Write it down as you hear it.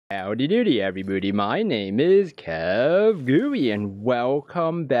Howdy doody everybody, my name is KevGuuey and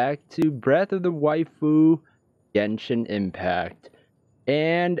welcome back to Breath of the Waifu Genshin Impact.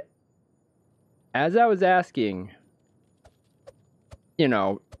 And as I was asking,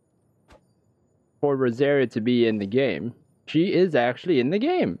 for Rosaria to be in the game, she is actually in the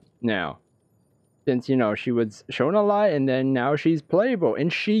game now. Since, she was shown a lot and then now she's playable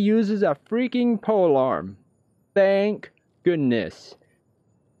and she uses a freaking polearm. Thank goodness.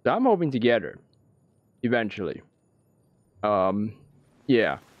 So I'm hoping to get her eventually.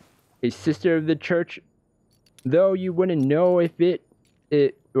 Yeah, a sister of the church. Though you wouldn't know if it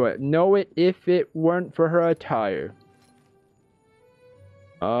if it weren't for her attire.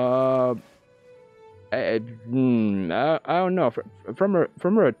 I don't know. From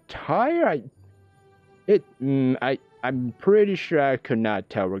her attire, I'm pretty sure I could not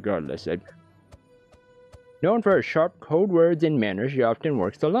tell. Regardless, known for her sharp code words and manners, she often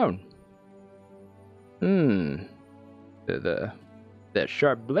works alone. That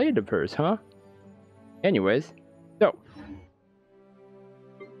sharp blade of hers, huh? Anyways, so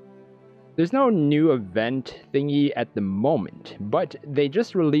there's no new event thingy at the moment, but they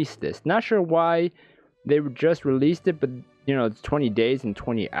just released this. Not sure why they just released it, but it's 20 days and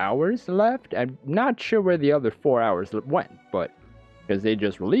 20 hours left. I'm not sure where the other 4 hours went, but because they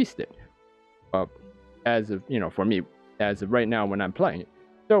just released it. As of, for me, as of right now when I'm playing it.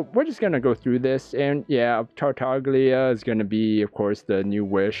 So we're just going to go through this, and yeah, Tartaglia is going to be, of course, the new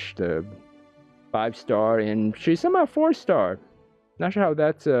wish, the 5-star, and she's somehow 4-star. Not sure how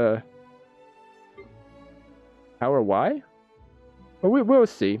that's, how or why, but we'll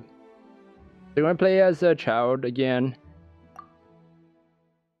see. They're going to play as a child again,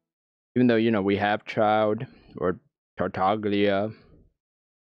 even though, we have child, or Tartaglia.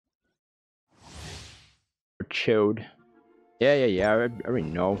 Chilled. Yeah, I already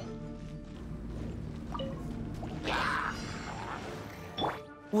know.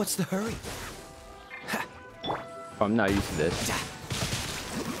 What's the hurry? Oh, I'm not used to this.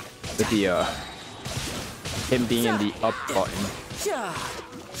 With the him being in the up button.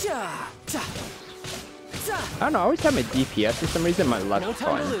 I don't know, I always have my DPS for some reason, my left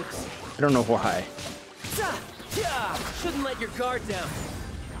button. I don't know why. Shouldn't let your guard down.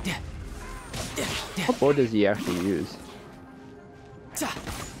 What bow does he actually use?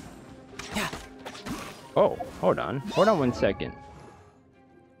 Oh, hold on 1 second.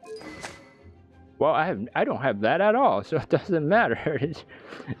 Well, I don't have that at all, so it doesn't matter.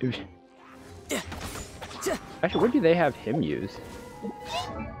 Actually, what do they have him use?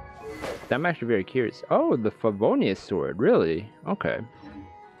 I'm actually very curious. Oh, the Favonius sword, really? Okay.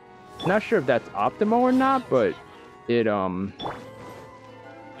 Not sure if that's optimal or not, but it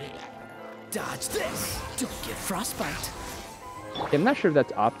Dodge this! Don't get frostbite. I'm not sure if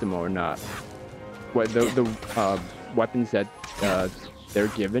that's optimal or not. What the weapons that they're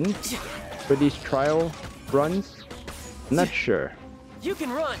given for these trial runs? I'm not sure. You can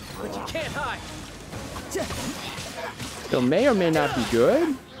run, but you can't hide. So may or may not be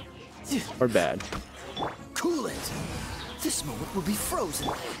good or bad. Cool it. This moment will be frozen.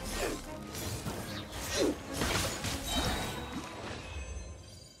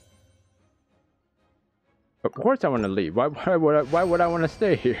 Of course I want to leave. Why would I want to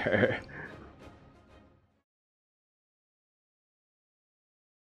stay here?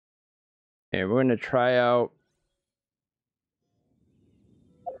 Okay, we're gonna try out.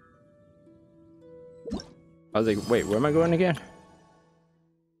 I was like, wait, where am I going again?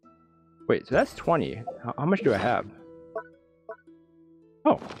 Wait, so that's 20. How much do I have?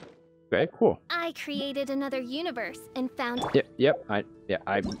 Oh, okay, cool. I created another universe and found. Yep.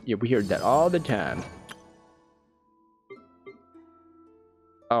 We hear that all the time.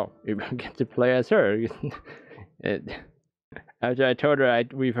 Oh, you get to play as her. After I told her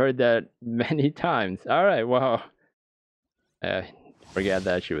we've heard that many times. Alright, well. Forget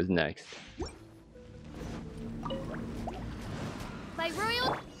that she was next. By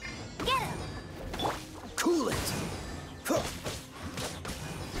royal. Get him! Cool it!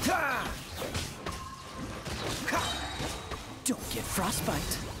 Don't get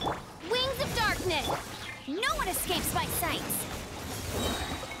frostbite. Wings of darkness! No one escapes my sights!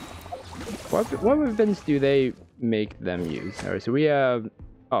 What weapons do they make them use? Alright, so we have...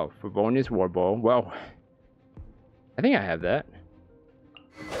 Oh, Favonius Warbow. Well, I think I have that.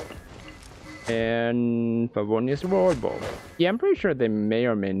 And Favonius Warbow. Yeah, I'm pretty sure they may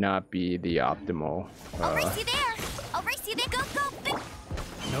or may not be the optimal. I'll race you there! I'll race you there! Go!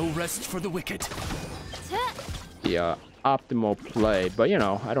 No rest for the wicked. The optimal play, but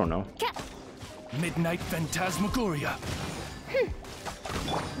I don't know. Midnight Phantasmagoria.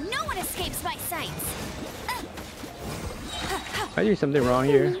 one escapes my sights. I do something wrong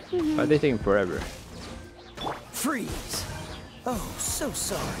here? Why are they taking forever? Freeze. Oh, so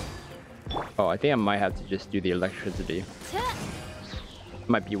sorry. Oh, I think I might have to just do the electricity.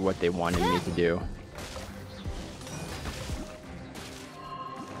 Might be what they wanted me to do.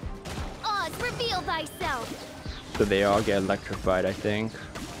 Oz, reveal thyself. So they all get electrified, I think.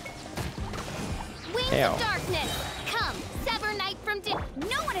 Wings Ow. of darkness. Come, sever night from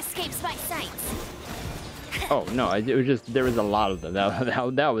no one escapes my sights. Oh no, it was just there was a lot of them.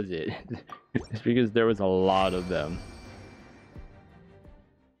 That was it. It's because there was a lot of them.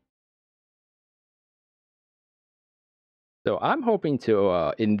 So I'm hoping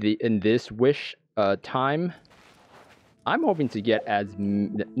to in this wish time, I'm hoping to get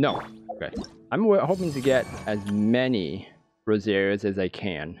no, okay. I'm hoping to get as many Rosarias as I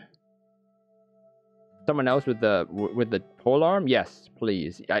can. Someone else with the polearm? Yes,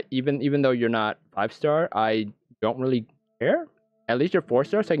 please. Even though you're not 5-star, I don't really care. At least you're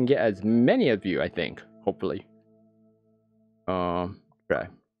 4-star, so I can get as many of you. I think, hopefully. Try.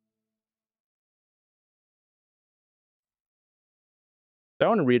 So I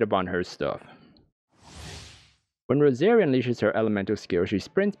want to read up on her stuff. When Rosaria unleashes her elemental skill, she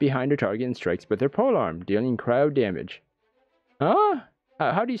sprints behind her target and strikes with her polearm, dealing crowd damage. Huh?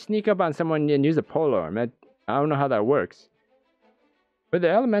 How do you sneak up on someone and use a polearm? I don't know how that works. With the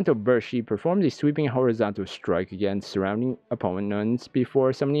elemental burst, she performs a sweeping horizontal strike against surrounding opponents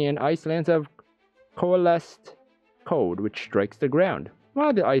before summoning an ice lance of coalesced cold, which strikes the ground.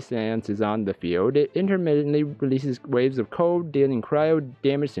 While the ice lance is on the field, it intermittently releases waves of cold, dealing cryo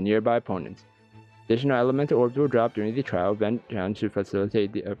damage to nearby opponents. Additional elemental orbs will drop during the trial event to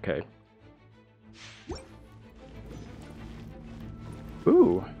facilitate the... Okay.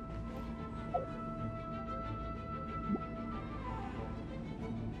 Ooh.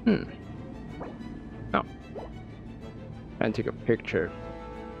 Oh. Trying to take a picture.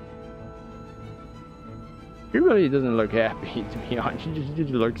 She really doesn't look happy, to be honest. She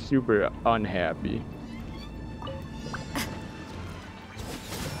just looks super unhappy.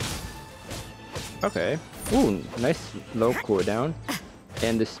 Okay. Ooh, nice low cooldown.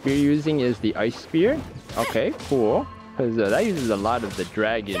 And the spear using is the ice spear. Okay, cool. Because that uses a lot of the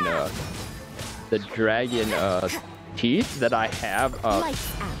dragon teeth that I have.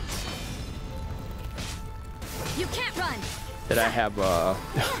 Lights out. You can't run. That I have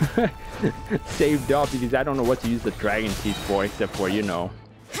saved up because I don't know what to use the dragon teeth for except for, you know.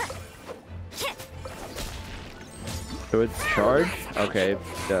 So it's charge. Okay,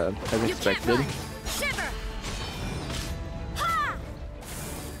 as expected.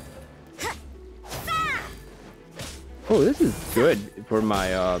 Oh, this is good for my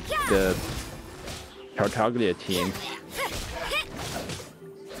the Tartaglia team.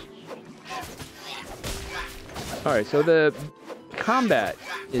 All right, so the combat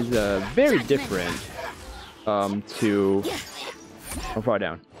is very different to how far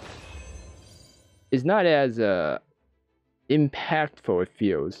down. It's not as impactful, it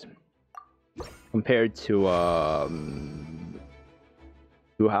feels, compared to how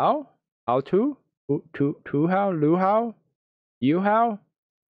to how Luhao Yuhao.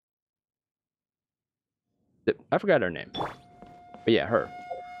 I forgot her name, but yeah, her.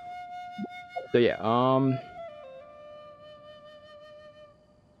 So yeah,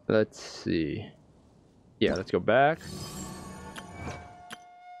 let's see. Yeah, let's go back.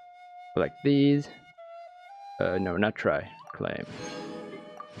 Like these. No, not try. Claim.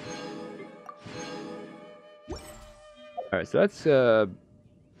 Alright, so let's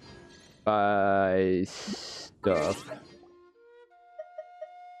buy stuff.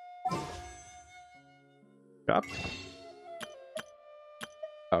 Drop.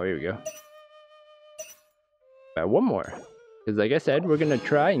 Oh, here we go. Buy one more. Because like I said, we're gonna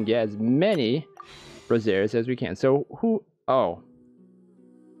try and get as many Rosarias as we can. So who? Oh.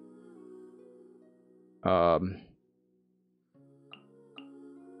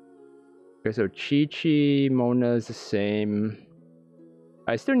 Okay, so Chi-Chi, Mona's the same.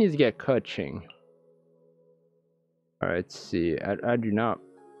 I still need to get Keqing. Alright, let's see. I do not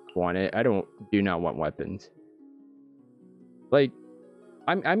want it. I do not want weapons. Like,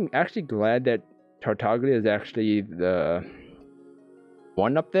 I'm actually glad that Tartaglia is actually the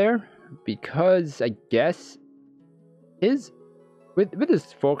one up there, because I guess with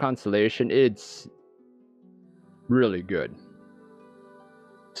this full constellation, it's really good.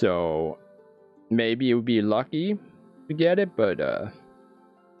 So maybe it would be lucky to get it, but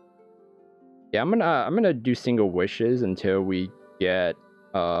yeah, I'm gonna do single wishes until we get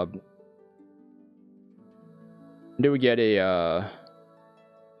a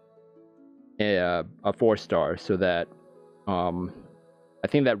a 4-star, so that I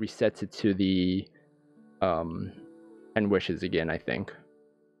think that resets it to the 10 wishes again, I think.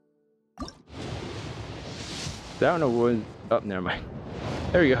 I don't know what was... Oh, never mind.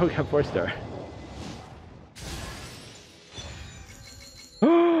 There we go, we got 4-star.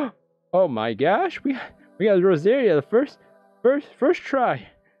 Oh my gosh, we got Rosaria the first try.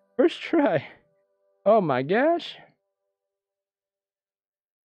 First try. Oh my gosh.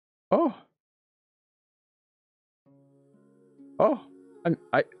 Oh. Oh,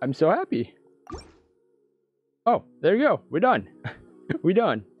 I'm so happy. Oh, there you go. We're done. We're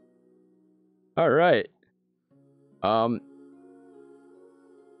done. All right.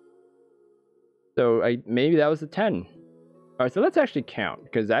 So maybe that was a 10. All right, so let's actually count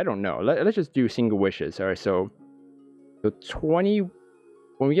because I don't know. Let's just do single wishes. All right, so 20.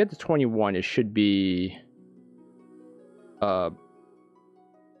 When we get to 21, it should be yeah,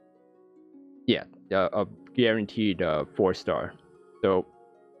 a guaranteed 4-star. So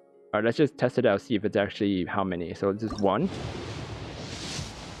all right, let's just test it out, see if it's actually how many. So it's just 1.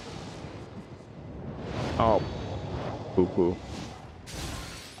 Oh, poo poo.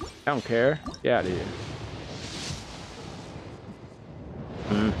 I don't care. Get out of here.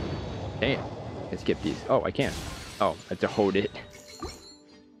 Damn. Let's skip these. Oh, I can't. Oh, I have to hold it.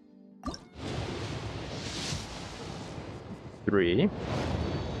 3.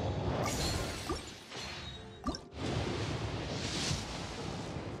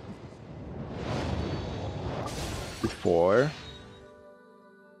 4.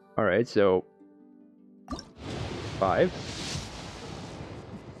 All right, so 5.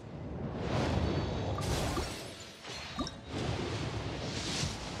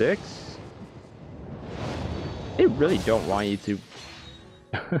 6. They really don't want you to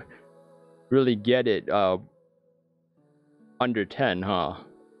really get it under 10, huh?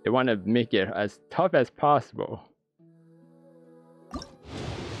 They want to make it as tough as possible.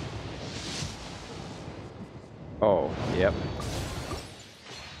 Oh, yep.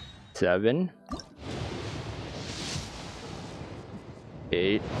 7.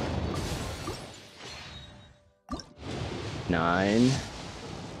 8. 9.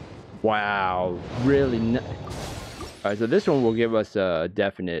 Wow, really? Alright, so this one will give us a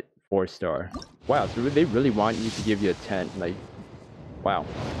definite 4-star. Wow, so they really want you to give you a 10. Like, wow.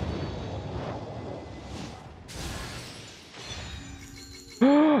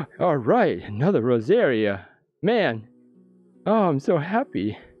 All right, another Rosaria. Man, oh, I'm so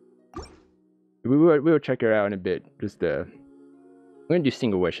happy. We will check her out in a bit. Just we're gonna do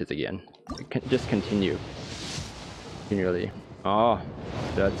single wishes again. Just continue. Continually. Oh,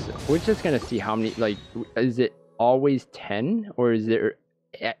 we're just gonna see how many. Like, is it always 10, or is there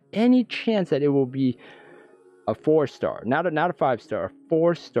any chance that it will be a 4-star, not a 5-star, a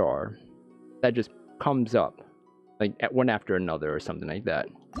 4-star that just comes up, like at one after another or something like that?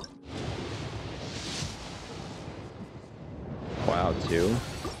 Wow, 2.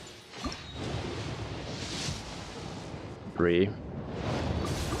 3.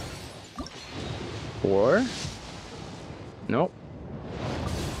 4. Nope.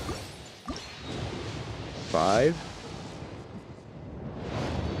 5.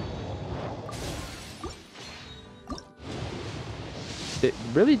 6. They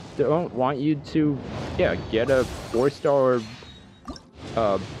really don't want you to, yeah, get a 4-star,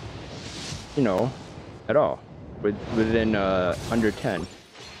 you know, at all. Within under 10.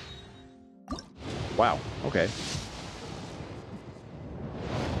 Wow. Okay.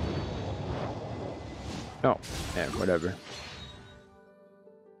 Oh, man, whatever.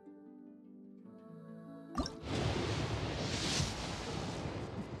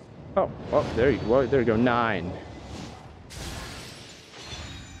 Oh, there you go. 9.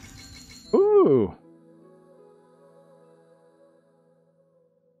 Ooh.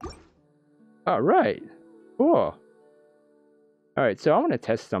 All right. Cool. All right, so I want to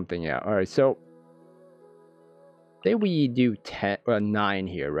test something out. All right, so say we do 9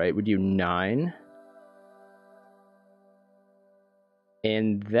 here, right? We do 9.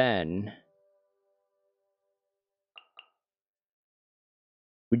 And then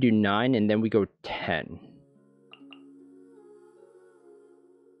we do 9 and then we go 10.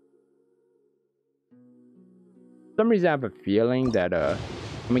 For some reason I have a feeling that I'm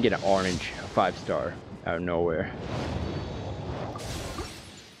gonna get an orange 5-star out of nowhere.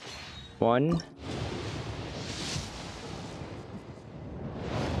 1,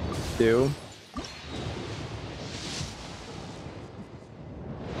 2,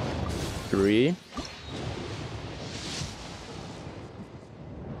 3,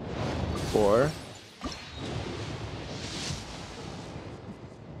 4,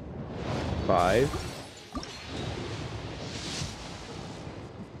 5.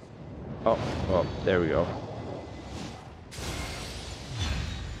 Oh, oh, there we go.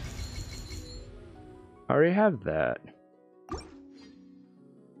 I already have that.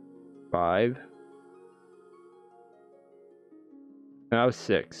 5. And that was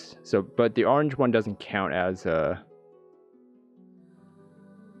 6. So, but the orange one doesn't count as a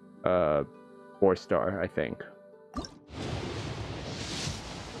 4-star, I think.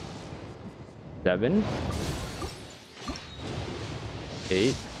 7.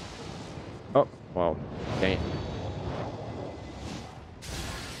 8. Oh, well, dang it.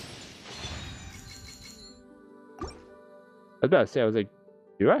 I was about to say, I was like,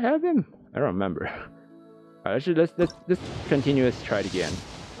 do I have him? I don't remember. Alright, let's continue. Let's try it again.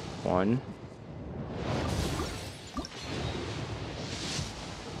 1.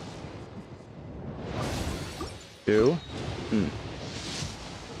 2.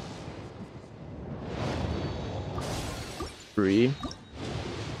 3.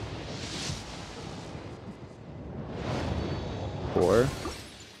 4.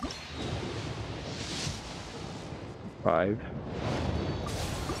 5.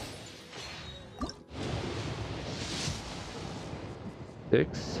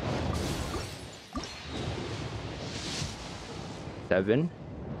 6. 7.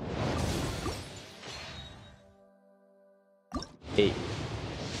 8.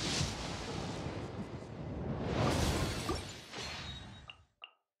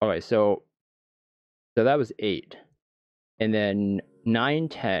 Okay, so that was 8. And then 9,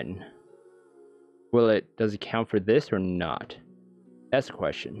 10. Does it count for this or not? That's the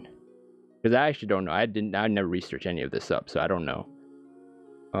question. Because I actually don't know. I never researched any of this up, so I don't know.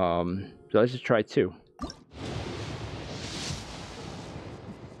 So let's just try 2.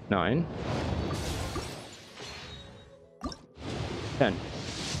 9. 10.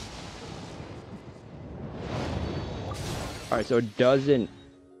 Alright, so it doesn't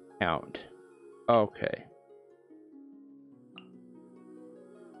count. Okay.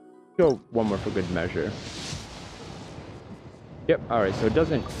 Go one more for good measure. Yep, alright, so it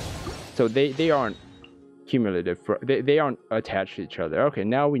doesn't... So they aren't cumulative. They aren't attached to each other. Okay,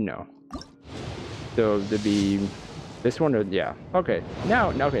 now we know. So there'd be... This one, or... Yeah, okay.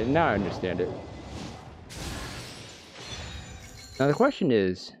 Now I understand it. Now the question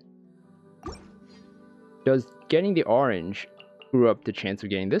is... Does getting the orange screw up the chance of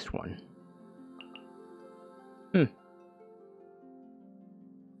getting this one?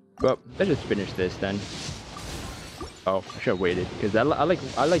 Well, let's just finish this then. Oh, I should have waited because I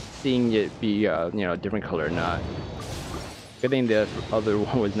like seeing it be you know, a different color, not. Good thing the other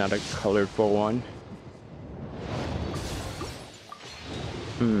one was not a colorful one.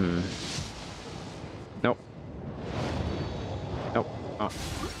 Nope. Nope. Oh.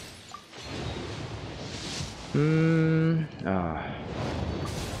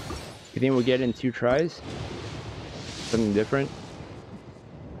 You think we'll get it in 2 tries? Something different?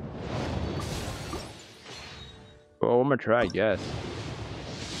 Well, one more try, I guess.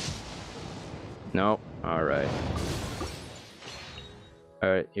 Nope. Alright.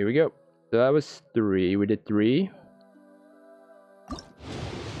 Alright, here we go. So that was 3. We did 3.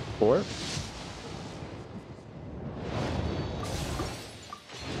 4.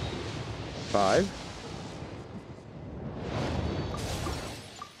 5.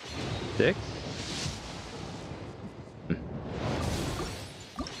 6.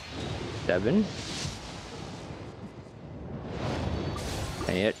 7.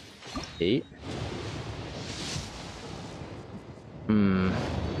 Dang it. 8.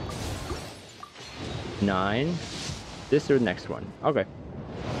 9. This or the next one. Okay.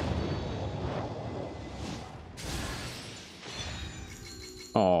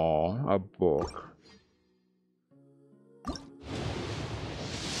 Oh, a book.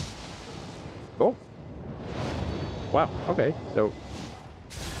 Oh. Wow. Okay. So.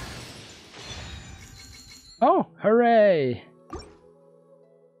 Oh, hooray!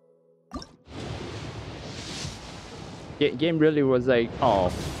 Game really was like,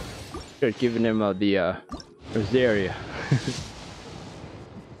 oh, should have given him the Rosaria.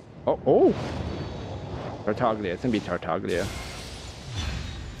 oh, Tartaglia. It's gonna be Tartaglia.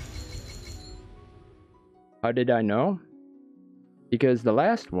 How did I know? Because the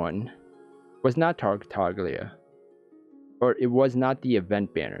last one was not Tartaglia, or it was not the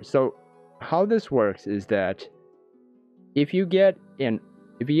event banner. So how this works is that if you get an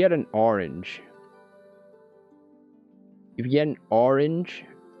orange. If you get an orange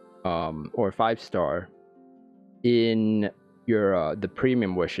or 5-star in your the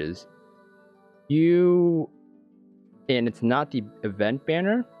premium wishes, and it's not the event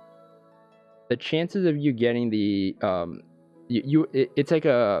banner, the chances of you getting the it's like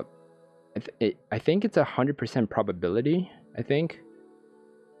a I think it's 100% probability, I think,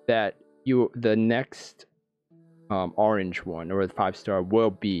 that the next orange one or the 5-star will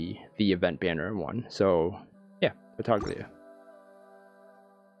be the event banner one. So yeah, Battaglia.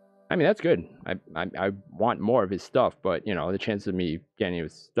 I mean, that's good. I want more of his stuff, but you know, the chance of me getting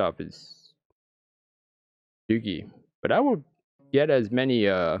his stuff is dookie. But I will get as many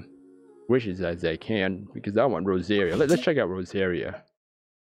wishes as I can because I want Rosaria. Let's check out Rosaria.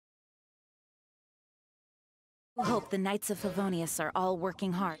 I hope the Knights of Favonius are all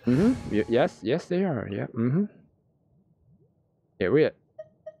working hard. Yes, they are. Yeah. Yeah,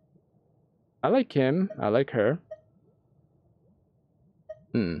 I like him. I like her.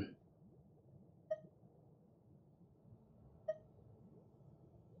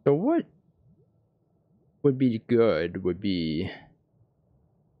 So what would be good would be...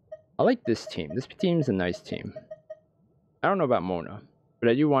 I like this team. This team's a nice team. I don't know about Mona, but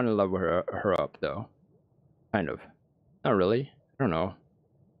I do want to level her up, though. Kind of. Not really. I don't know.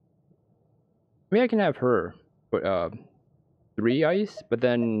 Maybe I can have her put 3 ice, but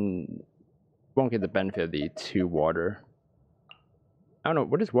then won't get the benefit of the 2 water. I don't know.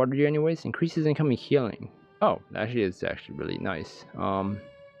 What does water do anyways? Increases incoming healing. Oh, actually, it's actually really nice.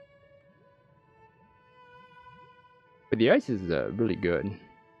 But the ice is really good.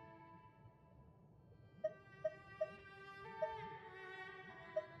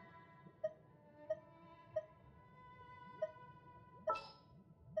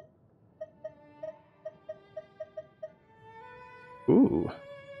 Ooh.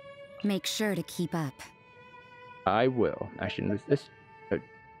 Make sure to keep up. I will. Actually, this.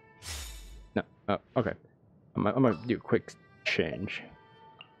 No. Oh, okay. I'm gonna do a quick change.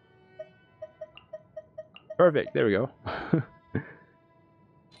 Perfect. There we go.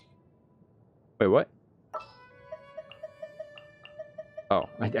 Wait, what? Oh,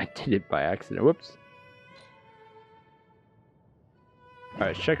 I did it by accident. Whoops.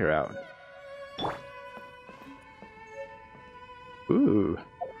 Alright, check her out. Ooh.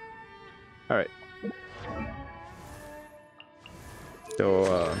 Alright.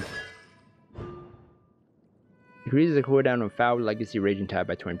 So, increases the cooldown of Foul Legacy Raging Tab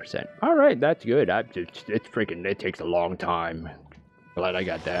by 20%. Alright, that's good. It's freaking, it takes a long time. Glad I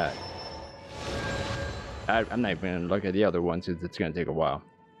got that. I'm not even gonna look at the other ones because it's gonna take a while.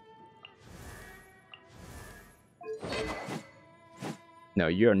 No,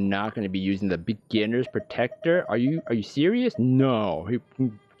 you're not gonna be using the Beginner's Protector. Are you serious? No,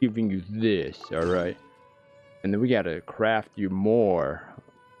 I'm giving you this. All right, and then we gotta craft you more.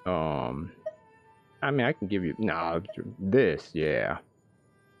 I mean, I can give you this. Yeah.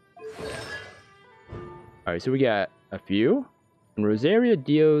 All right, so we got a few. When Rosaria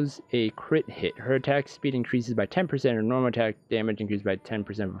deals a crit hit, her attack speed increases by 10%, her normal attack damage increases by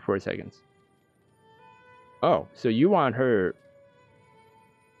 10% for 4 seconds. Oh, so you want her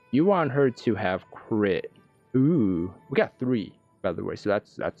to have crit. Ooh, we got 3, by the way, so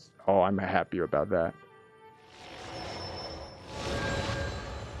that's oh, I'm happier about that.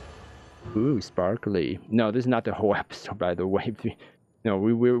 Ooh, sparkly. No, this is not the whole episode, by the way. No,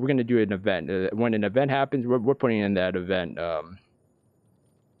 we're gonna do an event. When an event happens, we're putting in that event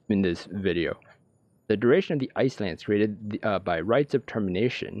in this video. The duration of the Icelands created by rights of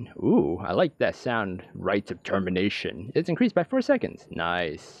termination. Ooh, I like that sound. Rights of termination. It's increased by 4 seconds.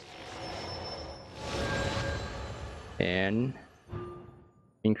 Nice. And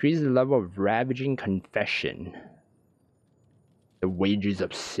increases the level of ravaging confession. The wages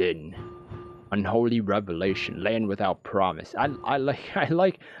of sin. Unholy revelation, land without promise. I like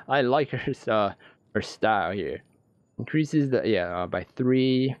her style here. Increases the by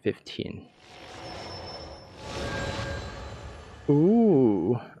 315.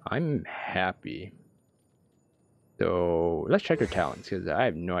 Ooh, I'm happy. So let's check her talents because I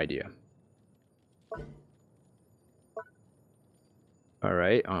have no idea. All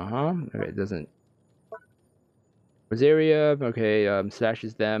right. Okay, it doesn't. Rosaria, okay,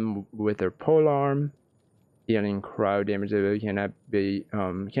 slashes them with her polearm, dealing cryo damage. Cannot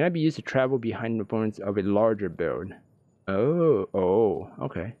be used to travel behind opponents of a larger build. Oh,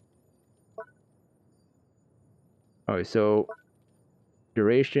 okay. Okay, so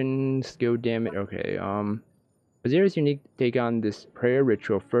duration, skill damage. Okay, Rosaria's unique take on this prayer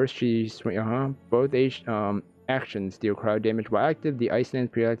ritual. First, she swing. Both actions deal cryo damage. While active, the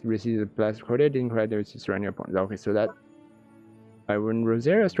Iceland periodically receives a blast coded in cryo damage to surrounding opponents. Okay, so that. When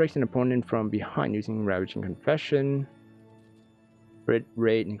Rosaria strikes an opponent from behind using Ravaging Confession, crit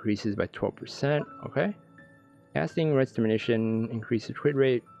rate increases by 12%. Okay. Casting Red's termination increases the crit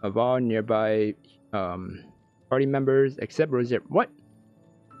rate of all nearby party members except Rosario. What?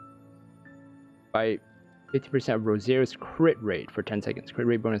 By 50% of Rosario's crit rate for 10 seconds. Crit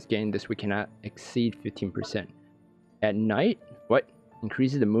rate bonus gain this week cannot exceed 15%. At night, what?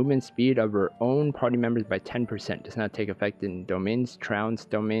 Increases the movement speed of her own party members by 10%. Does not take effect in domains, Trounce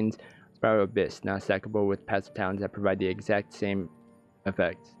domains, Spiral Abyss. Not stackable with passive talents that provide the exact same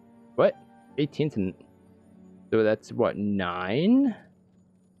effects. What? 18th and... So that's what, 9?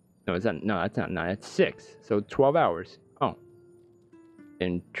 No, it's not, no, that's not 9, that's 6. So 12 hours. Oh.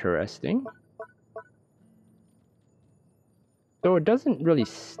 Interesting. So it doesn't really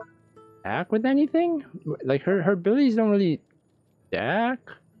stack with anything? Like, her abilities don't really stack?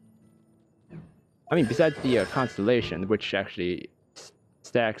 I mean, besides the Constellation, which actually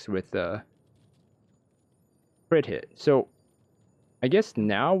stacks with crit hit. So, I guess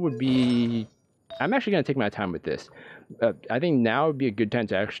now would be... I'm actually going to take my time with this. I think now would be a good time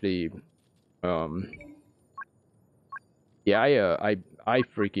to actually... Yeah, I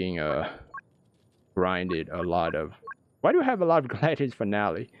freaking grinded a lot of... Why do I have a lot of Gladiators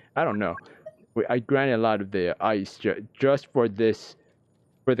Finale? I don't know. I grinded a lot of the ice just for this,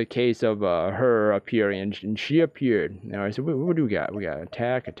 for the case of her appearing, and she appeared. Alright, so what do we got? We got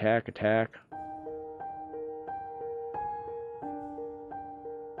attack, attack, attack.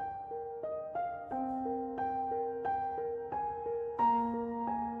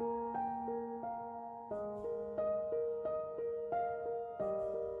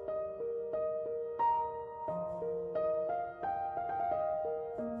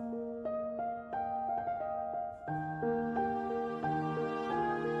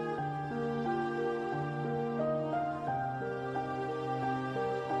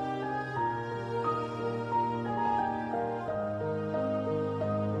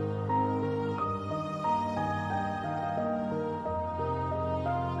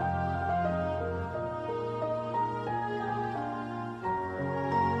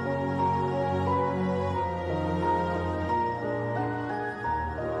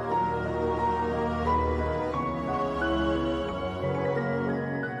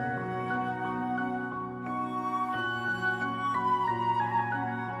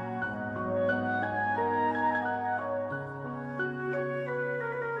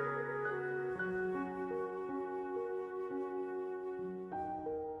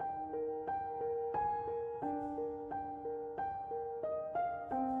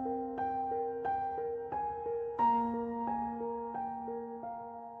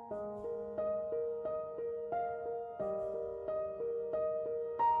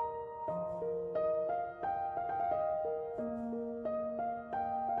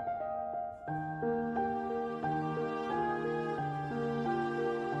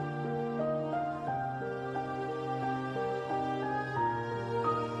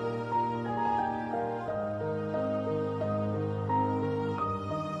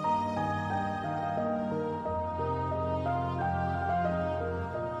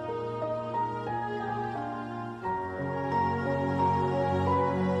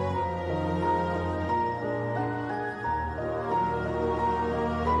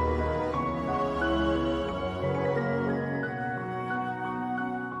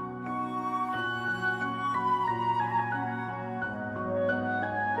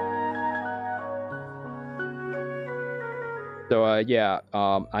 So yeah,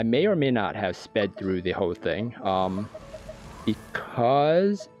 I may or may not have sped through the whole thing,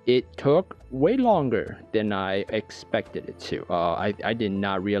 because it took way longer than I expected it to. I did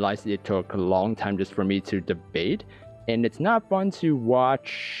not realize that it took a long time just for me to debate, and it's not fun to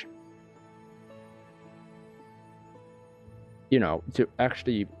watch, you know, to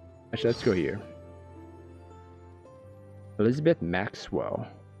actually let's go here. Elizabeth Maxwell.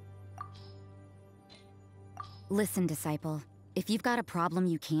 Listen, Disciple. If you've got a problem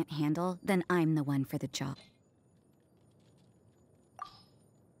you can't handle, then I'm the one for the job.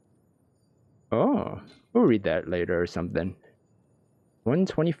 Oh, we'll read that later or something.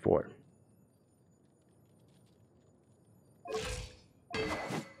 124.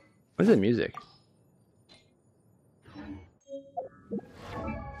 What's the music?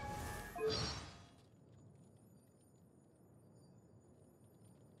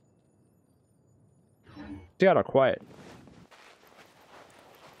 It's got all quiet.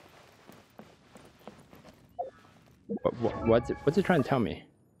 What's it trying to tell me?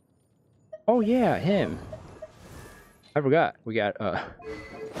 Oh yeah, him. I forgot. We got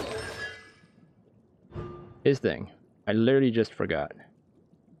his thing. I literally just forgot.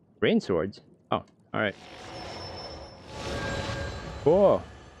 Rain swords. Oh, all right. Cool.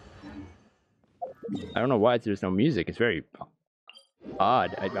 I don't know why there's no music. It's very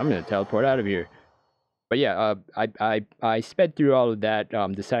odd. I'm gonna teleport out of here. But yeah, I sped through all of that,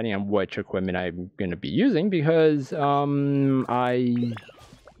 deciding on which equipment I'm gonna be using because I.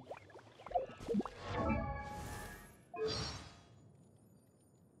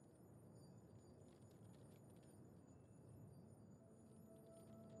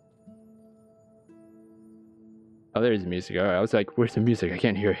 Oh, there's the music. All right, I was like, "Where's the music? I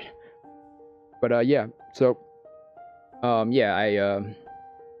can't hear it." But yeah, so yeah, I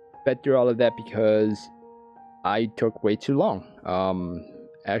sped through all of that because I took way too long.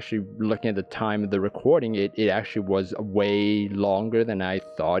 Actually, looking at the time of the recording, it actually was way longer than I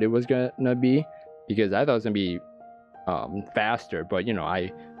thought it was gonna be, because I thought it was gonna be faster. But you know,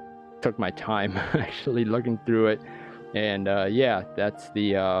 I took my time actually looking through it, and yeah, that's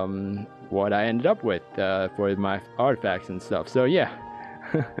the what I ended up with for my artifacts and stuff. So yeah,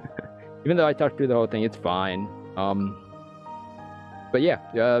 even though I talked through the whole thing, it's fine. But yeah,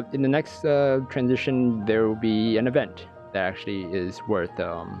 in the next transition, there will be an event that actually is worth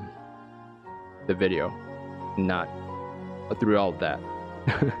the video, not through all of that.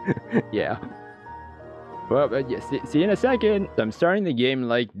 Yeah. Well, yeah, see you in a second. I'm starting the game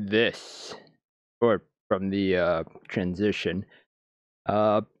like this, or from the transition.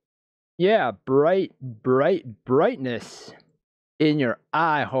 Yeah, brightness in your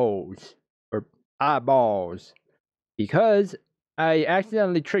eye holes or eyeballs, because I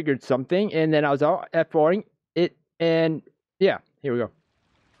accidentally triggered something, and then I was all F4ing it, and yeah, here we go.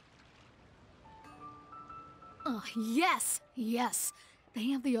 Oh, yes, yes. They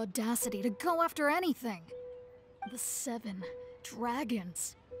have the audacity to go after anything. The 7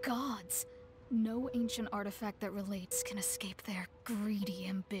 dragons, gods. No ancient artifact that relates can escape their greedy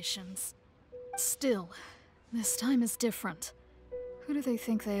ambitions. Still, this time is different. Who do they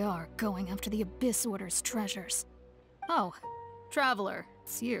think they are, going after the Abyss Order's treasures? Oh, Traveler,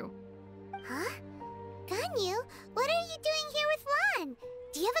 it's you. Huh? Ganyu, what are you doing here with Lan?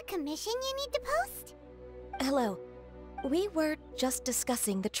 Do you have a commission you need to post? Hello. We were just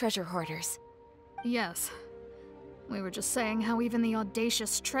discussing the treasure hoarders. Yes. We were just saying how even the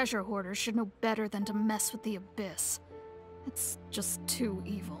audacious treasure hoarders should know better than to mess with the Abyss. It's just too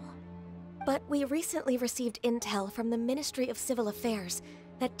evil. But we recently received intel from the Ministry of Civil Affairs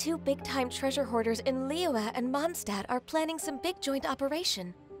that 2 big-time treasure hoarders in Liyue and Mondstadt are planning some big joint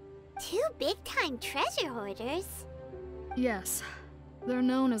operation. 2 big-time treasure hoarders? Yes. They're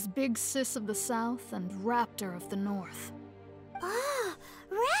known as Big Sis of the South and Raptor of the North. Oh,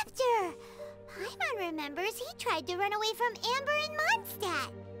 Raptor! Paimon remembers he tried to run away from Amber and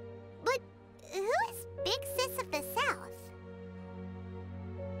Mondstadt. But who is Big Sis of the South?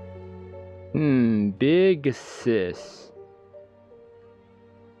 Big Sis.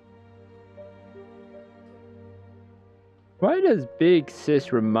 Why does Big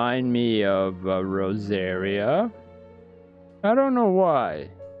Sis remind me of Rosaria? I don't know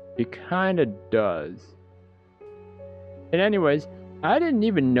why. It kinda does. And anyways, I didn't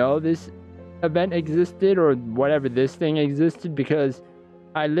even know this event existed, or whatever this thing existed, because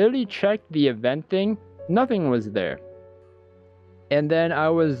I literally checked the event thing. Nothing was there. And then I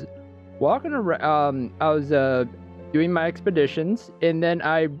was walking around, I was doing my expeditions, and then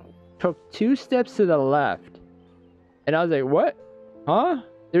I took 2 steps to the left. And I was like, what? Huh?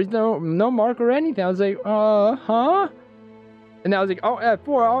 There's no mark or anything. I was like, huh? And I was like, oh,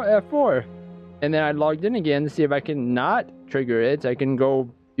 F4. And then I logged in again to see if I can not trigger it. So I can go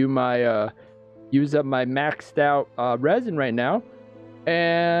do my, use up my maxed out resin right now.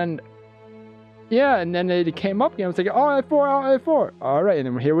 And yeah, and then it came up again. I was like, oh, F4. All right, and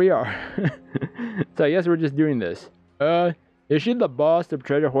then here we are. So I guess we're just doing this. Is she the boss the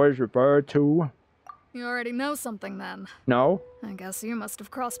treasure hoarders refer to? You already know something then. No. I guess you must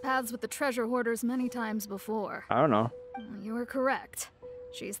have crossed paths with the treasure hoarders many times before. I don't know. You are correct.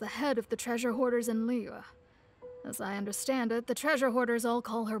 She's the head of the treasure hoarders in Liyue. As I understand it, the treasure hoarders all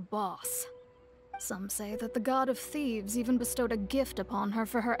call her boss. Some say that the god of thieves even bestowed a gift upon her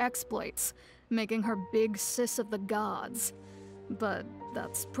for her exploits, making her Big Sis of the gods. But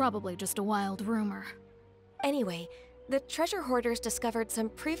that's probably just a wild rumor. Anyway, the treasure hoarders discovered some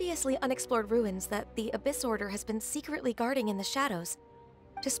previously unexplored ruins that the Abyss Order has been secretly guarding in the shadows.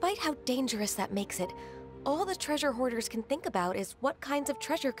 Despite how dangerous that makes it, all the treasure hoarders can think about is what kinds of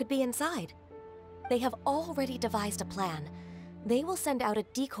treasure could be inside. They have already devised a plan. They will send out a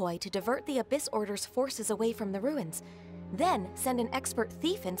decoy to divert the Abyss Order's forces away from the ruins, then send an expert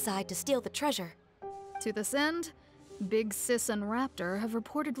thief inside to steal the treasure. To this end, Big Sis and Raptor have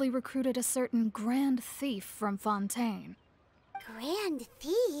reportedly recruited a certain Grand Thief from Fontaine. Grand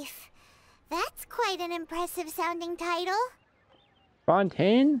Thief? That's quite an impressive sounding title.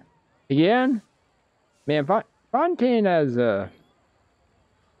 Fontaine? Again? Man, Fontaine has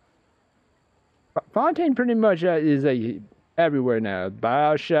Fontaine pretty much is like everywhere now.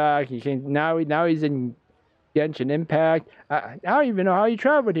 Bioshock. He can now he's in Genshin Impact. I don't even know how he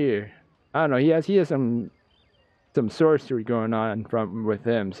traveled here. I don't know. He has some sorcery going on with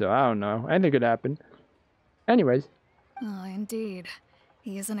him. So I don't know. Anything could happen. Anyways. Oh, indeed.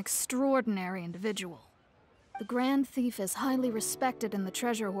 He is an extraordinary individual. The Grand Thief is highly respected in the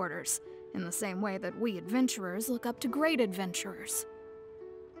treasure hoarders, in the same way that we adventurers look up to great adventurers.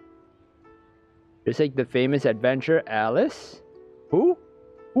 Just like the famous adventurer Alice? Who?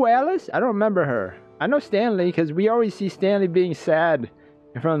 Who, Alice? I don't remember her. I know Stanley because we always see Stanley being sad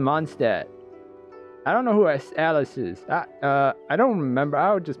in front of Mondstadt. I don't know who Alice is. I don't remember.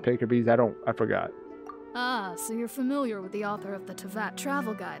 I'll just pick her because I forgot. Ah, so you're familiar with the author of the Teyvat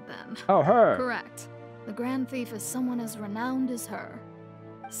travel guide then? Oh, her. Correct. The Grand Thief is someone as renowned as her.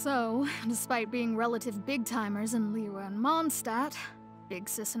 So, despite being relative big-timers in Liyue and Mondstadt, Big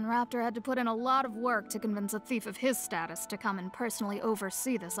Sis and Raptor had to put in a lot of work to convince a thief of his status to come and personally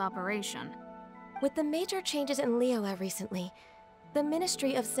oversee this operation. With the major changes in Liyue recently, the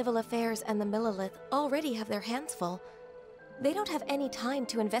Ministry of Civil Affairs and the Millelith already have their hands full. They don't have any time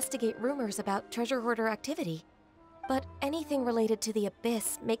to investigate rumors about treasure hoarder activity. But anything related to the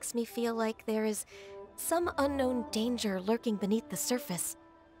Abyss makes me feel like there is some unknown danger lurking beneath the surface.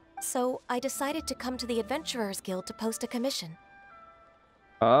 So I decided to come to the Adventurers Guild to post a commission.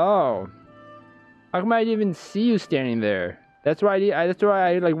 Oh. How come I didn't even see you standing there? That's why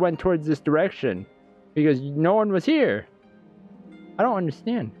I like went towards this direction. Because no one was here. I don't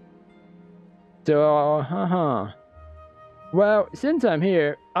understand. So, Well, since I'm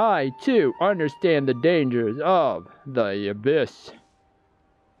here, I too understand the dangers of the Abyss.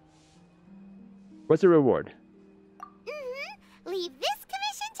 What's the reward? Leave this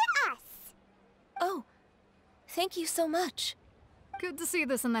commission to us. Oh, thank you so much. Good to see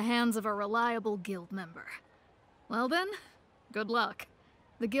this in the hands of a reliable guild member. Well then, good luck.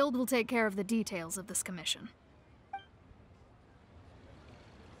 The guild will take care of the details of this commission.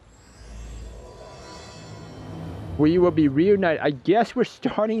 We will be reunited. I guess we're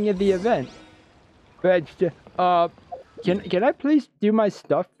starting at the event. But can I please do my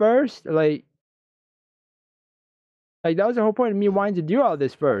stuff first? Like that was the whole point of me wanting to do all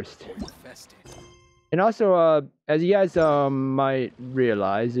this first. And also, as you guys might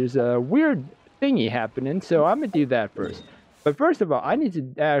realize, there's a weird thingy happening, so I'm gonna do that first. But first of all, I need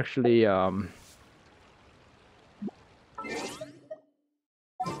to actually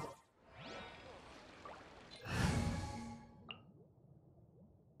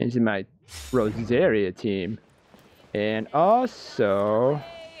into my Rosaria team, and also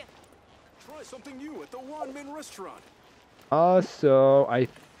try something new at the Wanmin restaurant. Also, I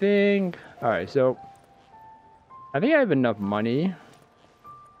think alright, so I think I have enough money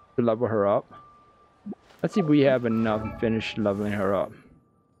to level her up. Let's see if we have enough to finish leveling her up.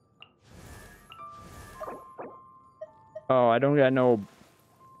 Oh, I don't got no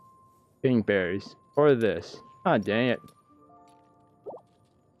pink berries or this. Ah, dang it.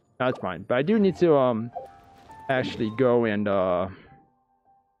 That's fine, but I do need to actually go and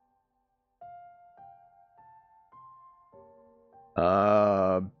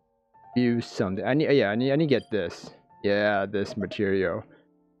use something. I need to get this. Yeah, this material.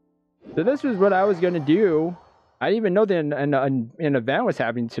 So this was what I was gonna do. I didn't even know that an event was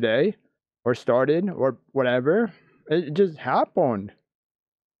happening today, or started, or whatever. It just happened.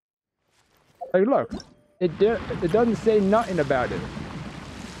 Like, look, it doesn't say nothing about it.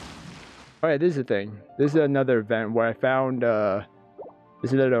 Alright, this is the thing. This is another event where I found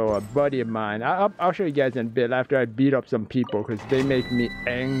this little buddy of mine. I'll show you guys in a bit after I beat up some people because they make me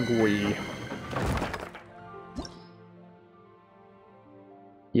angry.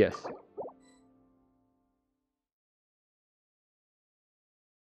 Yes.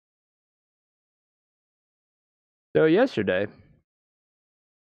 So yesterday,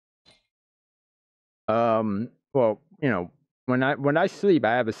 well, you know, when I sleep,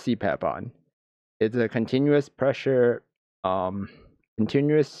 I have a CPAP on. It's a continuous pressure,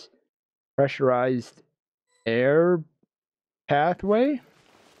 continuous pressurized air pathway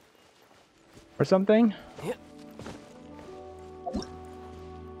or something.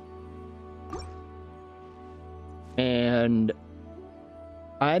 And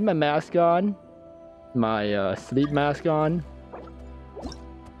I had my mask on, my sleep mask on,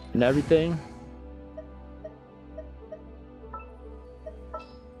 and everything.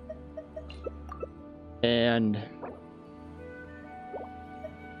 And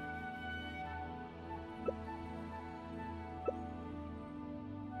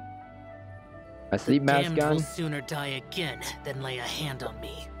My sleep mask Damned on. will sooner die again than lay a hand on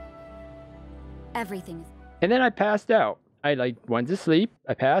me. Everything is... And then I passed out. I like went to sleep.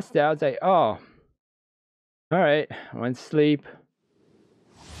 I passed out. It's like, oh, all right. I went to sleep.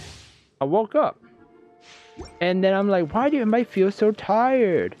 I woke up. And then I'm like, why do I feel so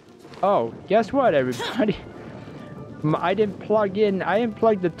tired? Oh, guess what, everybody? I didn't plug in. I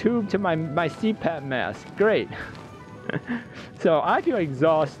unplugged the tube to my CPAP mask. Great. So I feel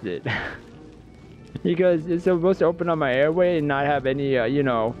exhausted. Because it's supposed to open up my airway and not have any, you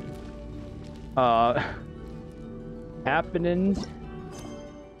know, happenings.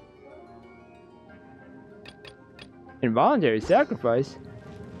 Involuntary sacrifice.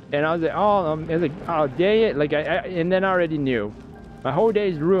 And I was like, oh, dang it. Like, and then I already knew. My whole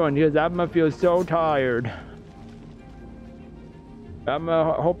day's ruined because I'm gonna feel so tired. I'm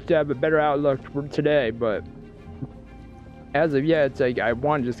gonna hope to have a better outlook for today, but as of yet, it's like I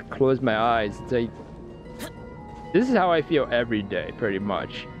want to just close my eyes. It's like, this is how I feel every day, pretty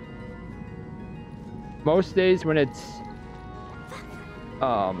much. Most days when it's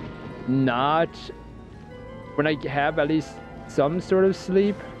not, when I have at least some sort of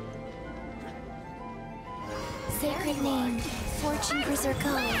sleep. Sacred name, Fortune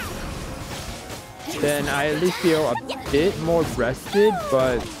Berserker. Then I at least feel a bit more rested,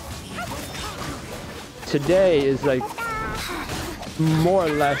 but today is like more or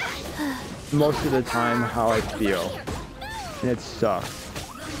less most of the time how I feel, and it sucks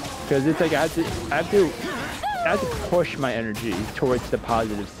because it's like I have to push my energy towards the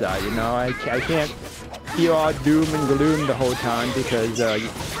positive side. You know, I can't feel all doom and gloom the whole time because of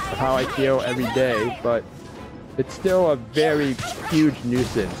how I feel every day, but it's still a very huge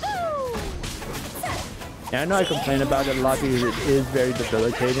nuisance. And I know I complain about it a lot because it is very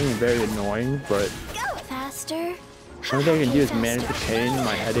debilitating and very annoying, but Faster. the only thing I can do is manage the pain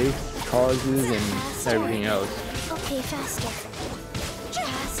my headache causes and everything else. Okay, faster.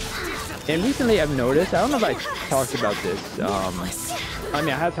 And recently I've noticed, I don't know if I talked about this, I mean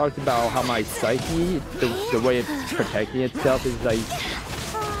I have talked about how my psyche, the way it's protecting itself is like,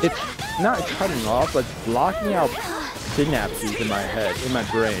 it's not cutting off, but it's blocking out synapses in my head, in my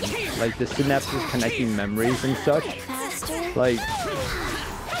brain. Like the synapses connecting memories and such. Like,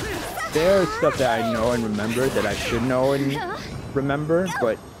 there's stuff that I know and remember that I should know and remember,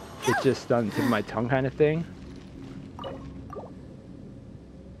 but it's just on the tip of my tongue kind of thing.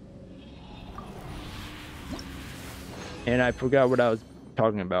 And I forgot what I was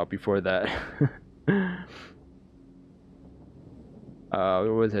talking about before that.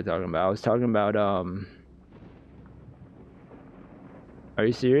 What was I talking about? I was talking about, are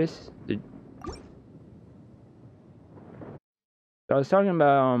you serious? I was talking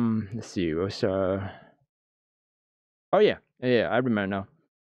about, let's see, it was, oh yeah, I remember now.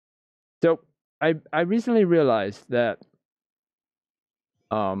 So, I recently realized that,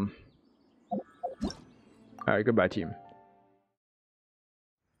 alright, goodbye team.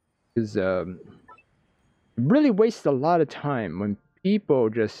 Because, it really wastes a lot of time when people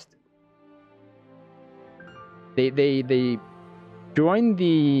just, they join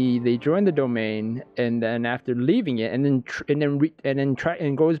the domain, and then after leaving it, and then try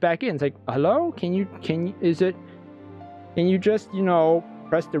and goes back in. It's like, hello, can you just, you know,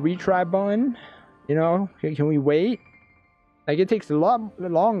 press the retry button? You know, can we wait? Like, it takes a lot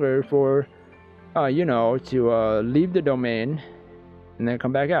longer for you know, to leave the domain and then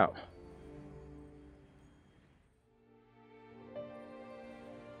come back out.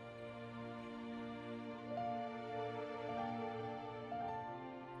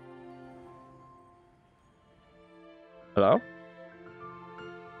 Hello?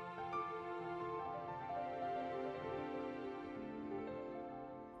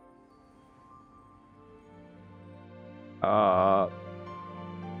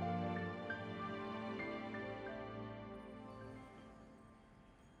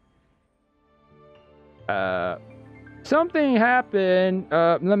 Something happened.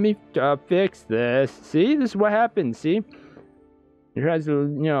 Let me fix this. See, this is what happens. See, you try to, you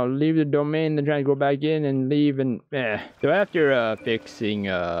know, leave the domain, then try to go back in and leave, and So after fixing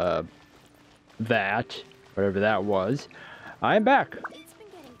that, whatever that was, I'm back,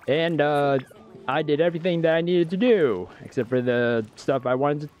 and I did everything that I needed to do, except for the stuff I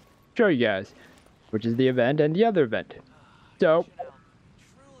wanted to show you guys, which is the event and the other event. So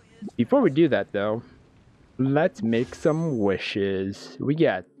before we do that, though, let's make some wishes. We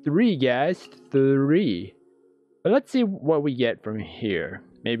got 3, guys. 3. But let's see what we get from here.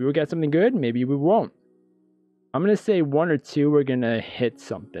 Maybe we got something good, maybe we won't. I'm gonna say 1 or 2 we're gonna hit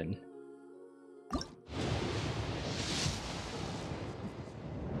something.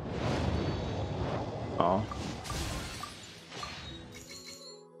 Oh.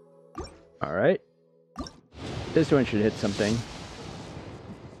 Alright. This one should hit something.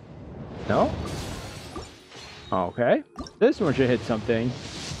 No? Okay. This one should hit something.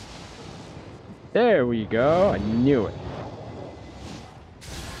 There we go. I knew it.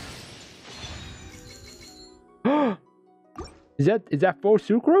 Is that full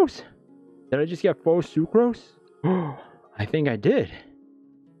sucrose? Did I just get full sucrose? I think I did.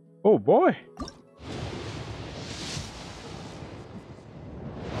 Oh boy.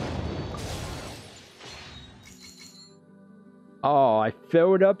 Oh, I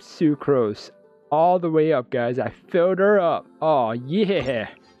filled up sucrose all the way up, guys. I filled her up. Oh yeah.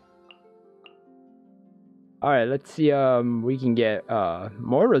 All right, let's see. We can get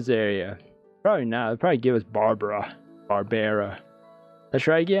more Rosaria. Probably not. They'll probably give us Barbara. Let's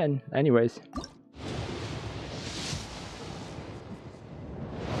try again. Anyways.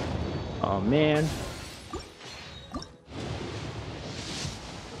 Oh man.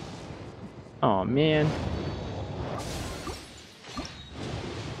 Oh man.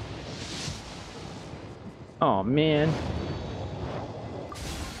 Oh man.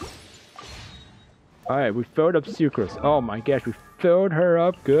 Alright, we filled up sucrose. Oh my gosh, we filled her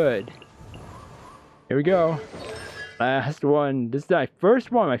up good. Here we go. Last one. This is my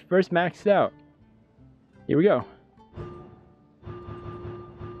first one. My first maxed out. Here we go.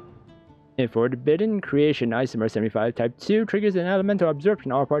 And for the bidden creation, Isomer 75 Type 2 triggers an elemental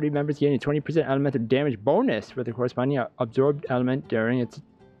absorption. All party members gain a 20% elemental damage bonus for the corresponding absorbed element during its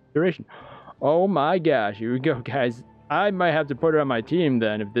duration. Oh my gosh, here we go, guys. I might have to put her on my team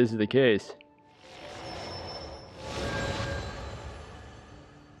then, if this is the case.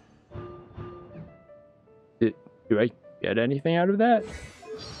 Do I get anything out of that?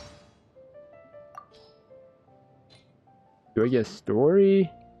 Do I get a story?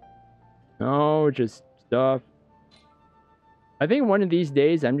 No, just stuff. I think one of these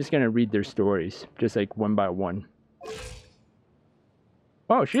days I'm just gonna read their stories, just like one by one.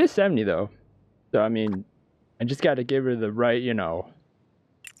 Oh, she is 70 though. So I mean, I just gotta give her the right, you know,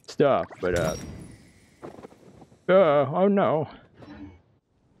 stuff. But oh no.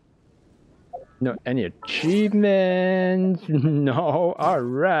 No, any achievements? No. All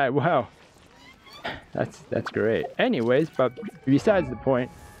right. Wow. That's great. Anyways, but besides the point,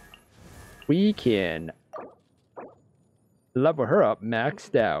 we can level her up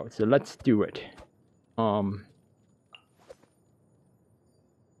maxed out. So let's do it.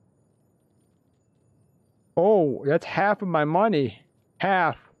 Oh, that's half of my money.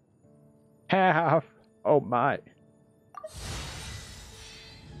 Half. Oh my.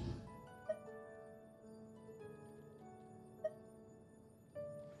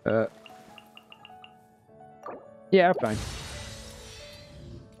 Yeah, fine.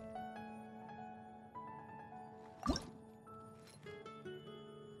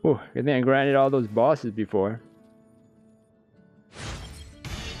 Oh, good thing I grinded all those bosses before.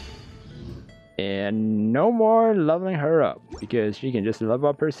 And no more leveling her up, because she can just level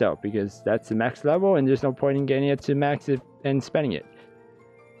up herself, because that's the max level and there's no point in getting it to max it and spending it.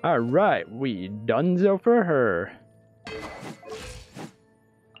 Alright, we donezo for her.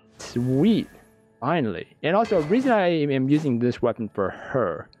 Sweet. Finally. And also, the reason I am using this weapon for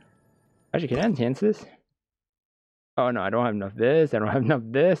her. Actually, can I enhance this? Oh no, I don't have enough of this. I don't have enough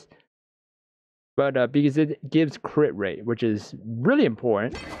of this. But because it gives crit rate, which is really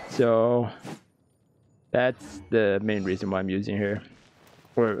important. So that's the main reason why I'm using her.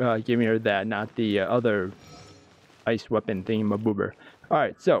 Or giving her that, not the other ice weapon thingamaboober.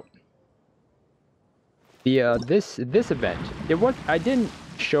 Alright, so the this event, I didn't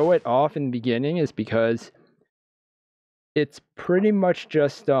show it off in the beginning is because it's pretty much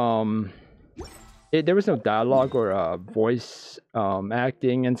just there was no dialogue or voice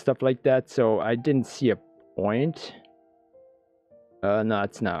acting and stuff like that, so I didn't see a point. No,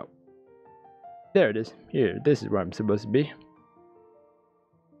 it's not. There it is. Here, this is where I'm supposed to be.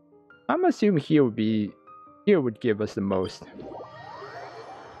 I'm assuming here would give us the most.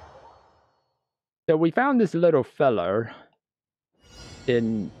 So we found this little fella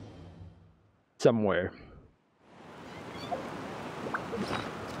in somewhere.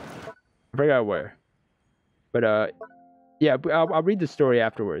 I forgot where. But yeah, I'll read the story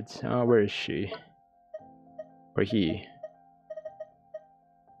afterwards. Where is she? Or he?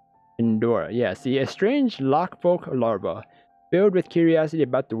 Endora. Yeah, see, a strange Lockfolk larva, filled with curiosity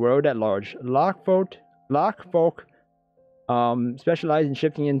about the world at large. Lockfolk specialize in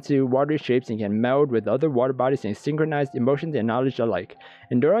shifting into watery shapes and can meld with other water bodies and synchronize emotions and knowledge alike.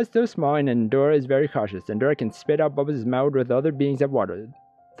 Endora is still small and Endora is very cautious. Endora can spit out bubbles and meld with other beings of water.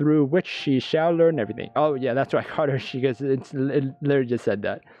 through which she shall learn everything. Oh yeah, that's why I called her she, because it literally just said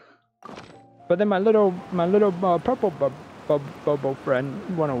that. But then my little purple bubble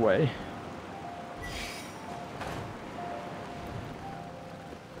friend went away.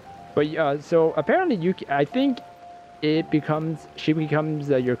 But so apparently I think she becomes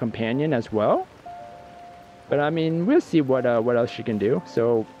your companion as well. But I mean, we'll see what else she can do.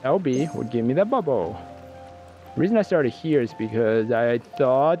 So LB would give me that bubble. The reason I started here is because I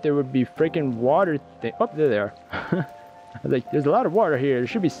thought there would be freaking water thing. Oh, there they are. I was like, there's a lot of water here. There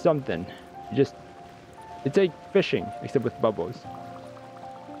should be something. It's like fishing, except with bubbles.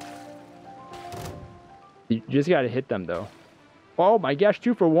 You just gotta hit them though. Oh my gosh,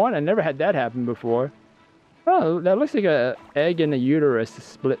 2 for 1. I never had that happen before. Oh, that looks like a egg in the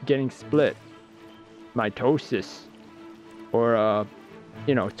uterus getting split. Mitosis. Or,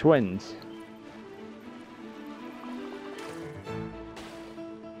 you know, twins.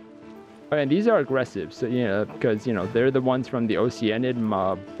 Oh, and these are aggressive, so, you know, because, you know, they're the ones from the Oceanid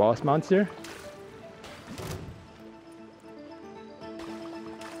boss monster.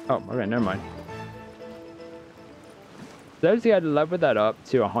 Oh, okay, never mind. So I just gotta level that up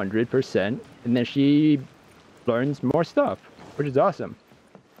to 100%, and then she learns more stuff, which is awesome.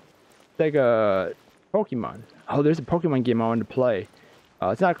 It's like a Pokemon. Oh, there's a Pokemon game I want to play.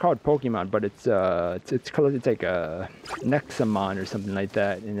 It's not called Pokemon, but it's like a Nexamon or something like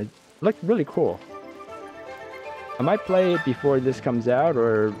that, and it looks really cool. I might play it before this comes out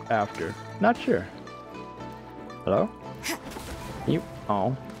or after. Not sure. Hello? You?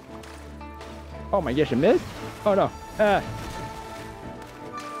 Oh. Oh my gosh, I missed? Oh no. Ah.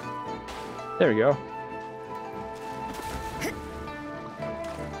 There we go.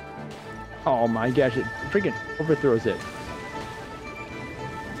 Oh my gosh, it freaking overthrows it.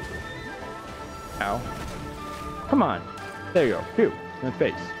 Ow. Come on. There you go. Phew. In the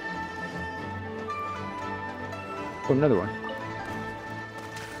face. Oh, another one.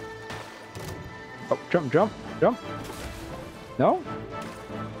 Oh, jump, jump, jump. No?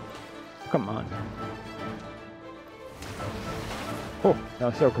 Come on. Oh, that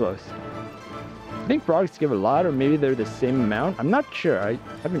was so close. I think frogs give a lot, or maybe they're the same amount. I'm not sure. I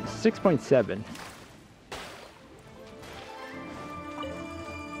mean, 6.7.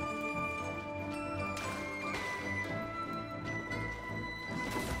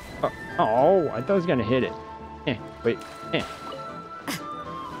 Oh, I thought I was gonna hit it. Wait.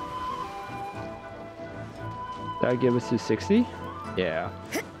 That'll give us to 60? Yeah.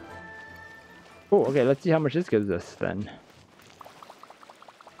 Oh, okay, let's see how much this gives us then.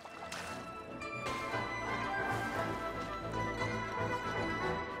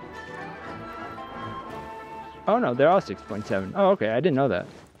 Oh no, they're all 6.7. Oh, okay, I didn't know that.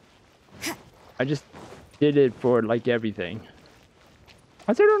 I just did it for like everything.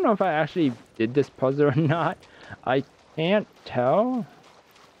 I still don't know if I actually did this puzzle or not. I can't tell.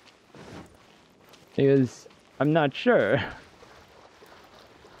 Because I'm not sure.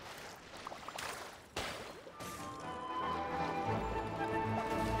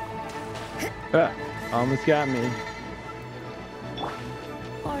 Almost got me.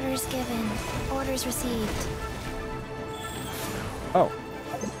 Orders given. Orders received. Oh.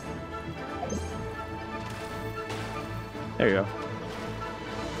 There you go.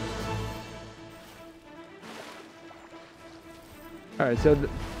 Alright, so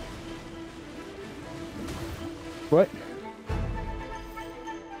what?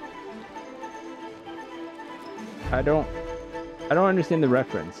 I don't understand the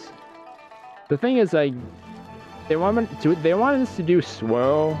reference. The thing is, like, they want us to do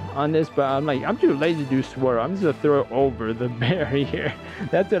swirl on this, but I'm like, I'm too lazy to do swirl. I'm just gonna throw it over the barrier.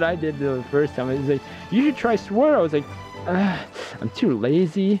 That's what I did the first time. It was like, you should try swirl. I was like, I'm too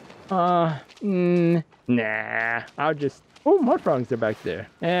lazy. Nah. I'll just. Oh, more frogs are back there.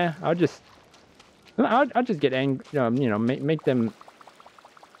 I'll just get angry. You know, make them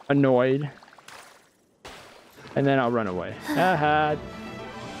annoyed, and then I'll run away. Haha.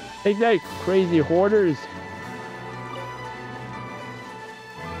 Take that, crazy hoarders.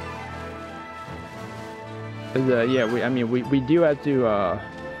 Yeah, we do have to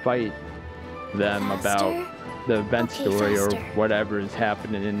fight them about the event story or whatever is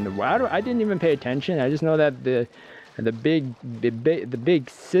happening in the world. I didn't even pay attention. I just know that the big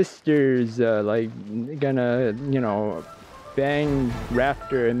sisters like gonna, you know, bang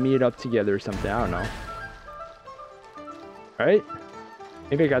Raptor and meet up together or something. I don't know. Right?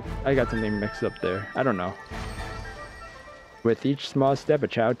 Maybe I got something mixed up there. I don't know. With each small step a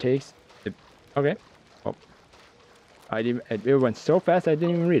child takes. Okay. Oh. It went so fast I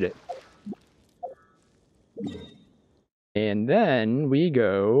didn't even read it. And And then we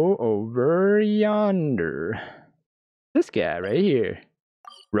go over yonder. This guy right here.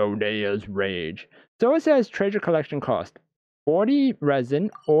 Rodea's Rage. So it says treasure collection cost 40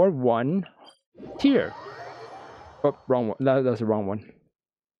 resin or 1 tier. Oh, wrong one. That's the wrong one.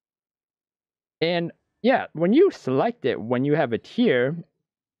 And yeah, when you select it, when you have a tier,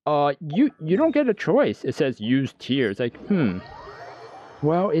 you don't get a choice. It says use tiers. Like,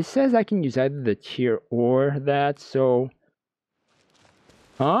 well, it says I can use either the tier or that, so...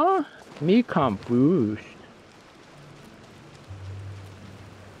 Huh? Me confused.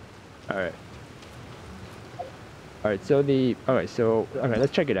 Alright. Alright, so the... Alright, so... Okay,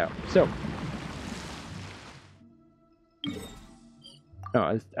 let's check it out. So...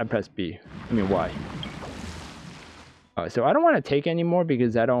 No, I pressed B. I mean, Y. Alright, so I don't want to take anymore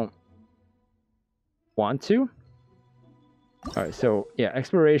because I don't want to. Alright, so yeah,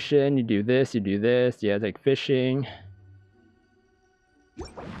 exploration, you do this, yeah, it's like fishing.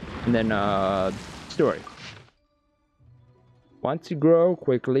 And then story. Want to grow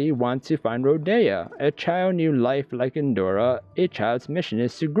quickly, want to find Rodea. A child knew life like Endora. A child's mission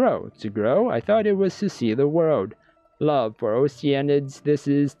is to grow. To grow? I thought it was to see the world. Love for Oceanids, this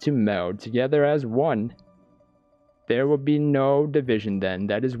is to meld together as one. There will be no division then.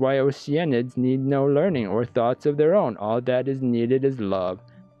 That is why Oceanids need no learning or thoughts of their own. All that is needed is love.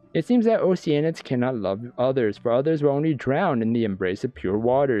 It seems that Oceanids cannot love others, for others will only drown in the embrace of pure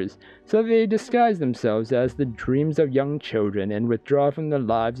waters. So they disguise themselves as the dreams of young children and withdraw from the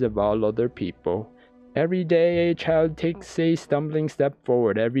lives of all other people. Every day a child takes a stumbling step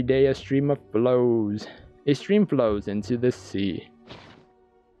forward. Every day a stream flows into the sea.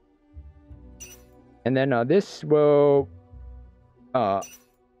 And then this will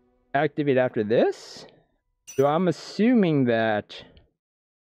activate after this. So I'm assuming that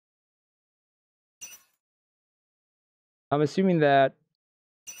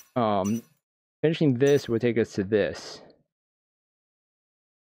finishing this will take us to this.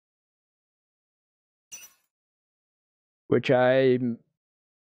 Which I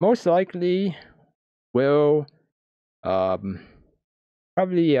most likely will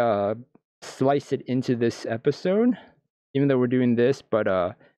probably slice it into this episode, even though we're doing this, but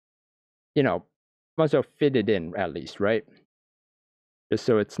you know, might as well fit it in at least, right? Just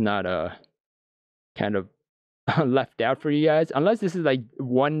so it's not kind of left out for you guys. Unless this is like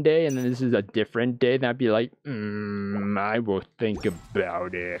one day and then this is a different day, then I'd be like, I will think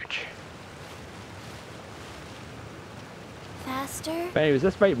about it. Faster? But anyways,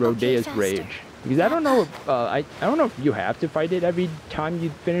 let's fight Rodea's Rage. Because I don't know if I don't know if you have to fight it every time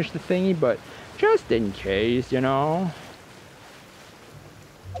you finish the thingy, but just in case, you know.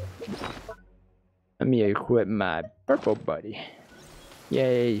 Let me equip my purple buddy.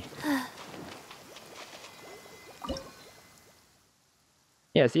 Yay.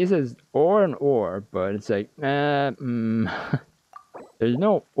 Yeah, see, it says or and or, but it's like, there's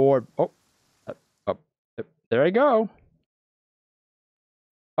no or. Oh, there I go.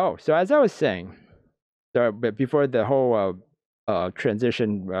 Oh, so as I was saying, sorry, but before the whole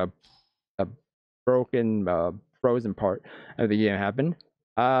transition, frozen part of the game happened,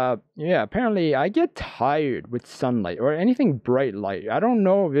 yeah, apparently I get tired with sunlight or anything bright light. I don't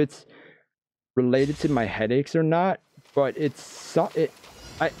know if it's related to my headaches or not, but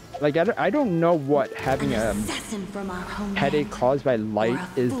I don't know what having a headache caused by light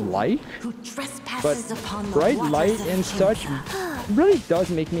is like, but bright light and such really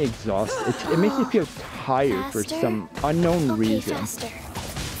does make me exhausted. It makes me feel tired for some unknown reason.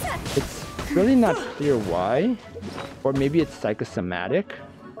 It's really not clear why, or maybe it's psychosomatic.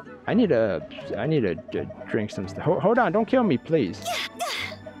 I need to drink some stuff. Hold on, don't kill me, please.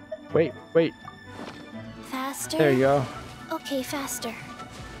 Wait. Faster? There you go. Okay, faster.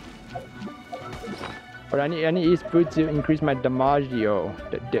 But I need to eat food to increase my damaggio.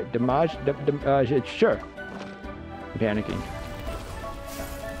 Sure. I'm panicking.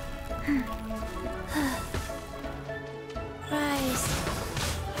 Rise.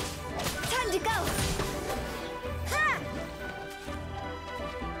 Time to go.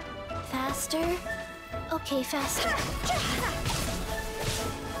 Faster? Okay, faster.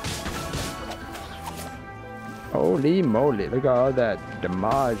 Holy moly, look at all that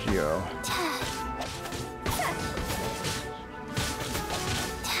damaggio.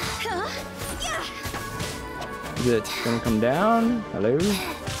 Is it gonna come down? Hello?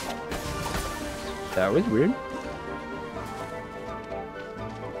 That was weird.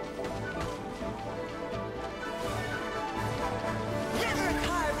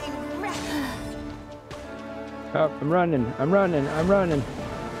 Oh, I'm running.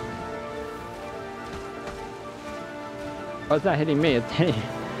 Oh, it's not hitting me. It's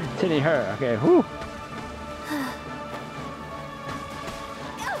hitting her. Okay. Whew.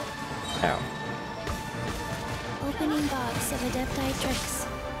 Ow. Opening box of Adepti tricks.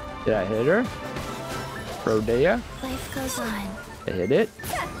 Did I hit her? Rodea? Life goes on. I hit it.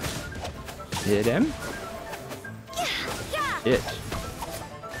 Hit him. Hit.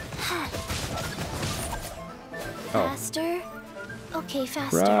 Oh. Faster? Okay,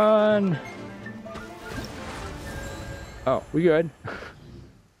 faster. Run! Oh, we good.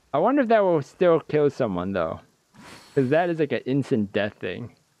 I wonder if that will still kill someone though. Because that is like an instant death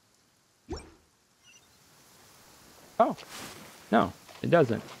thing. Oh. No, it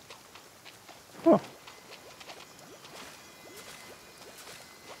doesn't. Oh.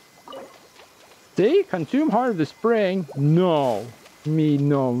 See? Consume heart of the spring. No. Me,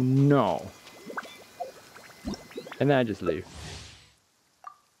 no, no. And then I just leave.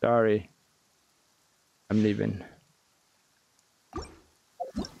 Sorry. I'm leaving.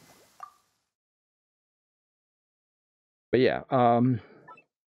 But yeah,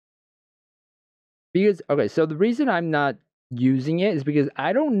 because, okay, so the reason I'm not using it is because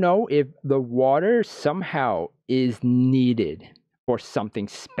I don't know if the water somehow is needed for something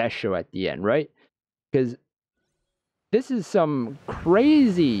special at the end, right? Because this is some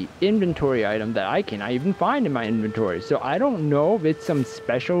crazy inventory item that I cannot even find in my inventory. So I don't know if it's some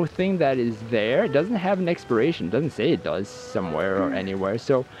special thing that is there. It doesn't have an expiration. It doesn't say it does somewhere or anywhere.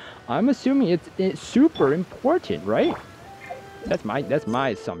 So I'm assuming it's super important, right? That's my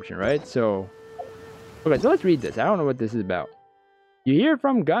assumption, right? So, okay, so let's read this. I don't know what this is about. You hear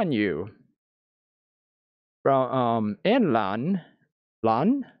from Ganyu. From, and Lan.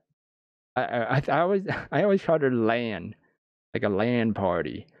 I always called her Lan. Like a LAN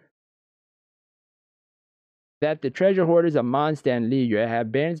party. That the treasure hoarders of Mondstadt and Liyue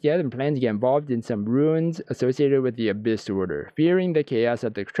have bands together and plan to get involved in some ruins associated with the Abyss Order. Fearing the chaos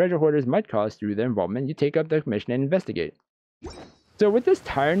that the treasure hoarders might cause through their involvement, you take up the mission and investigate. So with this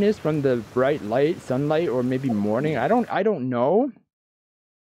tiredness from the bright light, sunlight, or maybe morning, I don't know.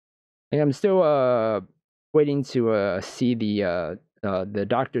 And I'm still waiting to see the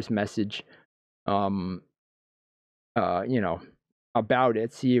doctor's message, you know, about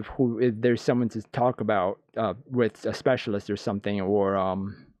it. See if there's someone to talk about with a specialist or something, or where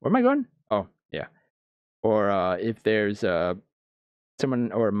am I going? Oh yeah, or if there's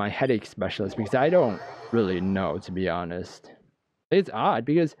someone or my headache specialist, because I don't really know, to be honest. It's odd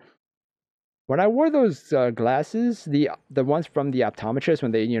because when I wore those glasses, the ones from the optometrist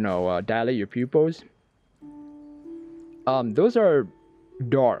when they, you know, dilate your pupils, those are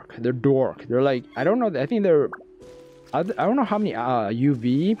dark. They're dark. They're like, I don't know. I think they're, I don't know how many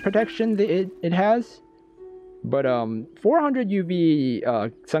UV protection it has, but 400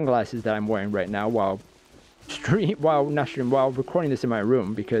 UV sunglasses that I'm wearing right now while recording this in my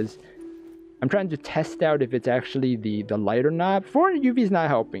room, because I'm trying to test out if it's actually the light or not. 400 UV is not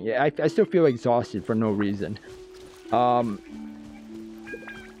helping. I still feel exhausted for no reason. I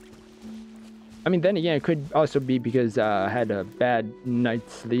mean, then again, it could also be because I had a bad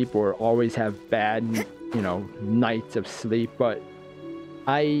night's sleep, or always have bad, you know, nights of sleep. But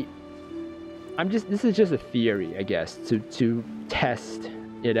this is just a theory, I guess, to test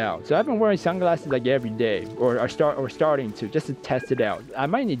it out. So I've been wearing sunglasses like every day, or starting to, just to test it out. I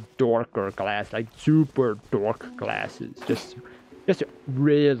might need darker glasses, like super dark glasses, just to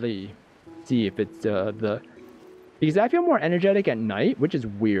really see if it's because I feel more energetic at night, which is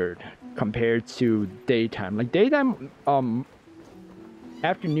weird compared to daytime. Like daytime,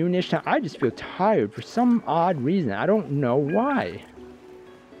 afternoonish time, I just feel tired for some odd reason. I don't know why.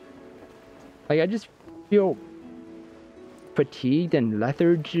 Like I just feel fatigued and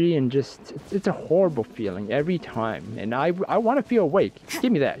lethargy, and just it's a horrible feeling every time, and I want to feel awake.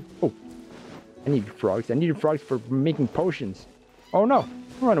 Give me that. Oh, I need frogs. I need frogs for making potions. Oh no,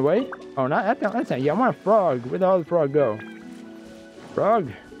 run away. Oh, that's not you. I want a frog. Where the hell did the frog go? Frog.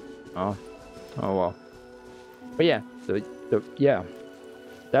 Oh well. But yeah, so yeah,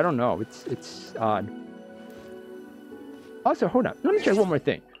 I don't know. It's odd. Also, hold on. Let me check one more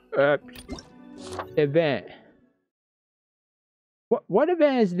thing. Event. What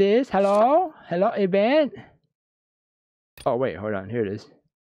event is this? Hello? Hello, event? Oh, wait, hold on. Here it is.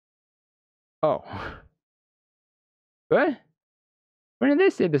 Oh. What? When did they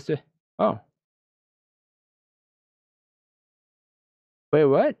say this? Oh. Wait,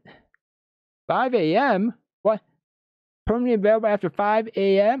 what? 5 a.m.? What? Permanently available after 5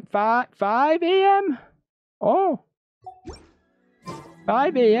 a.m.? 5 a.m.? Oh.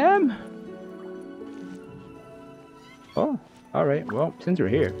 5 a.m.? Oh. Alright, well, since we're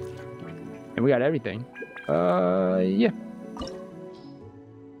here, and we got everything, yeah.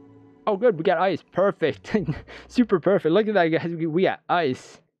 Oh, good, we got ice. Perfect. Super perfect. Look at that, guys. We got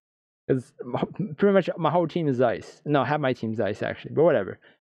ice. Because pretty much my whole team is ice. No, half my team's ice, actually. But whatever.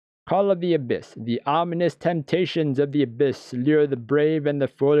 Call of the Abyss. The ominous temptations of the Abyss lure the brave and the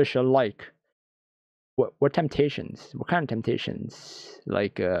foolish alike. What temptations? What kind of temptations?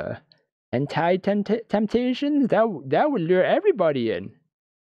 Like, temptations? That would lure everybody in.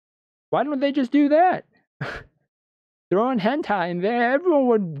 Why don't they just do that? Throwing hentai in there, everyone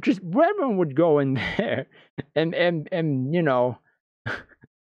would go in there and you know,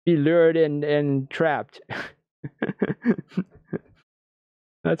 be lured and trapped.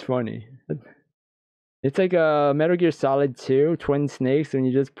 That's funny. It's like a Metal Gear Solid 2, Twin Snakes, when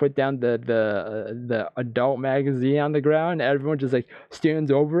you just put down the adult magazine on the ground, everyone just like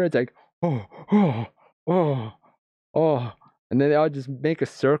stands over it. It's like, oh, and then they all just make a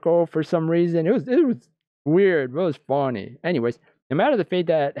circle for some reason. It was weird, but it was funny. Anyways, no matter the fate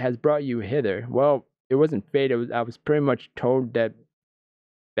that has brought you hither, well, it wasn't fate. I was pretty much told that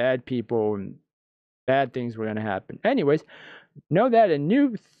bad people and bad things were gonna happen. Anyways, know that a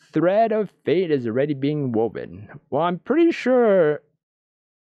new thread of fate is already being woven. Well, I'm pretty sure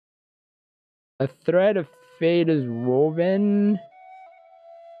a thread of fate is woven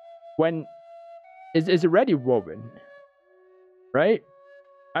when is already woven, right?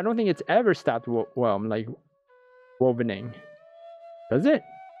 I don't think it's ever stopped like wovening. Does it?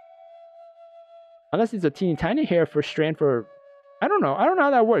 Unless it's a teeny tiny hair for strand for, I don't know how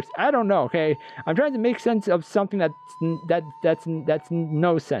that works. I don't know. Okay, I'm trying to make sense of something that's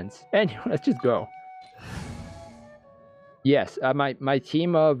no sense. Anyway, let's just go. Yes, my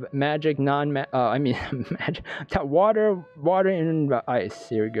team of magic magic water and ice.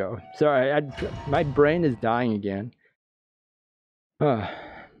 Here we go. Sorry, my brain is dying again.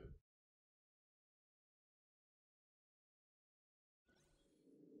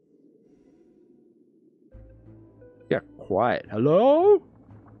 Yeah, quiet. Hello?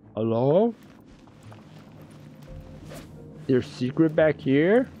 Hello? There's a secret back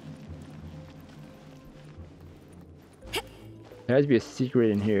here? There has to be a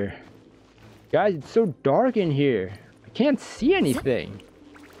secret in here. Guys, it's so dark in here. I can't see anything.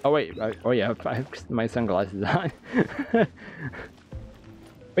 Oh wait, oh yeah, I have my sunglasses on.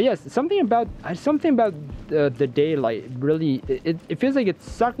 But yes, something about the daylight really, it feels like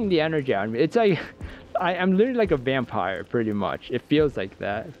it's sucking the energy out of me. It's like I'm literally like a vampire, pretty much. It feels like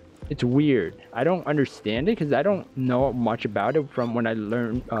that. It's weird. I don't understand it because I don't know much about it from when I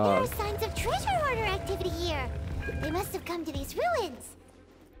learned. There are signs of treasure hoarder activity here. They must have come to these ruins.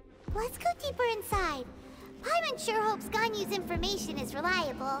 Let's go deeper inside. Paimon sure hopes Ganyu's information is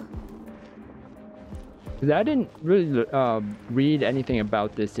reliable. I didn't really read anything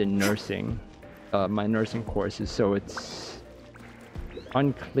about this in nursing, my nursing courses, so it's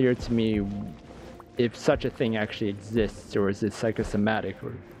unclear to me if such a thing actually exists, or is it psychosomatic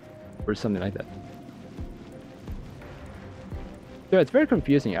or something like that. So it's very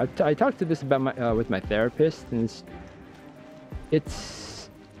confusing. I talked to this about with my therapist, and it's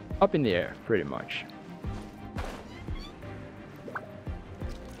up in the air pretty much.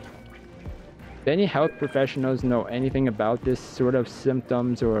 Do any health professionals know anything about this sort of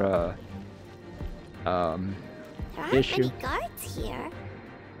symptoms or There aren't issue? many guards here.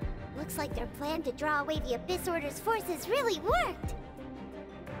 Looks like their plan to draw away the Abyss Order's forces really worked.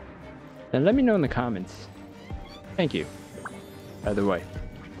 Then let me know in the comments. Thank you, by the way,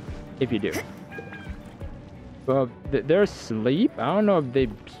 if you do. Well, they're asleep? I don't know if they...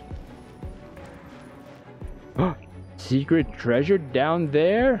 Secret treasure down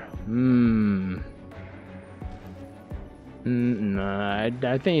there? Nah, I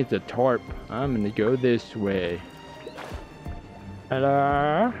think it's a tarp. I'm gonna go this way.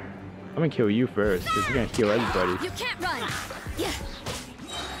 Hello? I'm gonna kill you first, because you're gonna kill everybody. You can't run! Yeah.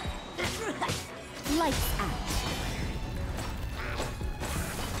 Lights out.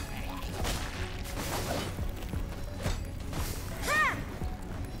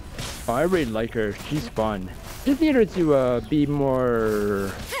 Oh, I really like her. She's fun. Just need her to be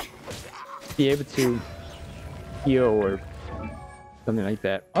able to heal or something like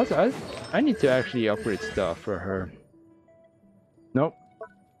that. Also, I need to actually upgrade stuff for her. Nope.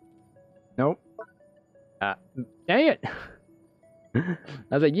 Nope. Dang it! I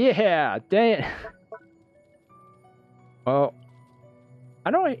was like, yeah, dang it. Well,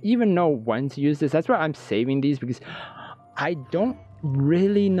 I don't even know when to use this. That's why I'm saving these, because I don't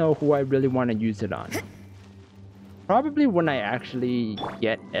really know who I really want to use it on. Probably when I actually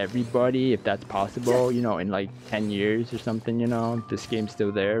get everybody, if that's possible, you know, in like 10 years or something, you know, if this game's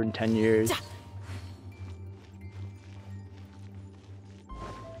still there in 10 years.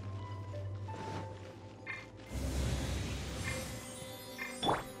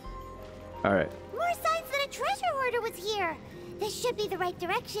 Alright. More signs that a treasure hoarder was here. This should be the right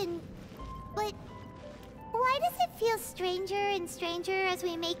direction. But why does it feel stranger and stranger as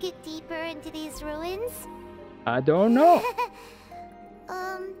we make it deeper into these ruins? I don't know.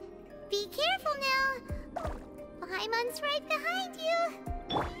 Be careful now. Paimon's right behind you.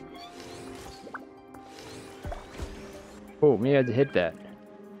 Oh, maybe I had to hit that.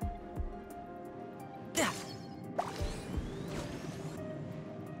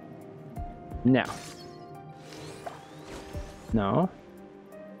 Now. No.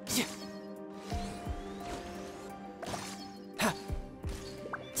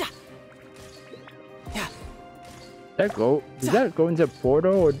 Does that go into a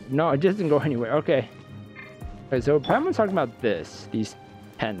portal or no? It doesn't go anywhere. Okay. Okay, so Paimon's talking about this. These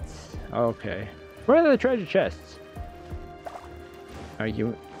tents. Okay. Where are the treasure chests? Are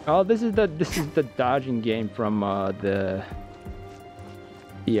you? Oh, this is the dodging game from the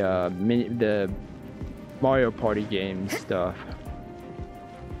Mario Party game stuff.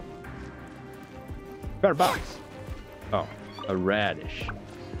 Got a box. Oh, a radish.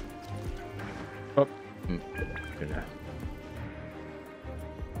 Oh,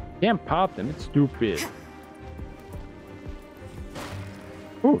 can't pop them. It's stupid.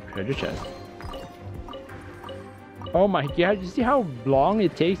 Ooh, treasure chest. Oh my god, you see how long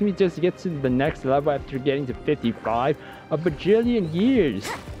it takes me just to get to the next level after getting to 55? A bajillion years.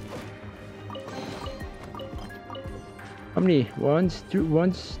 How many?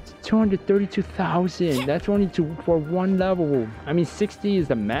 232,000. That's only for one level. I mean, 60 is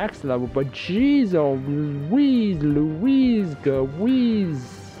the max level, but jeez, oh, Louise,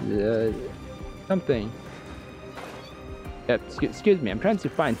 something. Yeah, excuse me, I'm trying to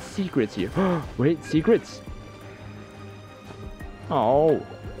find secrets here. Wait, secrets? Oh.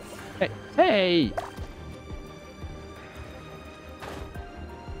 Hey!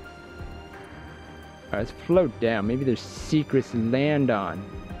 Alright, let's float down. Maybe there's secrets to land on.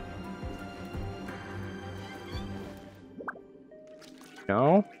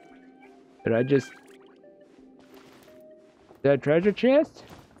 No? Did I just... Is that a treasure chest?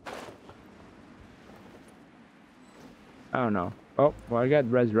 I don't know. Oh, well, I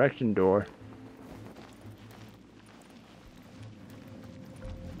got resurrection door.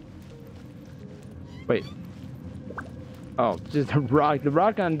 Wait. Oh, just a rock. The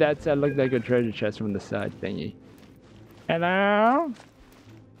rock on that side looked like a treasure chest from the side thingy. Hello?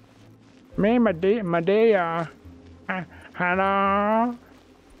 Me, my dear. Hello?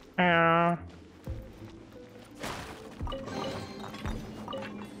 Hello?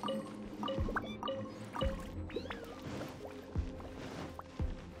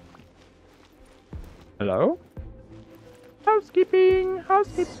 Hello? Housekeeping!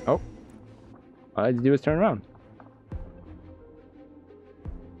 Housekeeping! Oh. All I had to do is turn around.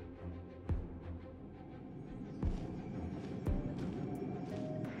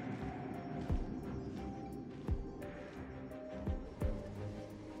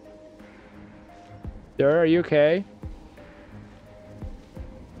 Sir, are you okay?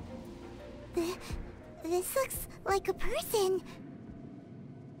 This looks like a person.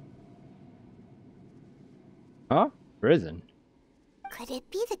 Huh? Prison? Could it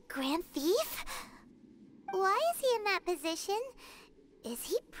be the Grand Thief? Why is he in that position? Is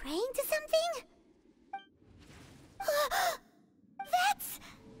he praying to something? That's...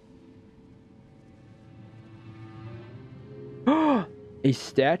 A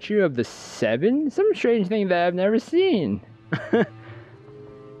statue of the Seven? Some strange thing that I've never seen.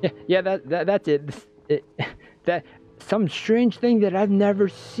 yeah, that's it. That some strange thing that I've never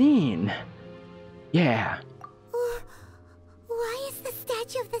seen. Yeah. Why is the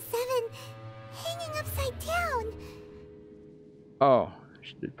statue of the Seven hanging upside down? Oh,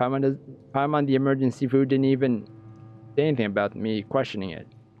 Paimon the emergency food didn't even say anything about me questioning it.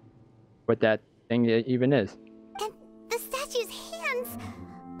 What that thing even is. And the statue's hands.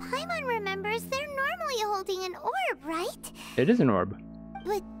 Paimon remembers they're normally holding an orb, right? It is an orb.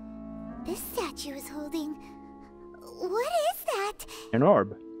 But this statue is holding... What is that? An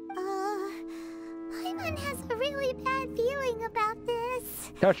orb. Paimon has a really bad feeling about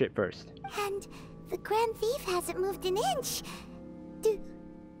this. Touch it first. And the Grand Thief hasn't moved an inch. Do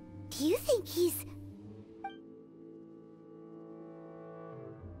you think he's...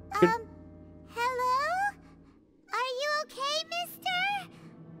 Hello? Are you okay, mister?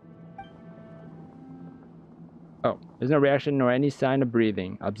 Oh, there's no reaction nor any sign of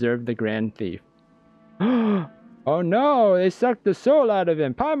breathing. Observe the Grand Thief. Oh no, they sucked the soul out of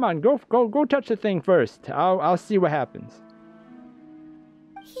him. Paimon, go touch the thing first. I'll see what happens.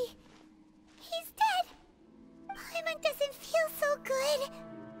 He's dead. Paimon doesn't feel so good.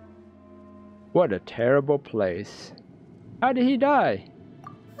 What a terrible place. How did he die?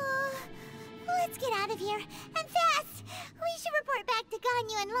 Let's get out of here, and fast! We should report back to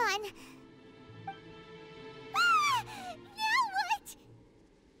Ganyu and Lon. Ah! Now what?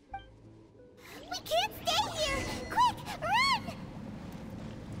 We can't stay here! Quick, run!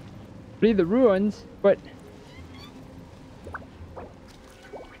 Flee the ruins, but...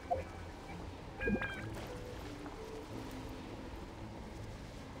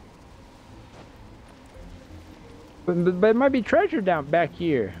 But it might be treasure down back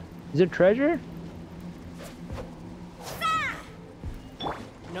here. Is it treasure?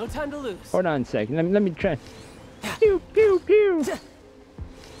 No time to lose. Hold on a second. Let me try. Pew pew pew.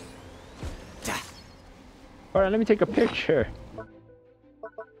 Hold on. Let me take a picture.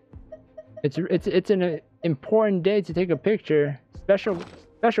 It's an important day to take a picture.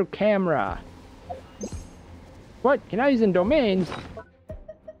 Special camera. What? Can I use in domains?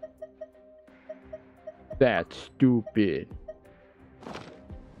 That's stupid.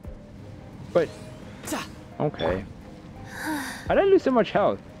 But okay. How did I lose so much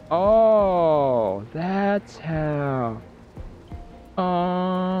health? Oh, that's how.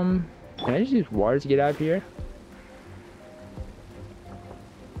 Can I just use water to get out of here?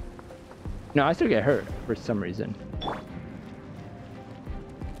 No, I still get hurt for some reason.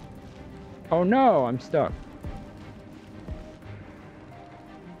 Oh no, I'm stuck.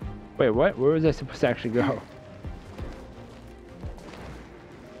 Wait, what? Where was I supposed to actually go?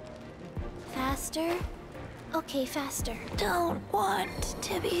 Faster? Okay, faster. Don't want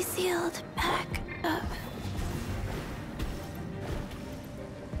to be sealed back up.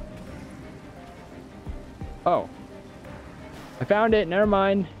 Oh. I found it, never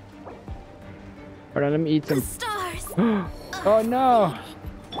mind. Hold on, let me eat some. The stars! Oh no!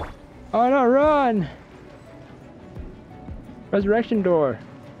 Oh no, run! Resurrection door.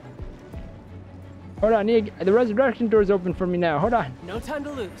 Hold on, the resurrection door is open for me now. Hold on. No time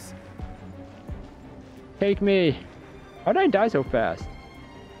to lose. Take me. How did I die so fast?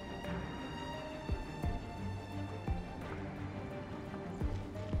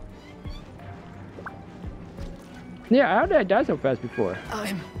 Yeah, how did I die so fast before?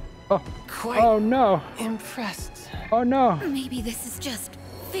 I'm Oh, quite oh no. impressed. Oh no. Maybe this is just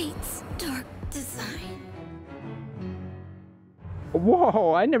fate's dark design.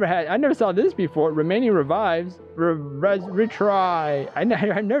 Whoa, I never saw this before. Remaining revives. Retry.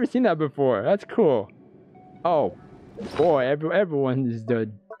 I've never seen that before. That's cool. Oh, boy, everyone is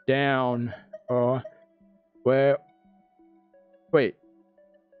down. Oh, well, wait.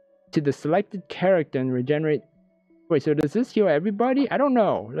 To the selected character and regenerate. Wait, so does this heal everybody? I don't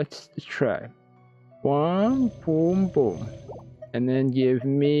know. Let's try. One, boom, boom. And then give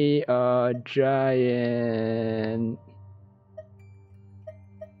me a giant...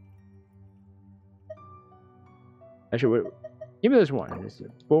 Actually, wait. Give me this one.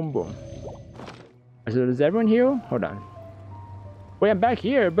 Boom, boom. So does everyone heal? Hold on. Wait, I'm back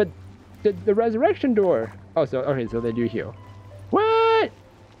here, but the resurrection door. Oh, so okay, so they do heal. What?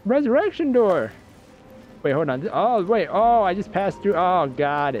 Resurrection door. Wait, hold on. Oh, wait. Oh, I just passed through. Oh,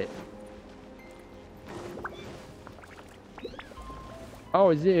 got it. Oh,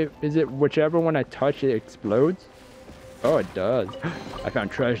 is it whichever one I touch it explodes? Oh, it does. I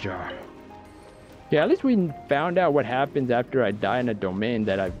found treasure. Yeah, at least we found out what happens after I die in a domain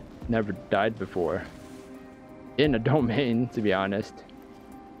that I've never died before. In a domain, to be honest.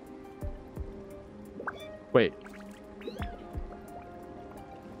 Wait.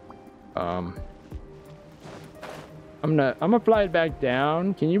 I'm gonna fly it back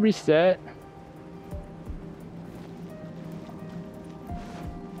down. Can you reset?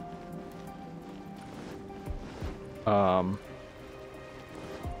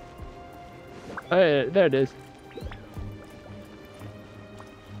 Hey, there it is.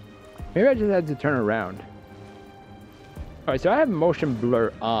 Maybe I just had to turn around. Alright, so I have motion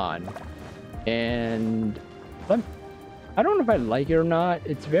blur on. And I don't know if I like it or not.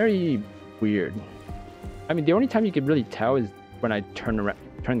 It's very weird. I mean, the only time you can really tell is when I turn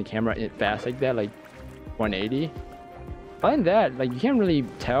the camera in fast like that, like 180. Other than that, like you can't really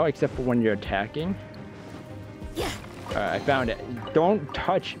tell except for when you're attacking. Yeah. Alright, I found it. Don't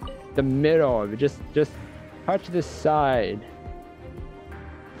touch the middle of it. Just touch the side.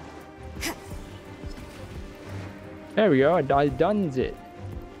 There we go. I done it.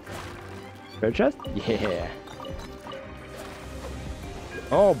 Fair chest? Yeah.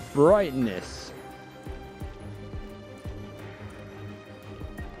 Oh, brightness.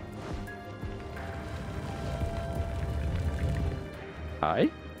 Hi.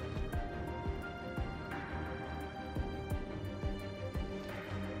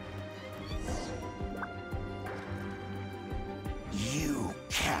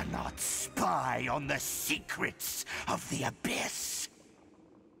 rely on the secrets of the Abyss.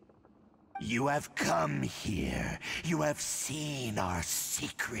 You have come here. You have seen our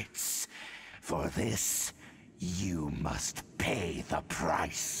secrets. For this, you must pay the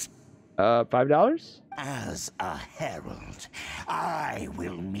price. $5? As a herald, I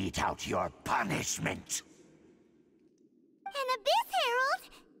will mete out your punishment. An Abyss Herald?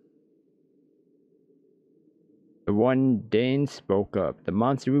 The one Dane spoke up. The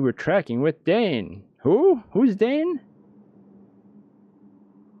monster we were tracking with Dane. Who? Who's Dane?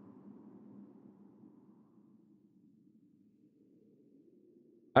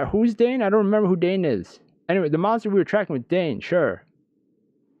 Who's Dane? I don't remember who Dane is. Anyway, the monster we were tracking with Dane, sure.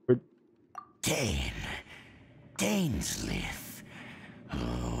 Dainsliff.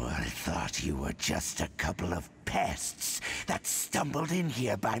 Oh, I thought you were just a couple of pests that stumbled in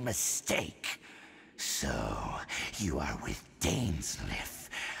here by mistake. So, you are with Dainsliff,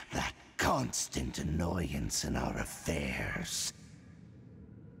 that constant annoyance in our affairs.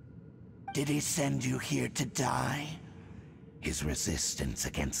 Did he send you here to die? His resistance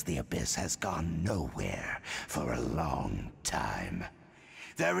against the Abyss has gone nowhere for a long time.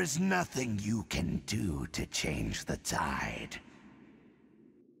 There is nothing you can do to change the tide.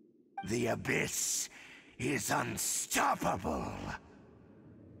 The Abyss is unstoppable.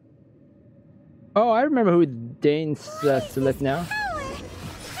 Oh, I remember who Dane Sliff now. Pirate's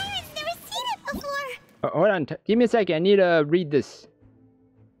never seen it before. Hold on, give me a second. I need to read this.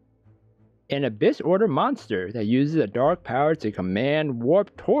 An Abyss Order monster that uses a dark power to command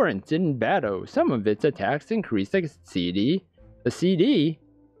warp torrents in battle. Some of its attacks increase the CD. The CD?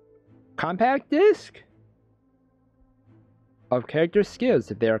 Compact disc? Of character skills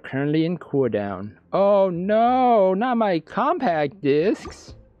if they are currently in cooldown. Oh no, not my compact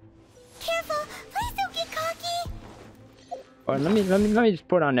discs. Careful, please don't get cocky. Oh, let me just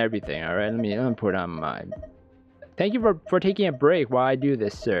put on everything, all right? Let me put on my. Thank you for taking a break while I do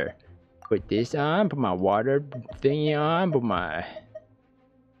this, sir. Put this on. Put my water thingy on. Put my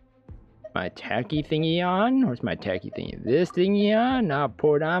tacky thingy on. Where's my tacky thingy? This thingy on. Now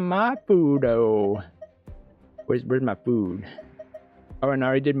put on my food. Oh, where's my food? Oh, and I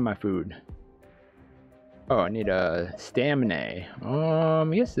already did my food. Oh, I need a stamina. I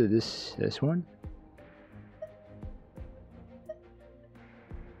guess this one.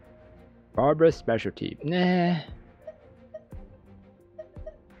 Barbara's specialty. Nah.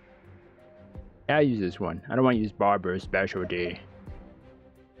 I use this one. I don't want to use Barbara's specialty.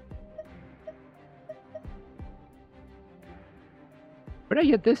 Where did I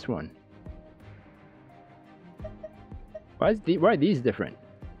get this one? Why are these different?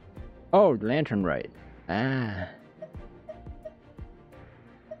 Oh, lantern right. Ah.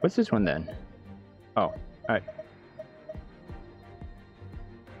 What's this one then? Oh, alright.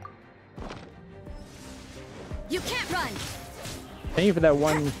 You can't run. Thank you for that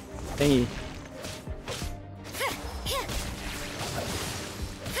one thingy.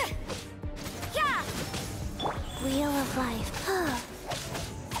 Wheel of life.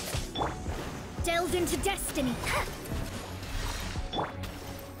 Delved into destiny.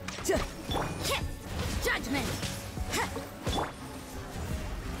 Judgment.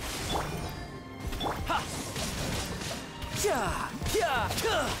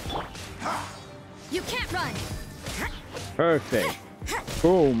 You can't run. Perfect.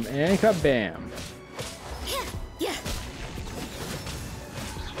 Boom and kabam.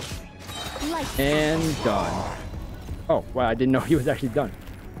 And done. Oh, wow, I didn't know he was actually done.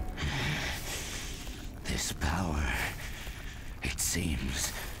 This power, it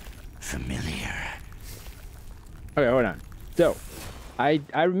seems familiar. Okay, hold on. So, I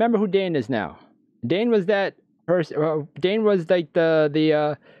remember who Dane is now. Dane was that person. Dane was like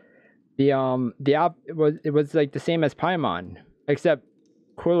it was like the same as Paimon, except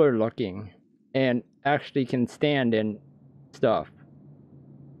cooler looking and actually can stand and stuff.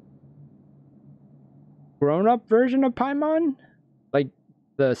 Grown-up version of Paimon, like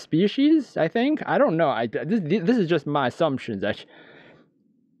the species, I think. I don't know. This is just my assumptions.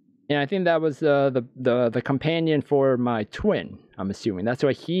 And I think that was the companion for my twin. I'm assuming that's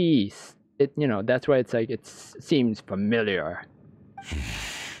why that's why it's like it seems familiar.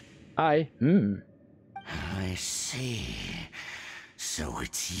 I see. So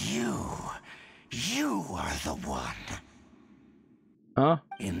it's you. You are the one. Huh?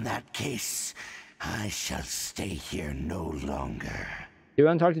 In that case, I shall stay here no longer. You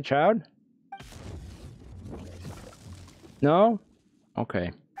want to talk to Child? No?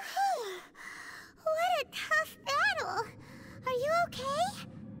 Okay. What a tough battle. Are you okay?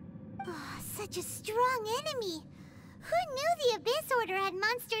 Oh, such a strong enemy. Who knew the Abyss Order had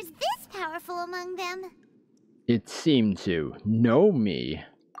monsters this powerful among them? It seemed to know me.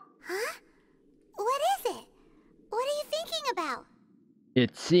 Huh? What is it? What are you thinking about?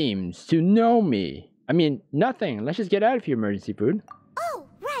 It seems to know me. I mean, nothing. Let's just get out of here, emergency food. Oh,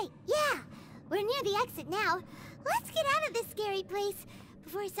 right, yeah. We're near the exit now. Let's get out of this scary place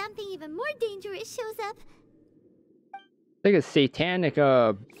before something even more dangerous shows up. Like a satanic,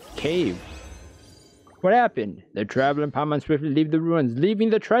 cave. What happened? The traveler and Paimon swiftly leave the ruins, leaving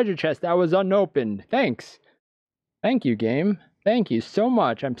the treasure chest that was unopened. Thanks. Thank you, game. Thank you so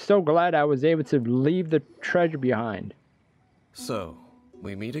much. I'm so glad I was able to leave the treasure behind. So,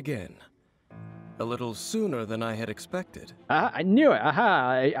 we meet again. A little sooner than I had expected. I knew it.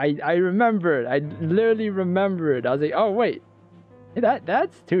 Aha. I remembered. I literally remembered. I was like, oh, wait.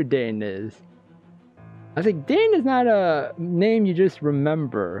 That's who Dane is. I was like, Dane is not a name you just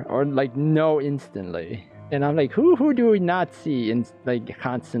remember or like know instantly. And I'm like, who do we not see in like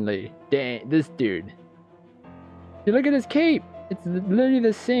constantly? Dane, this dude. You look at his cape. It's literally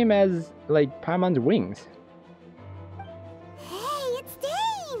the same as like Paimon's wings. Hey, it's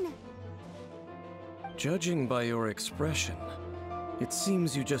Dane! Judging by your expression, it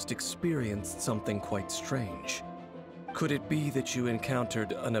seems you just experienced something quite strange. Could it be that you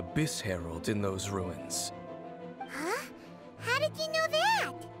encountered an Abyss Herald in those ruins? Huh? How did you know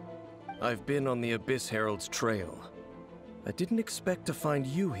that? I've been on the Abyss Herald's trail. I didn't expect to find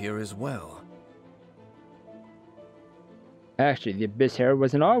you here as well. Actually, the Abyss Herald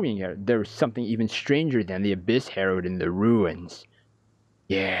wasn't all we here. There was something even stranger than the Abyss Herald in the ruins.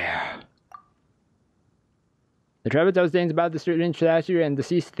 Yeah. The traveler tells Danes about the strange statue and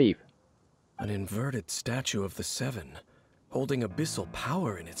deceased thief. An inverted statue of the Seven, holding abyssal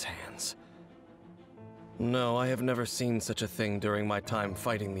power in its hands. No, I have never seen such a thing during my time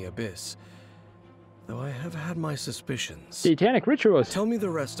fighting the Abyss. Though I have had my suspicions. Satanic rituals. Tell me the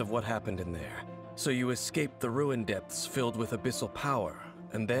rest of what happened in there. So you escaped the ruin depths filled with abyssal power,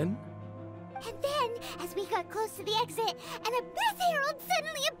 and then? And then, as we got close to the exit, an Abyss Herald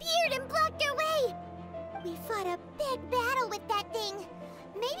suddenly appeared and blocked our way. We fought a big battle with that thing.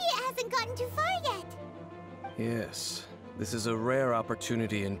 Maybe it hasn't gotten too far yet. Yes, this is a rare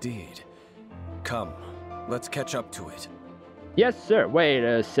opportunity indeed. Come, let's catch up to it. Yes, sir. Wait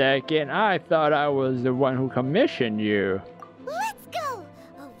a second. I thought I was the one who commissioned you. Let's go!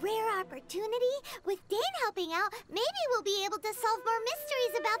 A rare opportunity? With Dane helping out, maybe we'll be able to solve more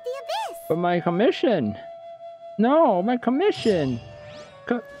mysteries about the Abyss. But my commission. No, my commission.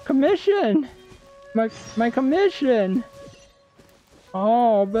 Commission. My commission.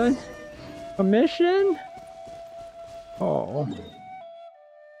 Oh, but commission? Oh.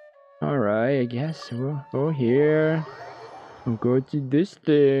 Alright, I guess we'll go here. We'll go to this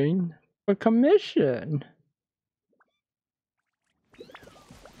thing. A commission.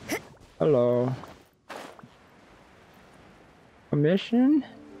 Hello. Commission?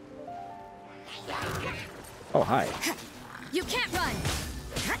 Oh, hi. You can't run!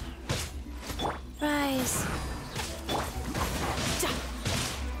 Rise.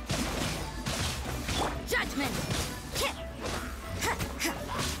 Judgment!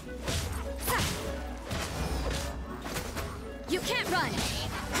 You can't run!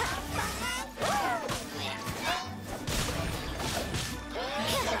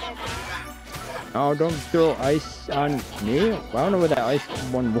 Oh, don't throw ice on me. I don't know where that ice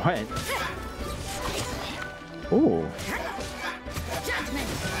one went. Ooh.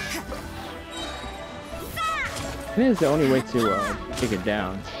 I think it's the only way to take it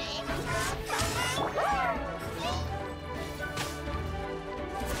down.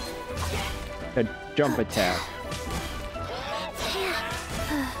 A jump attack.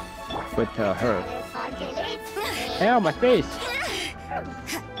 With her. Ow, my face!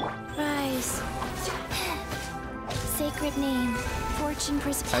 Rise. Sacred name. Fortune I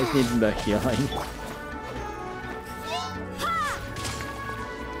just preserve. need the healing.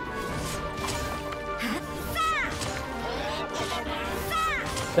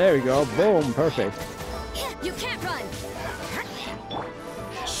 There we go. Boom. Perfect. You can't run!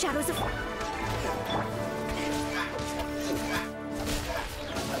 Shadows of...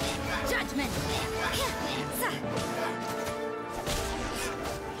 Judgment!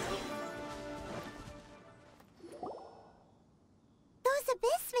 Those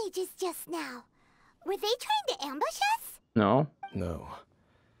Abyss mages just now. Were they trying to ambush us? No. No.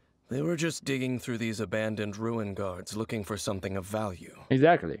 They were just digging through these abandoned ruin guards looking for something of value.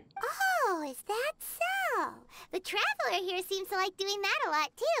 Exactly. Oh, is that so? The Traveler here seems to like doing that a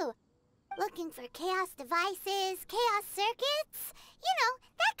lot too. Looking for chaos devices, chaos circuits, you know,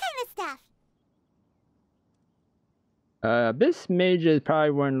 that kind of stuff. Abyss mages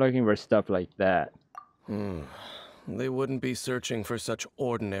probably weren't looking for stuff like that. They wouldn't be searching for such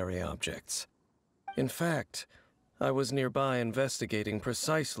ordinary objects. In fact, I was nearby investigating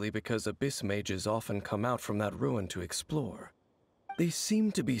precisely because Abyss mages often come out from that ruin to explore. They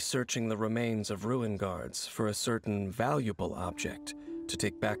seem to be searching the remains of ruin guards for a certain valuable object to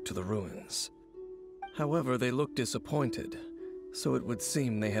take back to the ruins. However, they look disappointed, so it would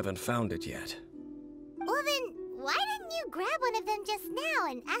seem they haven't found it yet. Well then, why didn't you grab one of them just now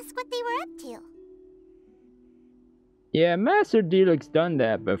and ask what they were up to? Yeah, Master Deluxe done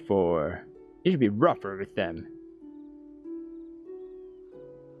that before. You should be rougher with them.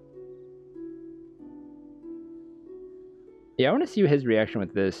 Yeah, I want to see his reaction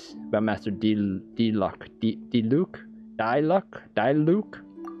with this about Master Diluc.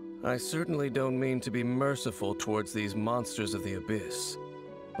 I certainly don't mean to be merciful towards these monsters of the Abyss,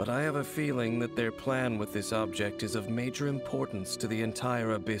 but I have a feeling that their plan with this object is of major importance to the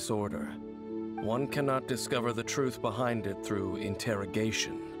entire Abyss Order. One cannot discover the truth behind it through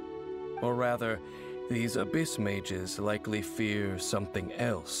interrogation. Or rather, these Abyss mages likely fear something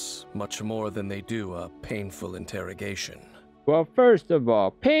else, much more than they do a painful interrogation. Well, first of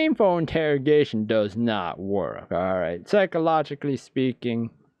all, painful interrogation does not work, alright? Psychologically speaking,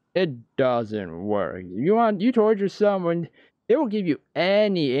 it doesn't work. You torture someone, they will give you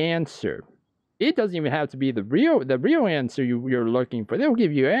any answer. It doesn't even have to be the real answer you're looking for. They'll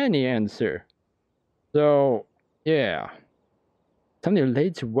give you any answer. So, yeah. Something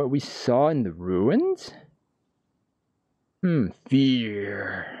related to what we saw in the ruins?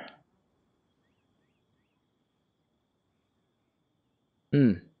 Fear.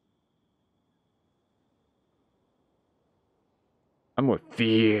 I'm with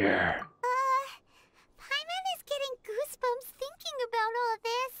fear. Paimon is getting goosebumps thinking about all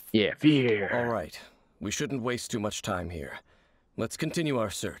this. Yeah, fear. Alright, we shouldn't waste too much time here. Let's continue our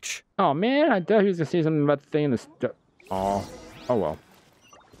search. Oh man, I thought he was gonna say something about the thing in the oh well.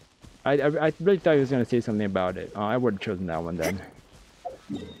 I really thought he was gonna say something about it. Oh, I would have chosen that one then.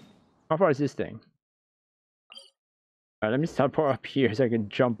 How far is this thing? Alright, let me teleport up here so I can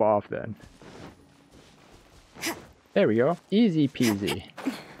jump off then. There we go. Easy peasy.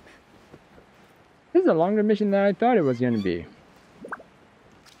 This is a longer mission than I thought it was gonna be.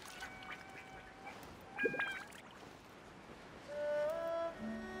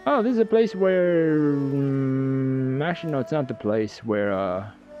 Oh, this is a place where... actually, no, it's not the place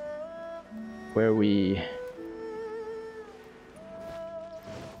where we...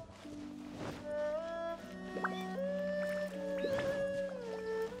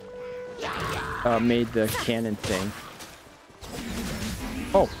 made the cannon thing.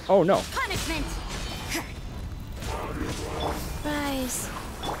 Oh no. Punishment. Rise.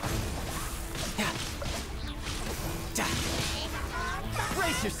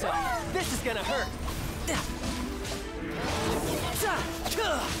 Brace yourself. This is gonna hurt.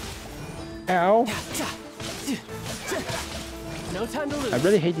 Ow. No time to lose. I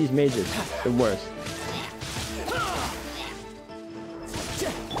really hate these mages. The worst.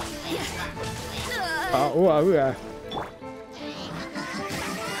 Yeah.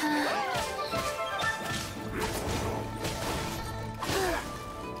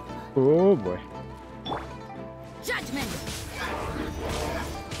 Oh boy. Judgment.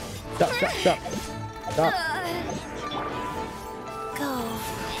 Stop. Go.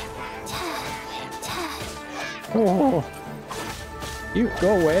 Oh. You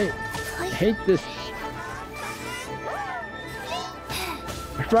go away. I hate this.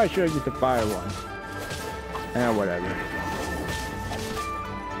 I probably should have used the fire one. Whatever.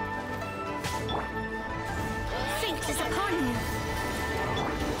 Fate is upon you.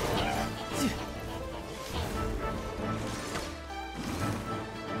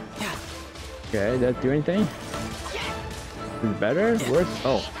 Okay, does that do anything? Is it better? Worse?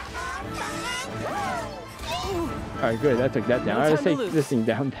 Oh. Alright, good. That took that down. Alright, let's take this thing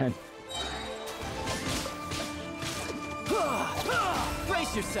down then.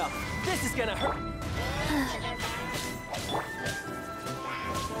 Brace yourself. This is gonna hurt.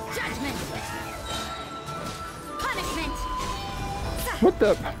 Judgment. Punishment. What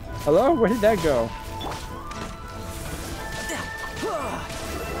the? Hello? Where did that go?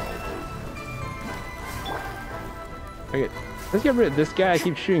 Okay, let's get rid of this guy. I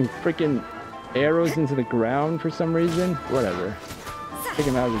keep shooting freaking arrows into the ground for some reason. Whatever. Take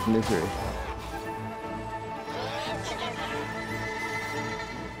him out of his misery.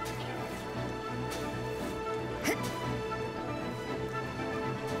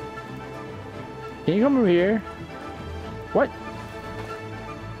 Can you come over here? What?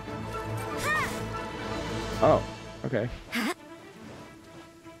 Oh. Okay.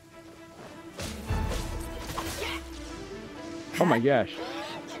 Oh my gosh.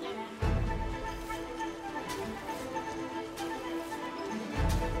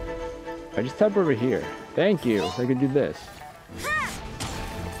 I just tap over here. Thank you. So I could do this.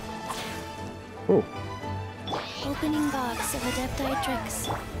 Oh. Opening box of Adepti tricks.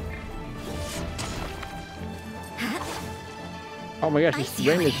 Oh my gosh, this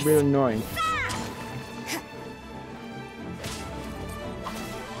ring is really annoying.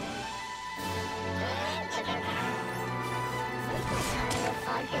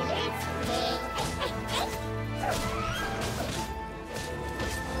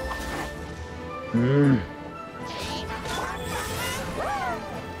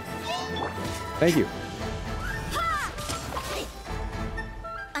 Thank you.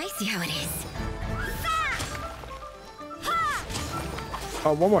 I see how it is.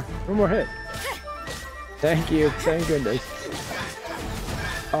 Oh, one more hit. Thank you, thank goodness.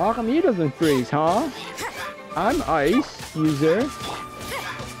 Oh, how come he doesn't freeze, huh? I'm ice user.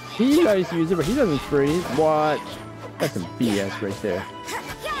 He's ice user, but he doesn't freeze. What? That's some BS right there.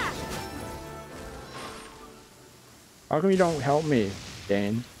 How come you don't help me,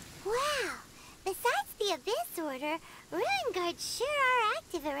 Dane? Wow! Besides the Abyss Order, Ruin Guards sure are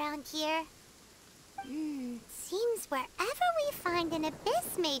active around here. Seems wherever we find an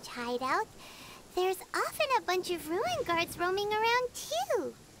Abyss Mage hideout, there's often a bunch of Ruin Guards roaming around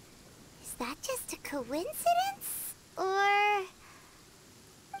too. Is that just a coincidence? Or...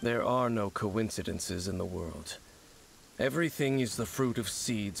 There are no coincidences in the world. Everything is the fruit of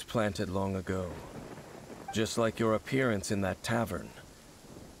seeds planted long ago. Just like your appearance in that tavern.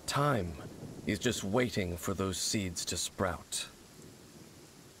 Time is just waiting for those seeds to sprout.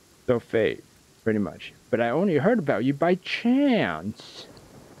 So fate, pretty much. But I only heard about you by chance.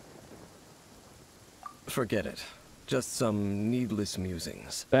 Forget it. Just some needless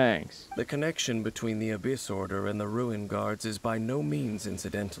musings. Thanks. The connection between the Abyss Order and the Ruin Guards is by no means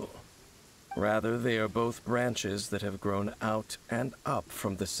incidental. Rather, they are both branches that have grown out and up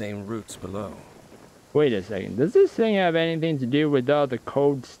from the same roots below. Wait a second. Does this thing have anything to do with all the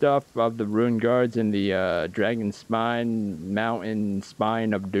code stuff of the Ruin Guards and the Dragon Spine Mountain,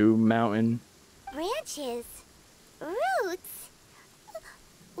 Spine of Doom Mountain? branches? Roots?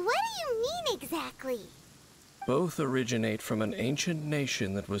 What do you mean exactly? Both originate from an ancient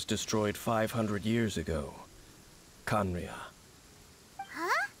nation that was destroyed 500 years ago. Khaenri'ah.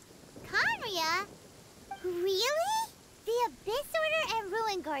 Huh? Khaenri'ah? Really? The Abyss Order and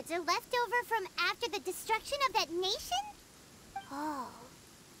Ruin Guards are left over from after the destruction of that nation? Oh.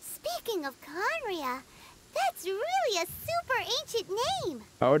 Speaking of Khaenri'ah, that's really a super ancient name.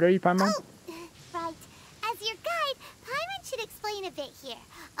 How old are you, Paimon? Oh, right. As your guide, Paimon should explain a bit here.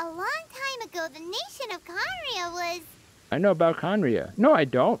 A long time ago, the nation of Khaenri'ah was... I know about Khaenri'ah. No, I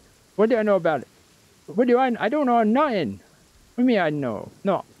don't. What do I know about it? What do I don't know nothing. What do you mean I know?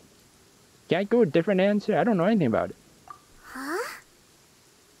 No. Can't go with a different answer? I don't know anything about it. Huh?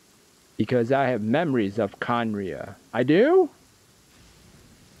 Because I have memories of Khaenri'ah. I do?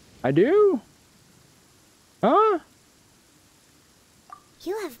 I do? Huh?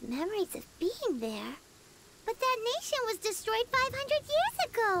 You have memories of being there. But that nation was destroyed 500 years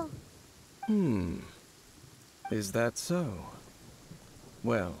ago. Is that so?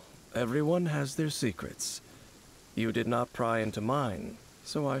 Well, everyone has their secrets. You did not pry into mine,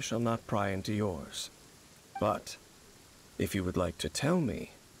 so I shall not pry into yours. But, if you would like to tell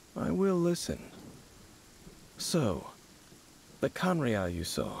me, I will listen. So, the Khaenri'ah you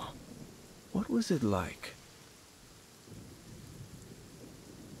saw, what was it like?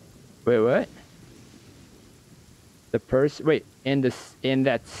 Wait, what? The person, wait, in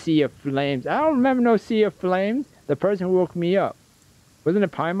that sea of flames. I don't remember no sea of flames. The person who woke me up. Wasn't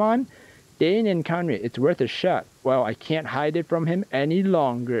it Paimon? Dane and Khaenri'ah, it's worth a shot. Well, I can't hide it from him any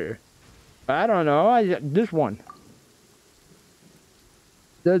longer. I don't know, this one.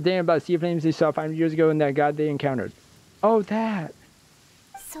 The thing about sea of flames they saw 500 years ago and that god they encountered. Oh, that.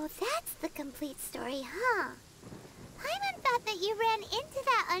 So that's the complete story, huh? Paimon thought that you ran into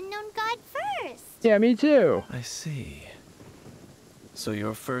that unknown god first. Yeah, me too. I see. So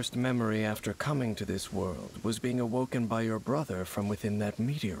your first memory after coming to this world was being awoken by your brother from within that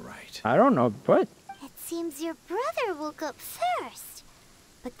meteorite. I don't know, but... It seems your brother woke up first.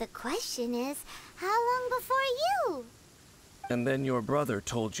 But the question is, how long before you? And then your brother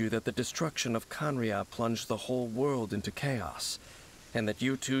told you that the destruction of Khaenri'ah plunged the whole world into chaos, and that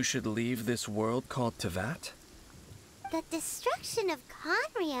you two should leave this world called Teyvat? The destruction of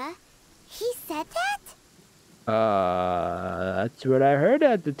Khaenri'ah? He said that? That's what I heard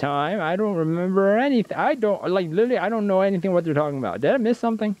at the time. I don't remember anything. I don't, like, literally, I don't know anything what they're talking about. Did I miss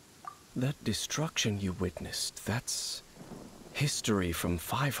something? That destruction you witnessed, that's history from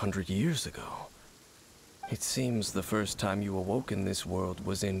 500 years ago. It seems the first time you awoke in this world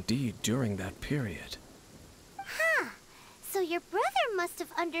was indeed during that period. Huh. So your brother must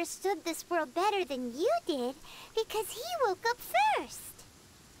have understood this world better than you did, because he woke up first.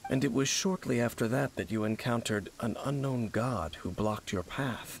 And it was shortly after that that you encountered an unknown god who blocked your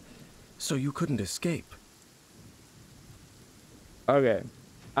path, so you couldn't escape. Okay.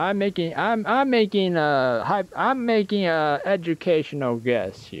 I'm making a educational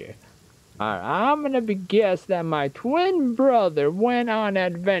guess here. I'm gonna guess that my twin brother went on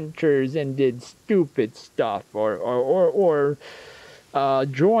adventures and did stupid stuff, or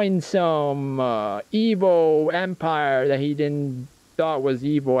joined some evil empire that he didn't thought was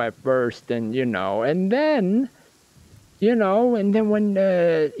evil at first, and and then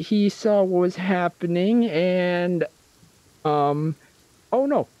when he saw what was happening, and oh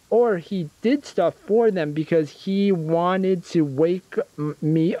no, or he did stuff for them because he wanted to wake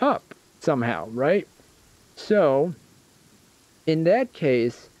me up somehow, right? So in that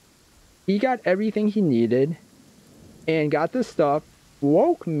case, he got everything he needed and got the stuff,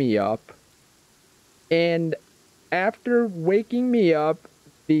 woke me up, and after waking me up,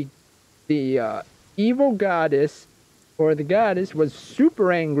 the evil goddess, or the goddess, was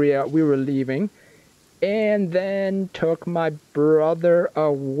super angry that we were leaving, and then took my brother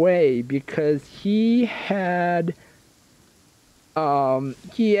away because he didn't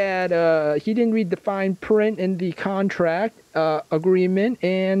read the fine print in the contract agreement,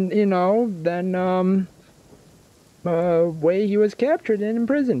 and then way he was captured and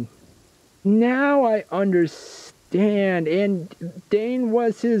imprisoned. Now I understand, and Dane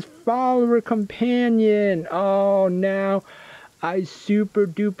was his follower companion. Oh, now I super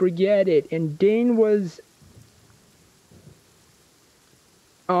duper get it. And Dane was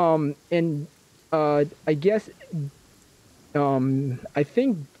I guess I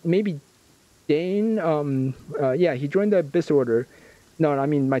think maybe Dane yeah, he joined the Abyss Order. No, I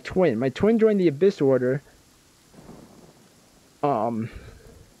mean my twin joined the Abyss Order.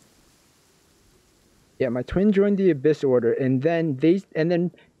 Yeah, my twin joined the Abyss Order, and then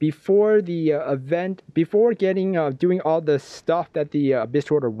before the event, before getting doing all the stuff that the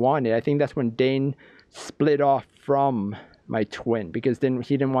Abyss Order wanted, I think that's when Dane split off from my twin, because then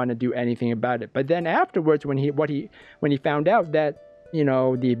he didn't want to do anything about it. But then afterwards, when he found out that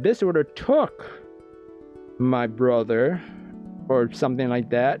the Abyss Order took my brother or something like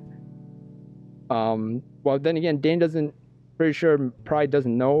that, well, then again, Dane probably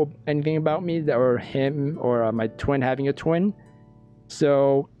doesn't know anything about me, or him, or my twin having a twin.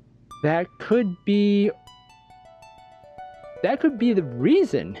 So that could be the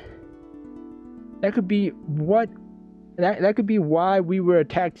reason. That could be why we were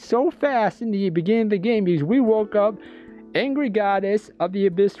attacked so fast in the beginning of the game, because we woke up, angry goddess of the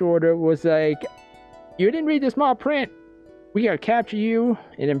Abyss Order was like, you didn't read the small print, we gotta capture you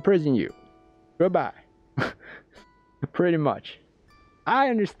and imprison you, goodbye. Pretty much. I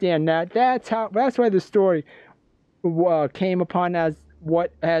understand that. That's why the story came upon as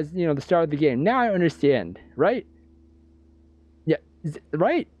the start of the game. Now I understand, right? Yeah,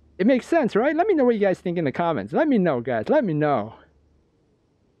 right? It makes sense, right? Let me know what you guys think in the comments. Let me know, guys. Let me know.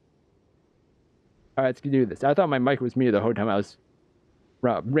 All right, let's do this. I thought my mic was muted the whole time I was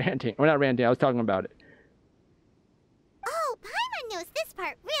ranting. Well, not ranting. I was talking about it. Oh, Paimon knows this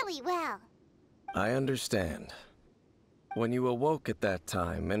part really well. I understand. When you awoke at that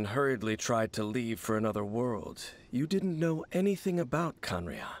time and hurriedly tried to leave for another world, you didn't know anything about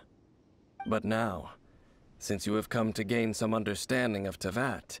Khaenri'ah. But now, since you have come to gain some understanding of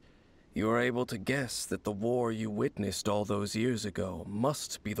Teyvat, you are able to guess that the war you witnessed all those years ago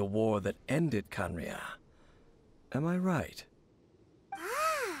must be the war that ended Khaenri'ah. Am I right?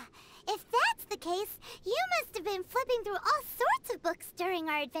 Ah, if that's the case, you must have been flipping through all sorts of books during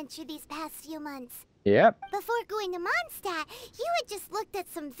our adventure these past few months. Yep. Before going to Mondstadt, you had just looked at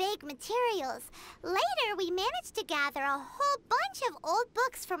some vague materials. Later, we managed to gather a whole bunch of old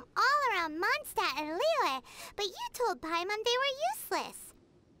books from all around Mondstadt and Liyue, but you told Paimon they were useless.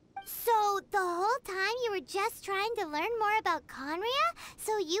 So, the whole time you were just trying to learn more about Khaenri'ah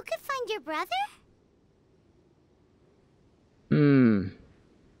so you could find your brother?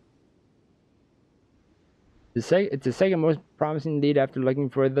 It's the second most promising lead after looking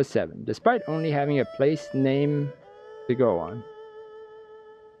for the 7, despite only having a place name to go on.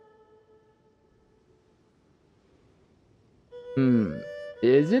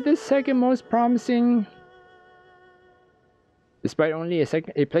 Is it the second most promising? Despite only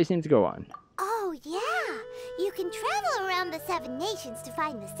a place named to go on. Oh, yeah. You can travel around the 7 nations to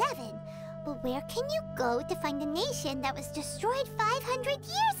find the 7. But where can you go to find a nation that was destroyed 500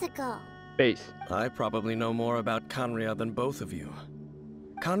 years ago? Base. I probably know more about Khaenri'ah than both of you.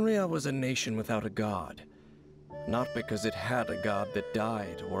 Khaenri'ah was a nation without a god. Not because it had a god that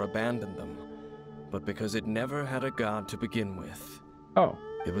died or abandoned them, but because it never had a god to begin with. Oh.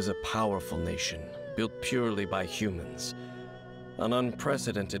 It was a powerful nation, built purely by humans. An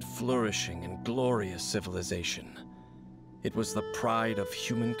unprecedented, flourishing, and glorious civilization. It was the pride of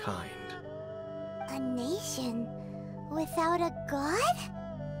humankind. A nation without a god?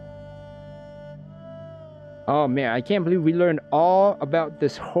 Oh man, I can't believe we learned all about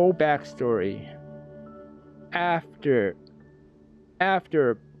this whole backstory. After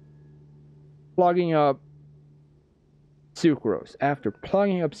plugging up Sucrose. After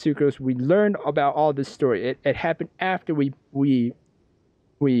plugging up Sucrose, we learned about all this story. It happened after we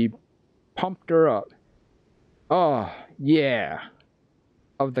pumped her up. Oh, yeah.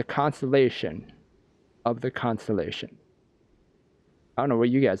 Of the constellation. I don't know what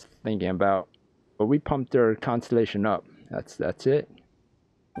you guys are thinking about, but we pumped her constellation up. That's it.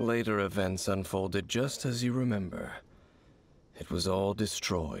 Later events unfolded just as you remember. It was all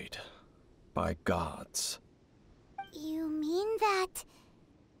destroyed by gods. You mean that...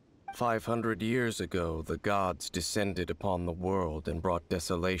 500 years ago, the gods descended upon the world and brought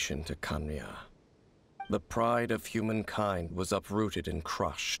desolation to Khaenri'ah. The pride of humankind was uprooted and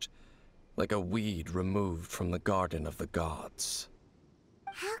crushed, like a weed removed from the garden of the gods.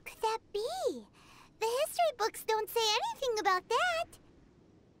 How could that be? The history books don't say anything about that.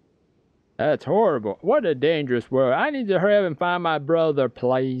 That's horrible. What a dangerous world. I need to hurry up and find my brother,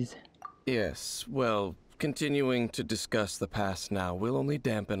 please. Yes, well, continuing to discuss the past now will only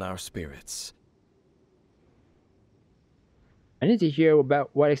dampen our spirits. I need to hear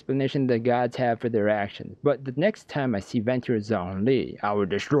about what explanation the gods have for their actions, but the next time I see Venture Zone Lee, I will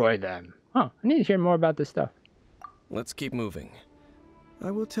destroy them. Huh, I need to hear more about this stuff. Let's keep moving.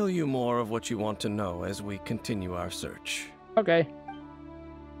 I will tell you more of what you want to know as we continue our search. Okay.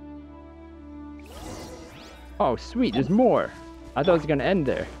 Oh, sweet, there's more. I thought it was gonna end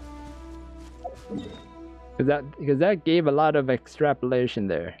there. Because that gave a lot of extrapolation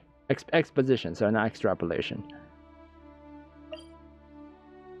there. Exposition, sorry, not extrapolation.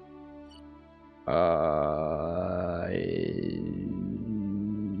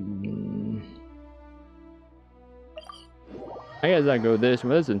 I guess I go this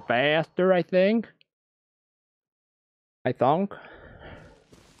one. This is faster, I think.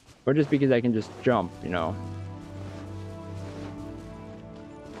 Or just because I can just jump, you know.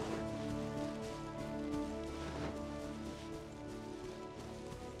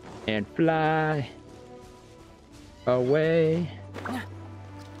 And fly away.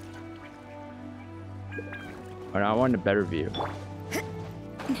 But I want a better view.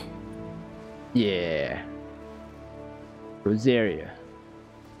 Yeah. Rosaria.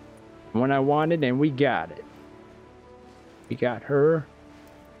 When I wanted, and we got it. We got her.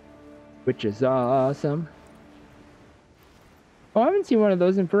 Which is awesome. Oh, I haven't seen one of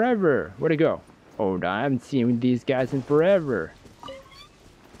those in forever. Where'd it go? Oh, no, I haven't seen these guys in forever.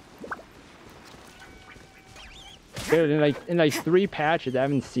 They're in like 3 patches, I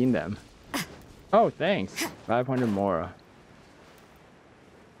haven't seen them. Oh, thanks. 500 Mora.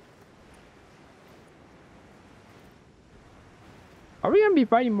 Are we gonna be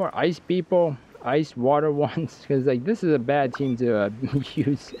fighting more ice people? Ice water ones? Because like this is a bad team to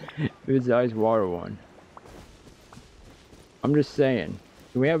use the ice water one. I'm just saying.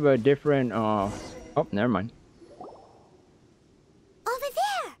 Do we have a different oh, never mind. Over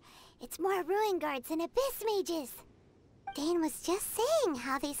there! It's more ruin guards and abyss mages. Dane was just saying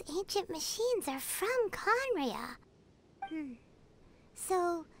how these ancient machines are from Khaenri'ah.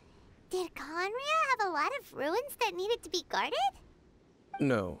 So, did Khaenri'ah have a lot of ruins that needed to be guarded?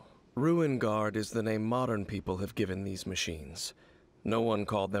 No. Ruin Guard is the name modern people have given these machines. No one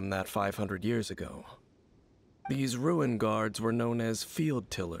called them that 500 years ago. These Ruin Guards were known as Field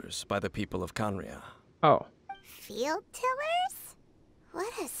Tillers by the people of Khaenri'ah. Oh. Field Tillers?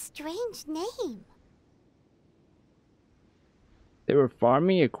 What a strange name. They were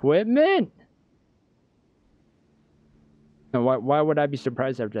farming equipment? No, why would I be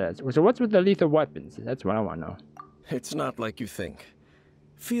surprised after that? So what's with the lethal weapons? That's what I want to know. It's not like you think.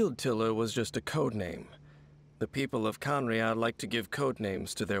 Field Tiller was just a code name. The people of Khaenri'ah like to give code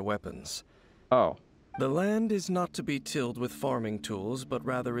names to their weapons. Oh. The land is not to be tilled with farming tools, but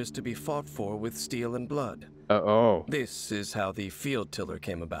rather is to be fought for with steel and blood. Oh. This is how the Field Tiller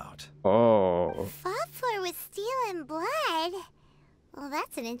came about. Oh. Fought for with with steel and blood. Well,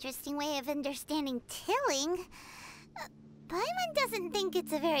 that's an interesting way of understanding tilling. Paimon doesn't think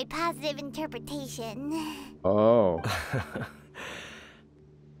it's a very positive interpretation. Oh.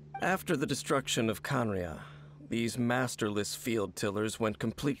 After the destruction of Khaenri'ah, these masterless field tillers went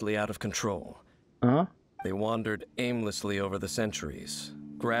completely out of control. Huh? They wandered aimlessly over the centuries,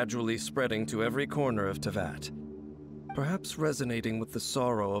 gradually spreading to every corner of Teyvat. Perhaps resonating with the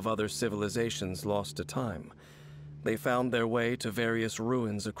sorrow of other civilizations lost to time, they found their way to various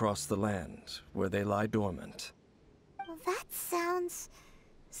ruins across the land, where they lie dormant. Well, that sounds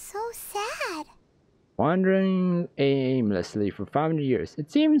so sad. Wandering aimlessly for 500 years. It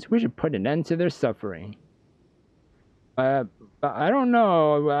seems we should put an end to their suffering. I don't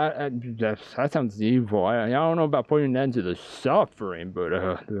know. That sounds evil. I don't know about putting an end to the suffering, but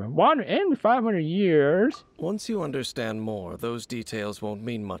wandering in 500 years. Once you understand more, those details won't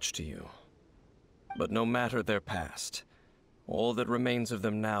mean much to you. But no matter their past, all that remains of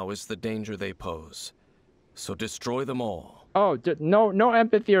them now is the danger they pose. So destroy them all. Oh, no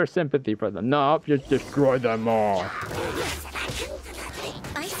empathy or sympathy for them. No, just destroy them all.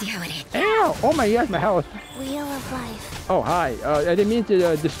 I see how it is. Ow! Oh my gosh, my health. Wheel of life. Oh, hi. I didn't mean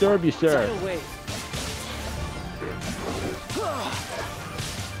to disturb you, sir.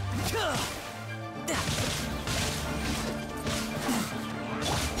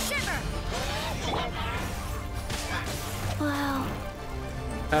 Wow.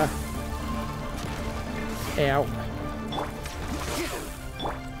 Ow.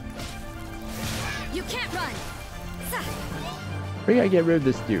 You can't run. We gotta get rid of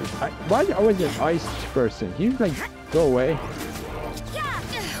this dude. Why is he always an ice person? Can you like go away?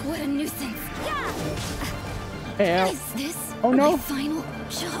 What a nuisance. Ow. Is this no. my final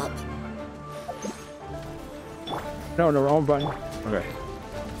job? No, wrong button. Okay.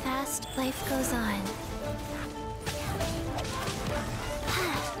 Fast life goes on.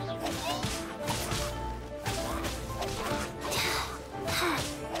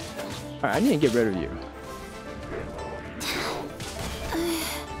 Alright, I need to get rid of you.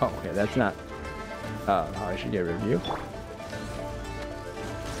 Oh, okay, that's not how I should get rid of you.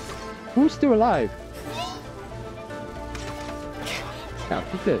 Who's still alive? Now,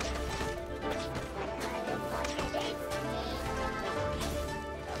 take this.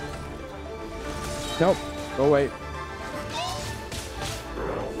 Nope, go away.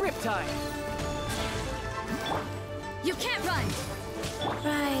 Riptide. You can't run.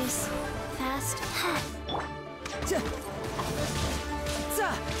 Rise. Fast.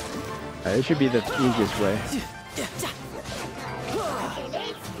 This should be the easiest way.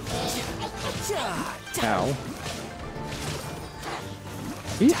 Ow.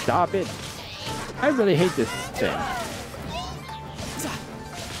 Can you stop it? I really hate this thing.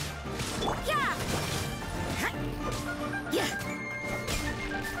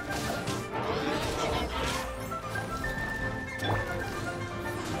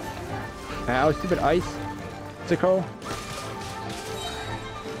 Ow, stupid ice. Sickle.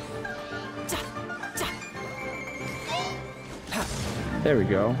 There we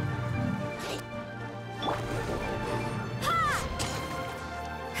go.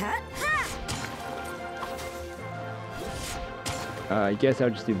 I guess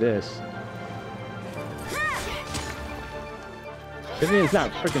I'll just do this. Good thing it's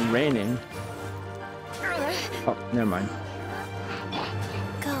not freaking raining. Oh, never mind.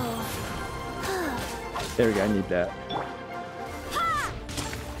 Go. There we go, I need that.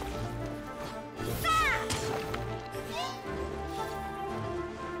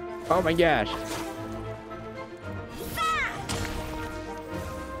 Oh my gosh.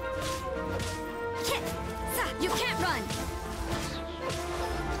 You can't run.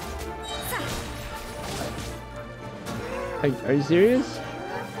 Are you serious?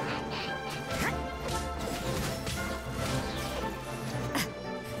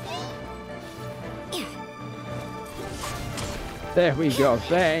 There we go.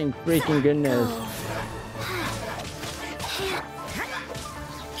 Thank freaking goodness.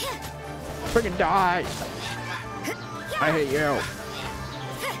 Freaking die! I hate you.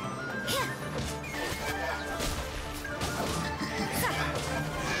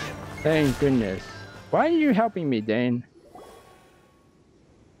 Thank goodness. Why are you helping me, Dane?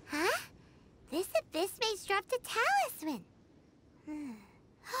 Huh? This abyss maze dropped a talisman.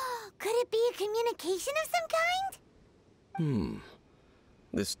 Could it be a communication of some kind?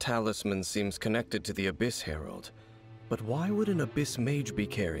 This talisman seems connected to the Abyss Herald. But why would an Abyss Mage be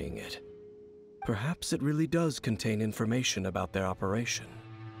carrying it? Perhaps it really does contain information about their operation.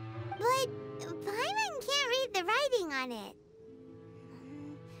 But Paimon can't read the writing on it.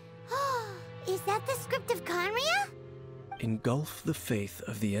 Is that the script of Conria? Engulf the faith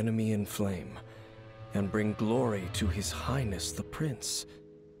of the enemy in flame, and bring glory to His Highness the Prince.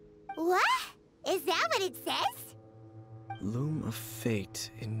 What? Is that what it says? Loom of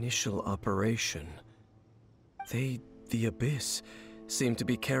Fate initial operation. They, the Abyss, seem to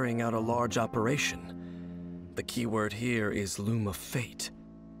be carrying out a large operation. The keyword here is Loom of Fate.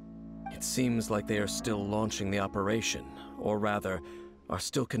 It seems like they are still launching the operation, or rather, are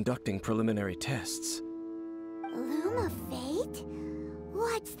still conducting preliminary tests. Loom of Fate?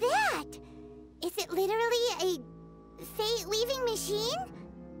 What's that? Is it literally a fate-weaving machine?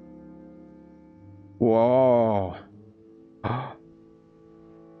 Whoa.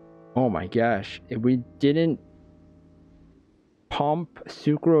 Oh my gosh. If we didn't pump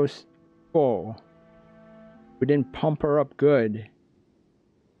Sucrose full, we didn't pump her up good,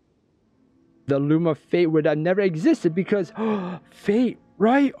 the Loom of Fate would have never existed because fate,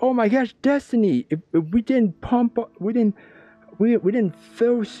 right? Oh my gosh, destiny. If we didn't pump up, we didn't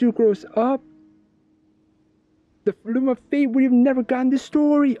fill Sucrose up, the Loom of Fate would have never gotten the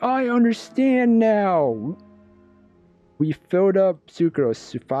story. I understand now. We filled up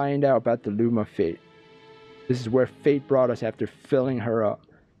Sucrose to find out about the Loom of Fate. This is where fate brought us after filling her up.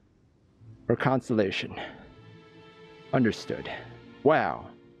 Her constellation. Understood. Wow.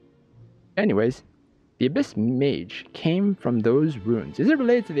 Anyways, the Abyss Mage came from those ruins. Is it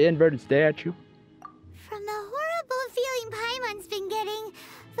related to the inverted statue? From the horrible feeling Paimon's been getting,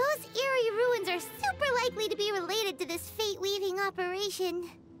 those eerie ruins are super likely to be related to this fate-weaving operation.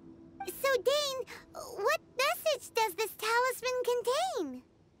 So, Dane, what message does this talisman contain?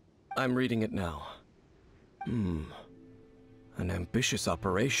 I'm reading it now. An ambitious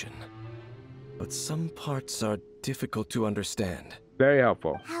operation. But some parts are difficult to understand. Very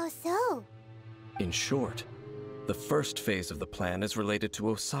helpful. How so? In short, the first phase of the plan is related to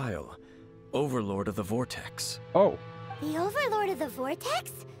Osile, Overlord of the Vortex. Oh. The Overlord of the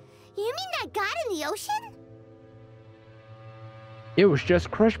Vortex? You mean that god in the ocean? It was just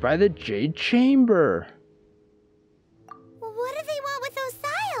crushed by the Jade Chamber. What do they want with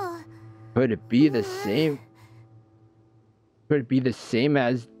Osile? Could it be the same? Could it be the same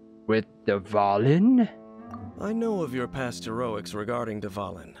as with Dvalin? I know of your past heroics regarding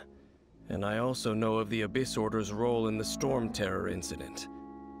Dvalin, and I also know of the Abyss Order's role in the Storm Terror incident.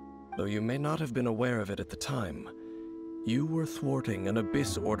 Though you may not have been aware of it at the time, you were thwarting an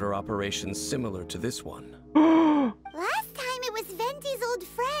Abyss Order operation similar to this one. Last time it was Venti's old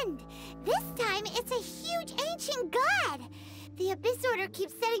friend. This time it's a huge ancient god. The Abyss Order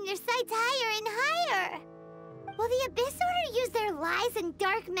keeps setting their sights higher and higher. Will the Abyss Order use their lies and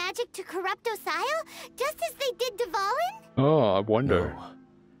dark magic to corrupt Osile, just as they did Dvalin? Oh, I wonder. No.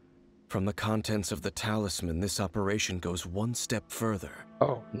 From the contents of the talisman, this operation goes one step further.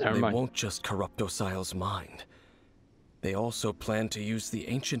 Oh, never mind. They won't just corrupt Osile's mind. They also plan to use the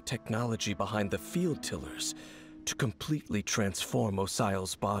ancient technology behind the field tillers to completely transform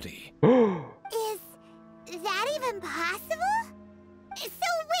Osile's body. Is that even possible? So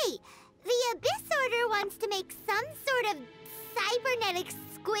wait, the Abyss Order wants to make some sort of cybernetic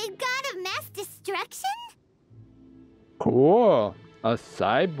squid god of mass destruction? Cool. A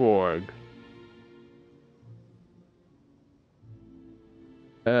cyborg.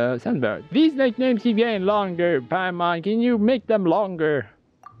 Sounds better. These nicknames keep getting longer, Paimon. Can you make them longer?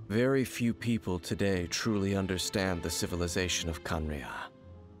 Very few people today truly understand the civilization of Conria.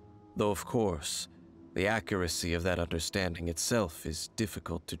 Though, of course, the accuracy of that understanding itself is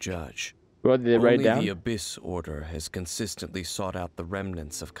difficult to judge. What did they write down? Only the Abyss Order has consistently sought out the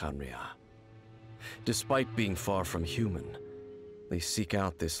remnants of Conria. Despite being far from human, they seek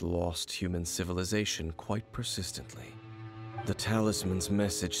out this lost human civilization quite persistently. The talisman's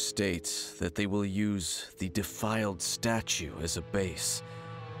message states that they will use the defiled statue as a base,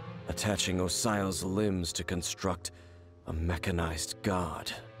 attaching Osile's limbs to construct a mechanized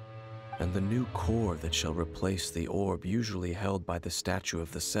god, and the new core that shall replace the orb usually held by the Statue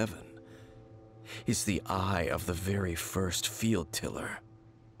of the Seven is the eye of the very first field tiller.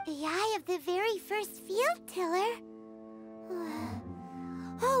 The eye of the very first field tiller?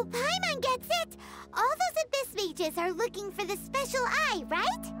 Oh, Paimon gets it! All those Abyss mages are looking for the special eye,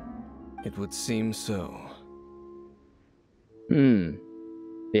 right? It would seem so.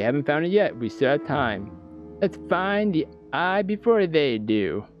 They haven't found it yet. We still have time. Let's find the eye before they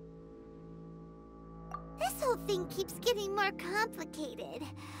do. This whole thing keeps getting more complicated.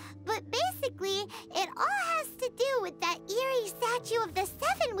 But basically, it all has to do with that eerie Statue of the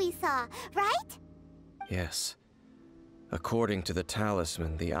Seven we saw, right? Yes. According to the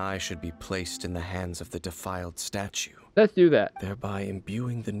talisman, the eye should be placed in the hands of the defiled statue. Let's do that. Thereby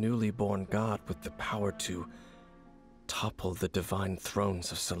imbuing the newly born god with the power to topple the divine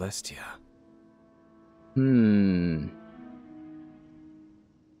thrones of Celestia.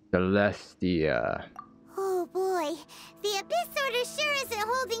 Celestia. Oh boy, the Abyss Order sure isn't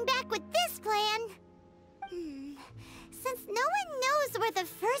holding back with this plan. Since no one knows where the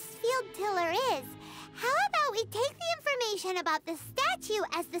first field tiller is, how about we take the information about the statue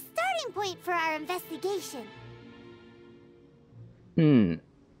as the starting point for our investigation?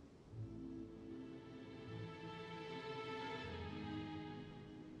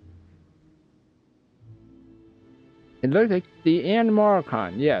 It looks like the Animal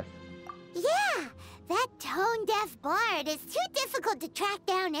Archon, yes. Yeah, that tone-deaf bard is too difficult to track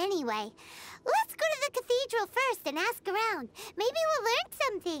down anyway. Let's go to the cathedral first and ask around. Maybe we'll learn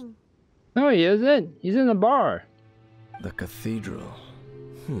something. No, he isn't. He's in the bar. The cathedral.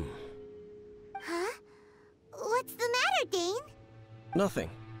 Huh? What's the matter, Dane? Nothing.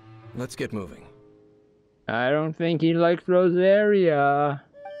 Let's get moving. I don't think he likes Rosaria.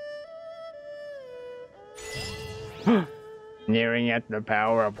 Nearing at the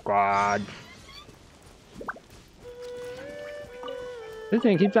power of God. This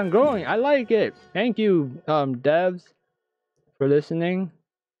thing keeps on going. I like it. Thank you, devs, for listening.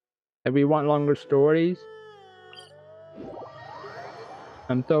 If we want longer stories.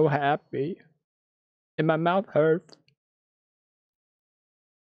 I'm so happy. And my mouth hurts.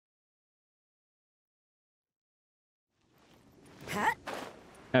 I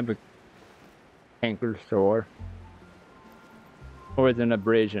have a canker sore. Or is it an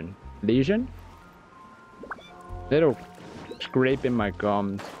abrasion? Lesion? Little scrape in my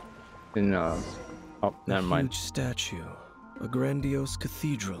gums. And oh, never mind. A huge statue. A grandiose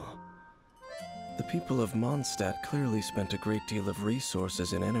cathedral. The people of Mondstadt clearly spent a great deal of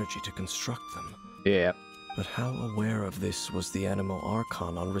resources and energy to construct them. Yeah. But how aware of this was the Animal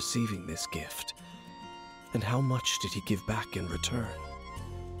Archon on receiving this gift? And how much did he give back in return?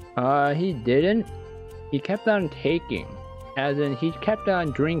 He didn't. He kept on taking. As in, he kept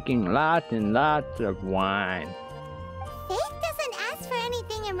on drinking lots and lots of wine. Faith doesn't ask for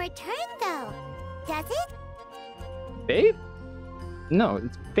anything in return, though. Does it? Faith? No,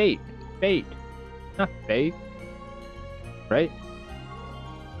 it's fate. Fate. Not faith. Right?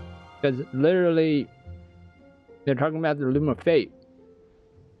 Because literally, they're talking about the Loom of Fate.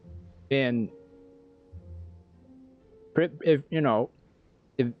 And if, you know,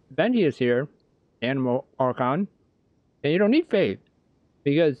 if Benji is here, Animal Archon, then you don't need faith.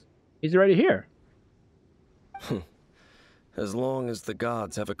 Because he's already here. As long as the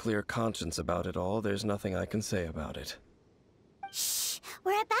gods have a clear conscience about it all, there's nothing I can say about it. Shh!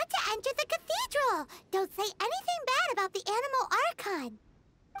 We're about to enter the cathedral! Don't say anything bad about the Animal Archon!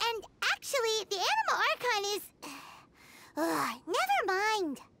 And actually, the Animal Archon is... never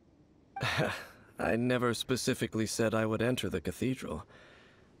mind! I never specifically said I would enter the cathedral.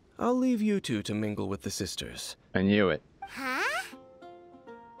 I'll leave you two to mingle with the sisters. I knew it. Huh?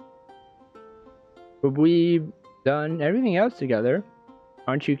 But we've done everything else together.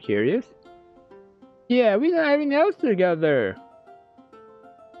 Aren't you curious? Yeah, we done everything else together.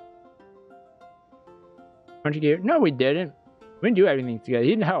 Aren't you curious? No, we didn't. We didn't do everything together. He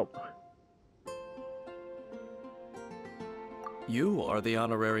didn't help. You are the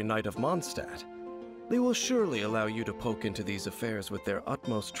honorary knight of Mondstadt. They will surely allow you to poke into these affairs with their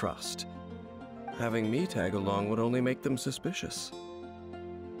utmost trust. Having me tag along would only make them suspicious.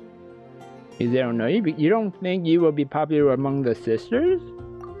 They don't know you. You don't think you will be popular among the sisters?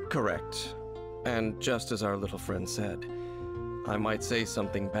 Correct. And just as our little friend said, I might say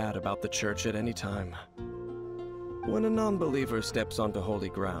something bad about the church at any time. When a non-believer steps onto holy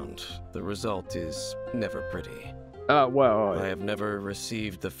ground, the result is never pretty. Well... I have never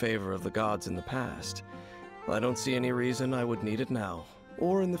received the favor of the gods in the past. I don't see any reason I would need it now,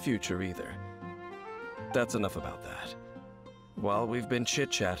 or in the future either. That's enough about that. While we've been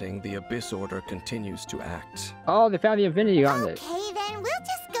chit-chatting, the Abyss Order continues to act. Oh, they found the Infinity Gauntlet. Okay, then we'll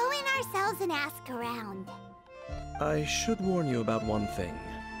just go in ourselves and ask around. I should warn you about one thing.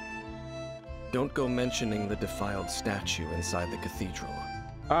 Don't go mentioning the defiled statue inside the cathedral.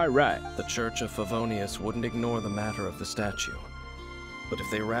 Alright. The Church of Favonius wouldn't ignore the matter of the statue. But if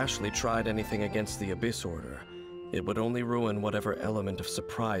they rashly tried anything against the Abyss Order, it would only ruin whatever element of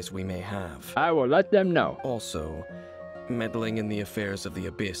surprise we may have. I will let them know. Also, meddling in the affairs of the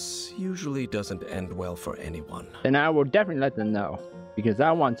Abyss usually doesn't end well for anyone. Then I will definitely let them know, because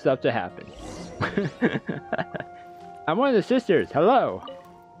I want stuff to happen. I'm one of the sisters. Hello.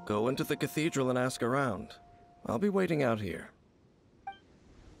 Go into the cathedral and ask around. I'll be waiting out here.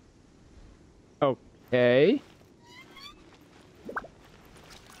 Okay.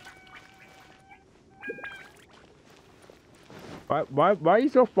 Why are you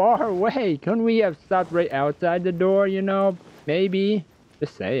so far away? Couldn't we have stopped right outside the door, you know? Maybe.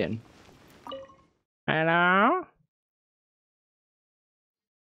 Just saying. Hello?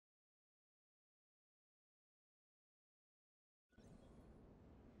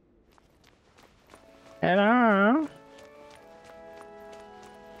 Hello?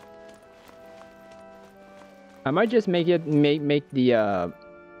 I might just make the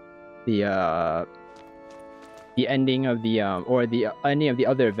ending of the or the ending of the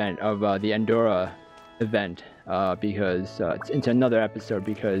other event of the Andorra event because it's into another episode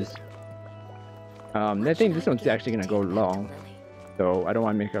because I think this one's actually gonna go long, so I don't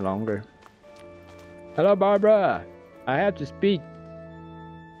want to make it longer. Hello, Barbara. I have to speak.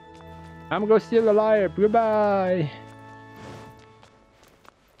 I'm gonna go steal the lyre. Goodbye.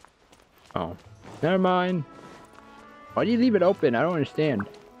 Oh, never mind. Why do you leave it open? I don't understand.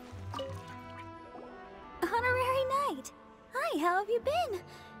 Honorary Knight. Hi, how have you been?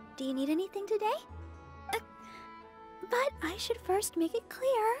 Do you need anything today? But I should first make it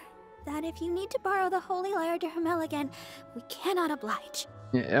clear that if you need to borrow the Holy Lyre to Hermel again, we cannot oblige.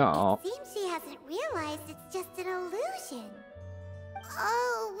 Yeah. It seems she hasn't realized it's just an illusion.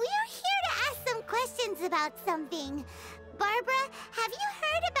 Oh, we're here to ask some questions about something. Barbara, have you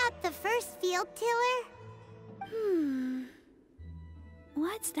heard about the first field tiller?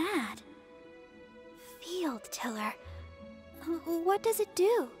 What's that? Field tiller. What does it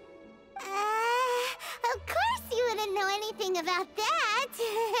do? Of course you wouldn't know anything about that.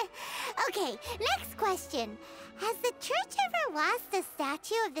 Okay, next question. Has the church ever lost a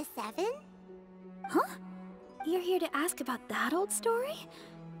statue of the Seven? Huh? You're here to ask about that old story?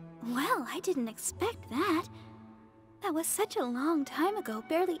 Well, I didn't expect that. That was such a long time ago,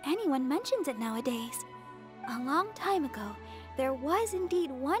 barely anyone mentions it nowadays. A long time ago, there was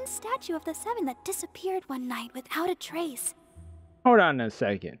indeed one statue of the Seven that disappeared one night without a trace. Hold on a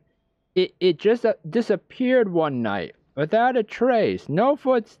second. It just disappeared one night without a trace. No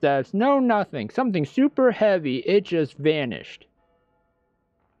footsteps, no nothing. Something super heavy. It just vanished.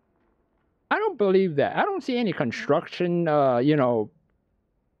 I don't believe that. I don't see any construction,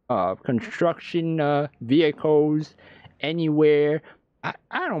 construction vehicles anywhere.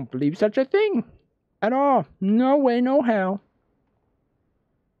 I don't believe such a thing at all. No way, no how.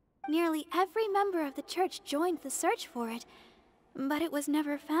 Nearly every member of the church joined the search for it, but it was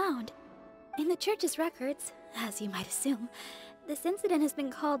never found. In the church's records, as you might assume, this incident has been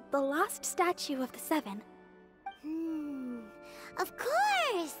called the Lost Statue of the Seven. Of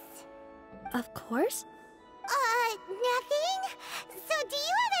course! Of course? Nothing? So do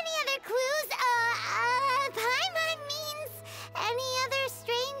you have any other clues? Paimon means any other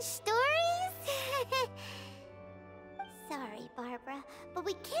strange stories? Sorry, Barbara, but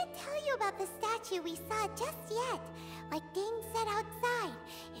we can't tell you about the statue we saw just yet. Like Dane said outside,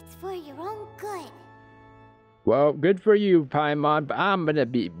 it's for your own good. Well, good for you, Paimon, but I'm gonna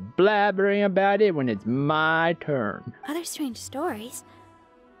be blabbering about it when it's my turn. Other strange stories?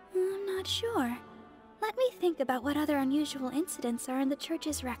 I'm not sure. Let me think about what other unusual incidents are in the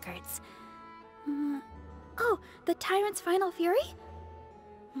church's records. Oh, the Tyrant's Final Fury?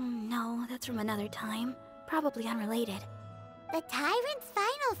 No, that's from another time. Probably unrelated. The Tyrant's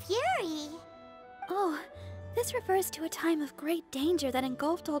Final Fury? Oh, this refers to a time of great danger that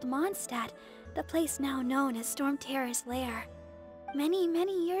engulfed Old Mondstadt, the place now known as Storm Terror's lair. Many,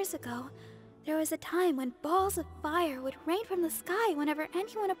 many years ago, there was a time when balls of fire would rain from the sky whenever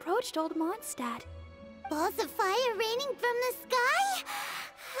anyone approached Old Mondstadt. Balls of fire raining from the sky?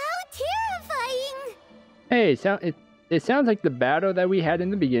 How terrifying! Hey, it sounds like the battle that we had in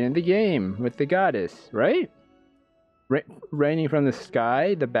the beginning of the game with the goddess, right? Raining from the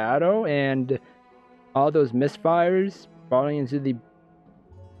sky, the battle, and all those misfires falling into the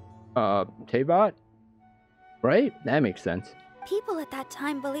Teyvat, right? That makes sense. People at that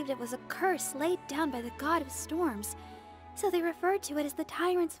time believed it was a curse laid down by the god of storms, so they referred to it as the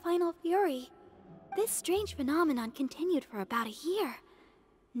Tyrant's Final Fury. This strange phenomenon continued for about a year.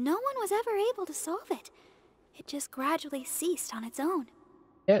 No one was ever able to solve it. It just gradually ceased on its own.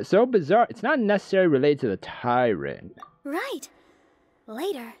 Yeah, so bizarre. It's not necessarily related to the Tyrant. Right.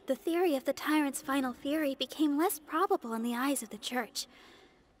 Later, the theory of the Tyrant's Final Fury became less probable in the eyes of the church.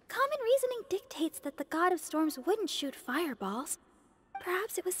 Common reasoning dictates that the god of storms wouldn't shoot fireballs.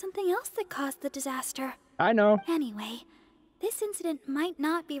 Perhaps it was something else that caused the disaster. I know. Anyway, this incident might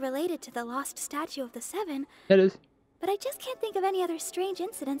not be related to the lost statue of the Seven. It is. But I just can't think of any other strange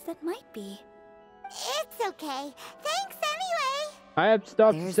incidents that might be. It's okay. Thanks anyway. I have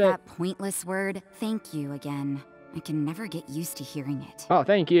stuff There's to say. that pointless word, thank you, again. I can never get used to hearing it. Oh,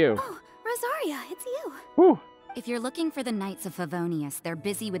 thank you. Oh, Rosaria, it's you. Whew. If you're looking for the Knights of Favonius, they're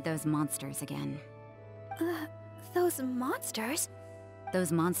busy with those monsters again. Those monsters?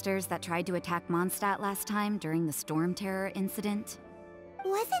 Those monsters that tried to attack Mondstadt last time during the Storm Terror incident?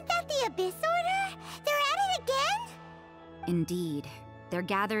 Wasn't that the Abyss Order? They're at it again? Indeed. They're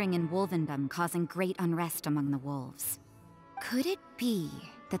gathering in Wolvendom, causing great unrest among the wolves. Could it be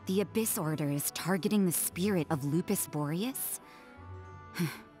that the Abyss Order is targeting the spirit of Lupus Boreas?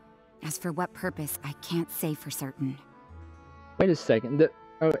 As for what purpose, I can't say for certain. Wait a second.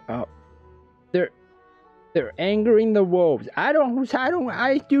 They're angering the wolves. I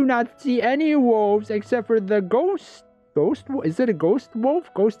do not see any wolves except for the ghost. Is it a ghost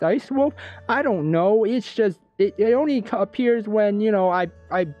wolf? Ghost ice wolf? I don't know. It's just it only appears when, you know, I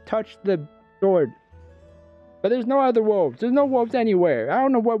touch the sword. But there's no other wolves. There's no wolves anywhere. I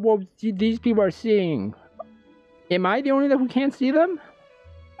don't know what wolves these people are seeing. Am I the only one who can't see them?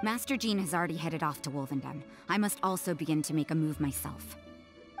 Master Jean has already headed off to Wolvendom. I must also begin to make a move myself.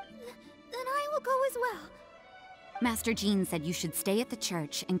 Then I will go as well. Master Jean said you should stay at the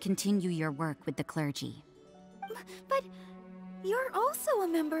church and continue your work with the clergy. But you're also a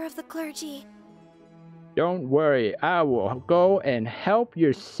member of the clergy. Don't worry. I will go and help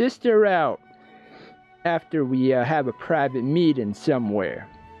your sister out after we have a private meeting somewhere.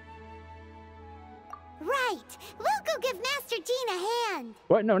 Right. We'll go give Master Jean a hand.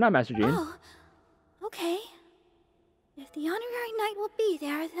 What? No, not Master Jean. Oh, okay. If the honorary knight will be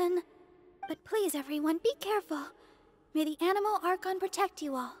there, then... But please, everyone, be careful. May the animal Archon protect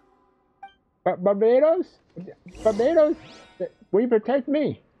you all. Barbados? Barbados? Will you protect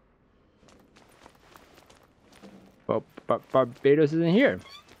me? Well, Barbados isn't here.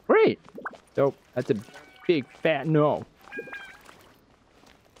 Great. So, that's a big fat no.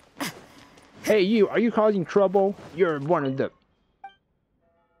 Hey, you, are you causing trouble? You're one of the...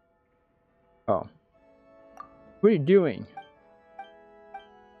 Oh. What are you doing?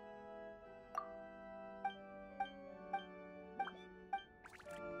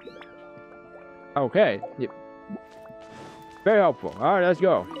 Okay. Yep. Very helpful. Alright, let's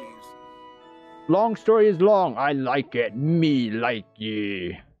go. Long story is long. I like it. Me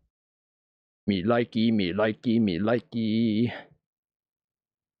likey. Me likey, me likey, me likey.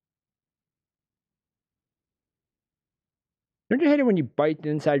 Don't you hate it when you bite the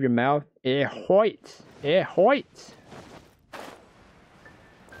inside of your mouth? It hurts. It hurts.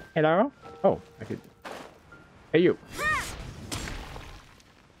 Hello? Oh, I could... Hey, you.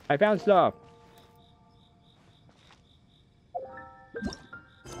 I found stuff.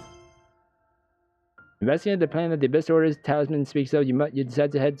 Investigating the plan that the Abyss Order's talisman speaks of, you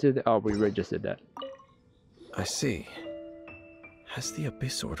decide to head to the... Oh, we already just did that. I see. Has the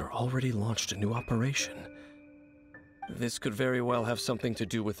Abyss Order already launched a new operation? This could very well have something to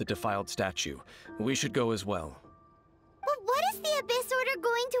do with the defiled statue. We should go as well. But what is the Abyss Order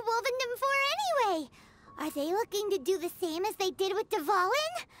going to Wolvendom for anyway? Are they looking to do the same as they did with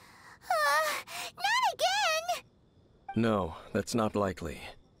Dvalin? Not again! No, that's not likely.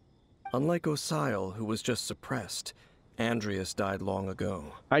 Unlike Osile, who was just suppressed, Andreas died long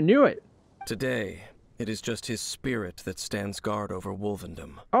ago. I knew it! Today, it is just his spirit that stands guard over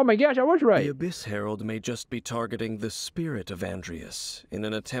Wolvendom. Oh my gosh, I was right! The Abyss Herald may just be targeting the spirit of Andreas in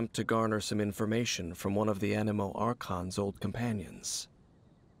an attempt to garner some information from one of the Animo Archon's old companions.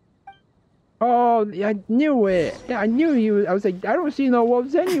 Oh, I knew it! Yeah, I knew he was... I was like, I don't see no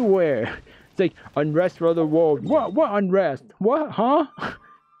wolves anywhere! It's like, unrest for the wolves. What? What unrest? What? Huh?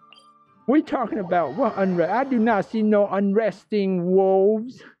 What are you talking about? What unrest? I do not see no unresting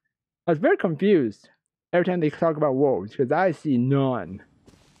wolves. I was very confused every time they talk about wolves, because I see none.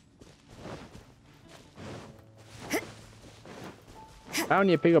 I don't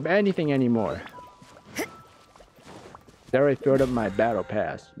need to pick up anything anymore. I already filled up my battle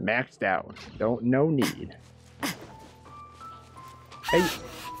pass. Maxed out. No need. Hey.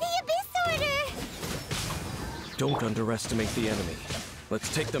 The Abyss Order! Don't underestimate the enemy.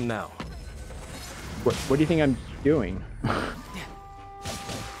 Let's take them now. What do you think I'm doing?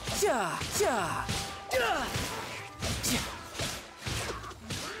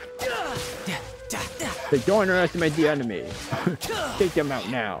 They don't underestimate the enemy. Take them out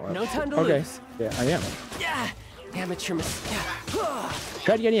now. No time to lose. Yeah, I am. Amateur mistake.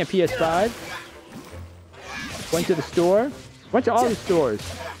 Tried getting a PS5. Went to the store. Went to all the stores.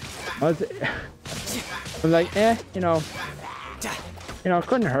 I'm like, you know, it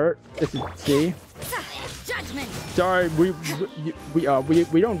couldn't hurt. Just to see. Sorry, we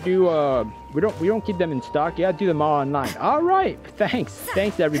don't do We don't keep them in stock. You gotta do them all online. All right,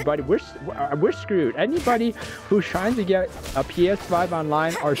 thanks everybody. We're screwed. Anybody who's trying to get a PS5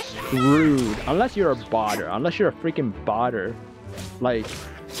 online are screwed. Unless you're a botter. Unless you're a freaking botter. Like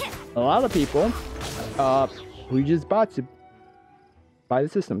a lot of people, who just bots to buy the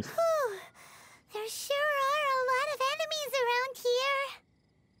systems. There sure are a lot of enemies around here.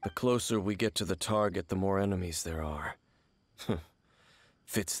 The closer we get to the target, the more enemies there are.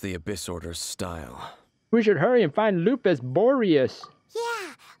 Fits the Abyss Order's style. We should hurry and find Lupus Boreas.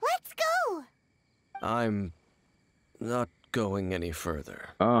 Yeah, let's go. I'm not going any further.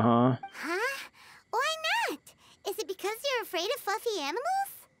 Huh? Why not? Is it because you're afraid of fluffy animals?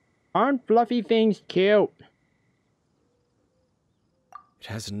 Aren't fluffy things cute? It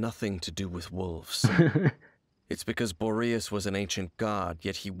has nothing to do with wolves. It's because Boreas was an ancient god,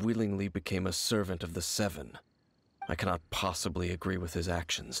 yet he willingly became a servant of the Seven. I cannot possibly agree with his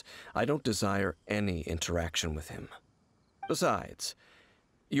actions. I don't desire any interaction with him. Besides,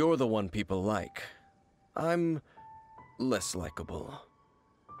 you're the one people like. I'm less likable.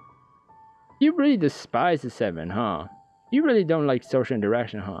 You really despise the Seven, huh? You really don't like social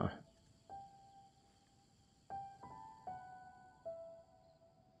interaction, huh?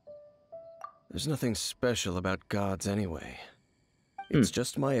 There's nothing special about gods anyway. It's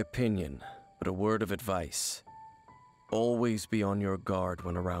just my opinion, but a word of advice. Always be on your guard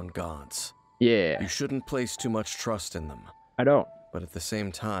when around gods. Yeah. You shouldn't place too much trust in them. I don't. But at the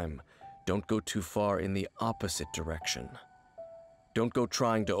same time, don't go too far in the opposite direction. Don't go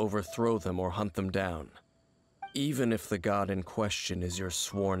trying to overthrow them or hunt them down, even if the god in question is your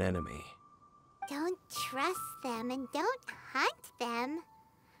sworn enemy. Don't trust them and don't hunt them.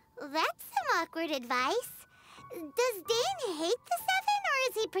 That's some awkward advice. Does Dane hate the Seven, or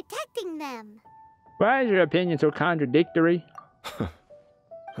is he protecting them? Why is your opinion so contradictory?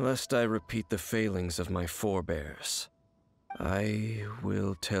 Lest I repeat the failings of my forebears, I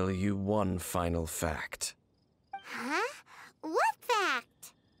will tell you one final fact. Huh? What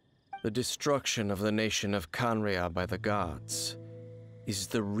fact? The destruction of the nation of Canrea by the gods is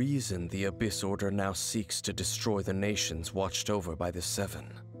the reason the Abyss Order now seeks to destroy the nations watched over by the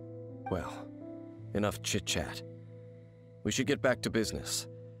Seven. Well, enough chit-chat. We should get back to business.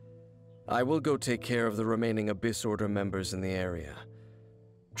 I will go take care of the remaining Abyss Order members in the area.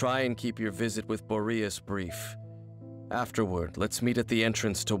 Try and keep your visit with Boreas brief. Afterward, let's meet at the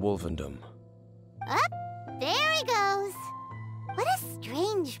entrance to Wolvendom. Up, there he goes. What a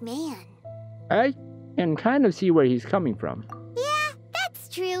strange man. I can kind of see where he's coming from. Yeah, that's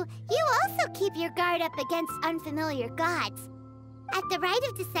true. You also keep your guard up against unfamiliar gods. At the Rite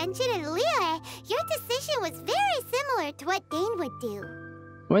of Dissension in Liyue, your decision was very similar to what Dane would do.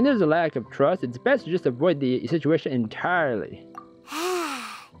 When there's a lack of trust, it's best to just avoid the situation entirely.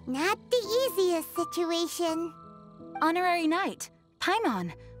 Not the easiest situation. Honorary Knight,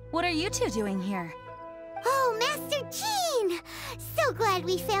 Paimon, what are you two doing here? Oh, Master Jean! So glad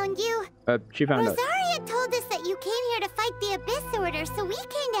we found you. She found us. Rosaria told us that you came here to fight the Abyss Order, so we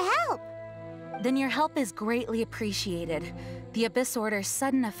came to help. Then your help is greatly appreciated. The Abyss Order's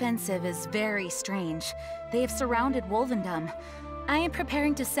sudden offensive is very strange. They have surrounded Wolvendom. I am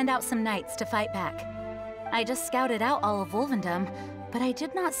preparing to send out some knights to fight back. I just scouted out all of Wolvendom, but I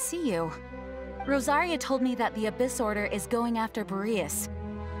did not see you. Rosaria told me that the Abyss Order is going after Boreas.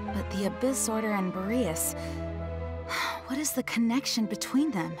 But the Abyss Order and Boreas... what is the connection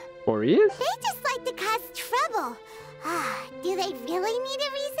between them? Boreas? They just like to cause trouble. Do they really need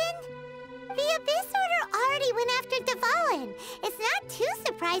a reason? The Abyss Order already went after Dvalin. It's not too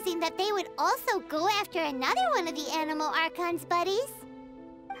surprising that they would also go after another one of the Animal Archon's buddies.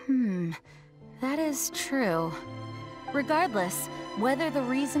 That is true. Regardless, whether the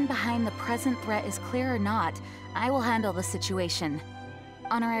reason behind the present threat is clear or not, I will handle the situation.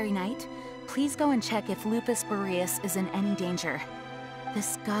 Honorary Knight, please go and check if Lupus Boreas is in any danger.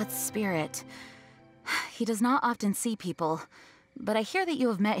 This god's spirit... he does not often see people, but I hear that you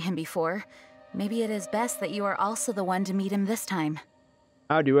have met him before. Maybe it is best that you are also the one to meet him this time.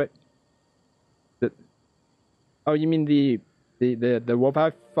 I'll do it. Oh, you mean the wolf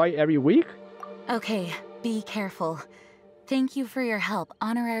fight every week? Okay, be careful. Thank you for your help,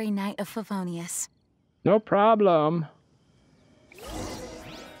 Honorary Knight of Favonius. No problem.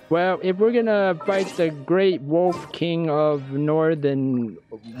 Well, if we're gonna fight the Great Wolf King of Northern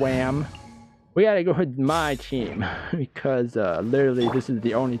Wham, we gotta go with my team, because literally this is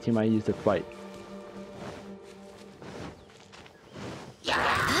the only team I use to fight.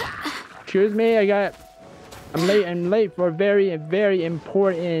 Excuse me, I'm late for a very, very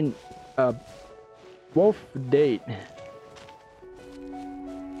important wolf date.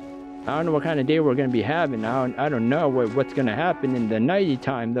 I don't know what kind of day we're gonna be having. I don't know what's gonna happen in the nighty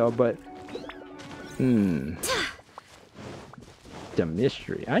time though, but it's a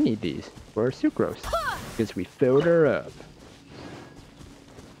mystery. I need these for sucrose because we filled her up.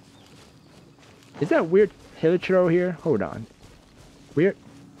 Is that weird Hilitro here? Hold on. Weird.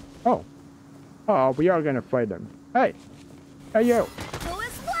 Oh, we are gonna fight them. Hey, yo!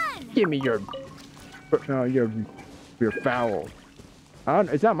 Give me your foul.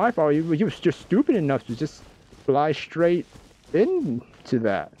 It's not my fault. You was just stupid enough to just fly straight into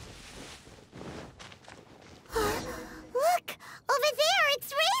that. Look! Over there,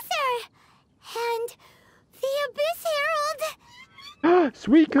 it's Razor! And the Abyss Herald!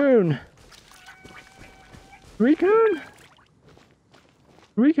 Suicune! Suicune?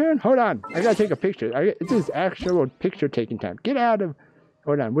 Suicune? Hold on. I gotta take a picture. This is actual picture taking time. Get out of...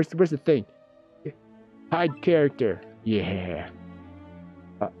 Hold on. Where's the thing? Hide character. Yeah.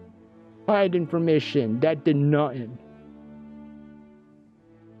 Hide information. That did nothing.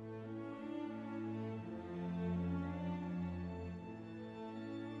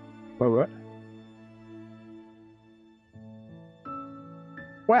 What?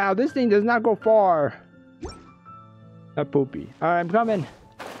 Wow, this thing does not go far. A poopy. Alright, I'm coming.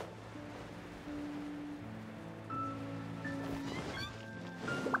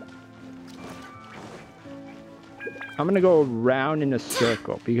 I'm gonna go around in a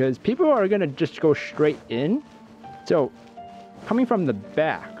circle because people are gonna just go straight in. So coming from the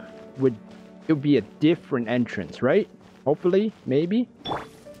back would be a different entrance, right? Hopefully, maybe.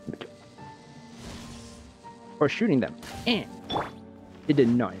 Or shooting them. And it did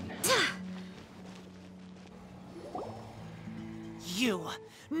nothing. You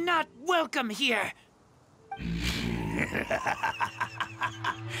not welcome here.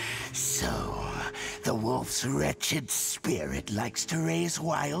 So, the wolf's wretched spirit likes to raise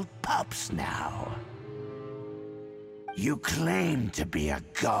wild pups now. You claim to be a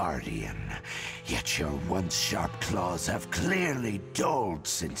guardian, yet your once sharp claws have clearly dulled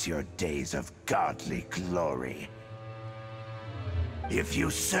since your days of godly glory. If you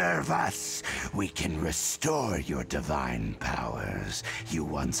serve us, we can restore your divine powers you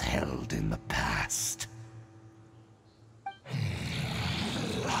once held in the past.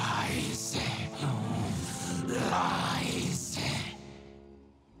 Lies. Lies.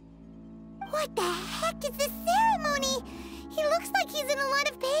 What the heck is this ceremony? He looks like he's in a lot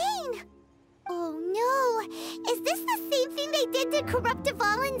of pain. Oh no, is this the same thing they did to corrupt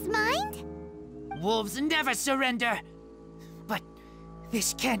Dvalin's mind? Wolves never surrender. But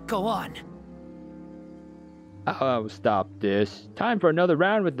this can't go on. Oh, stop this. Time for another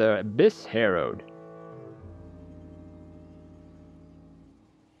round with the Abyss Herald.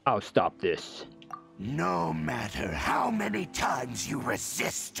 I'll stop this. No matter how many times you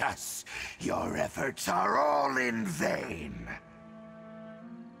resist us, your efforts are all in vain.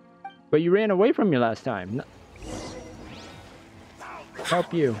 But you ran away from me last time.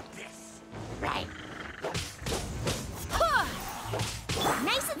 Help you. Right.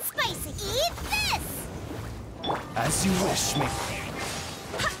 Nice and spicy. Eat this! As you wish, me.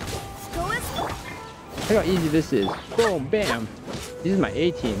 Look how easy this is. Boom, bam. This is my A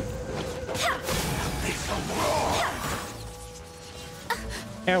team.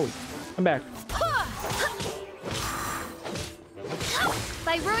 Owie, I'm back.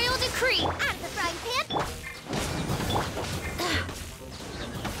 By royal decree, out of the frying pan.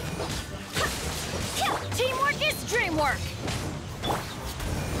 Teamwork is dreamwork!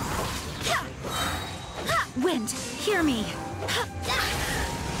 Wind, hear me.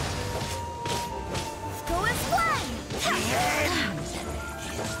 Go and fly!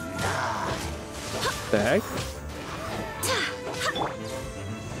 The heck?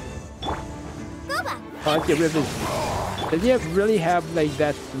 Oh, let's get rid of this. Does he really have like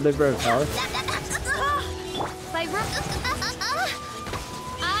that sliver of health?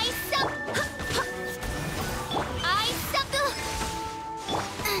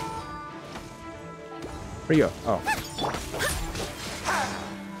 Where you go? Oh.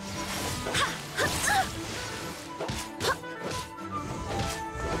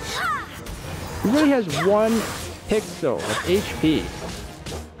 He really has 1 pixel of HP.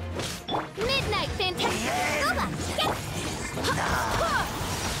 Midnight, fantastic!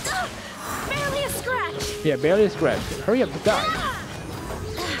 Barely a scratch! Yeah, barely a scratch. Hurry up, die.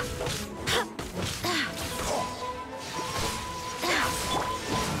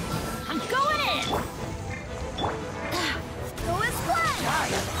 I'm going in! Go and fly!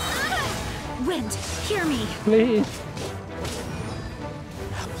 Wind, hear me. Please.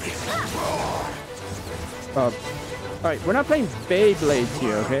 Alright, we're not playing Beyblades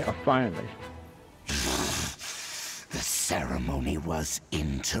here, okay? Oh, finally. The ceremony was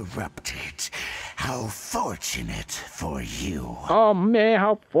interrupted. How fortunate for you. Oh man,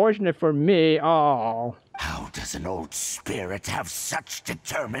 how fortunate for me. Oh. How does an old spirit have such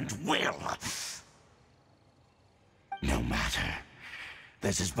determined will? No matter.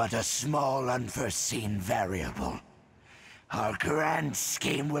 This is but a small unforeseen variable. Our grand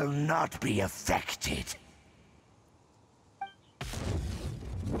scheme will not be affected.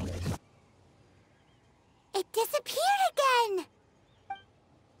 It disappeared again!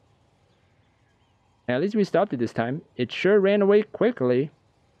 At least we stopped it this time. It sure ran away quickly.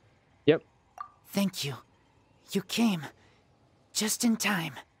 Yep. Thank you. You came. Just in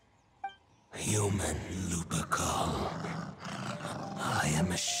time. Human Lupercal. I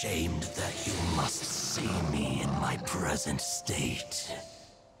am ashamed that you must see me in my present state.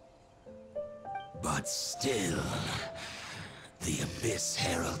 But still, the Abyss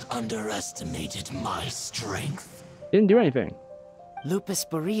Herald underestimated my strength. Didn't do anything. Lupus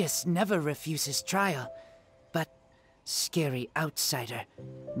Boreas never refuses trial, but scary outsider,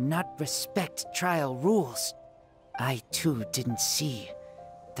 not respect trial rules. I too didn't see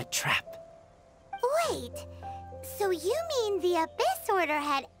the trap. Wait, so you mean the Abyss Order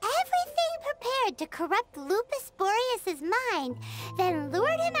had everything prepared to corrupt Lupus Boreas' mind, then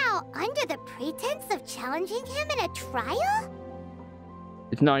lured him out under the pretense of challenging him in a trial?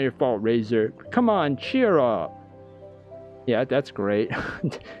 It's not your fault, Razor. Come on, cheer up. Yeah, that's great.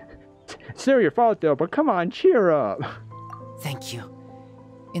 It's still your fault though, but come on, cheer up. Thank you.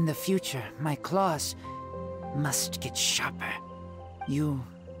 In the future, my claws must get sharper. You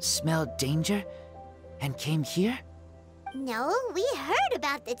smelled danger and came here? No, we heard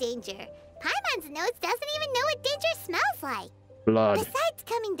about the danger. Paimon's nose doesn't even know what danger smells like. Blood. Besides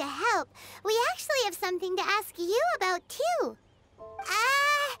coming to help, we actually have something to ask you about too.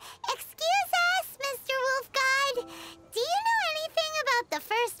 Excuse us, Mr. Wolf God. Do you know anything about the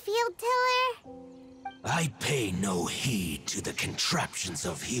first field tiller? I pay no heed to the contraptions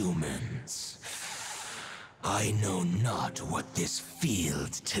of humans. I know not what this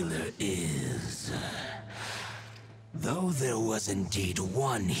field tiller is. Though there was indeed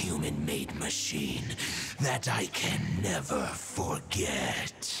one human-made machine that I can never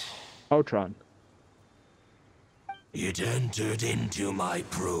forget. Ultron. It entered into my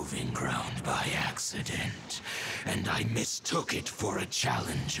proving ground by accident, and I mistook it for a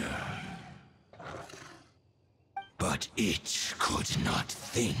challenger. But it could not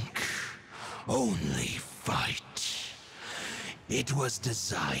think, only fight. It was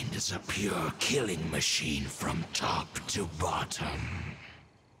designed as a pure killing machine from top to bottom.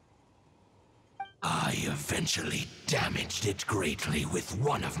 I eventually damaged it greatly with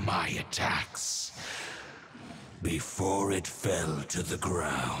one of my attacks. Before it fell to the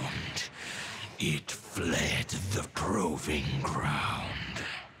ground, it fled the proving ground.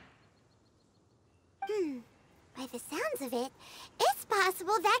 By the sounds of it, it's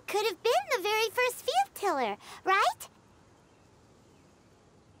possible that could have been the very first field tiller, right?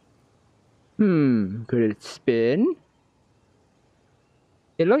 Could it spin?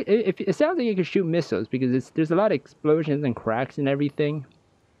 It sounds like it could shoot missiles because there's a lot of explosions and cracks and everything.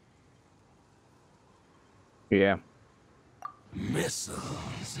 Yeah.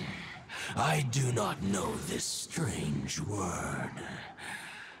 Missiles. I do not know this strange word.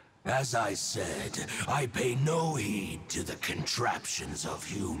 As I said, I pay no heed to the contraptions of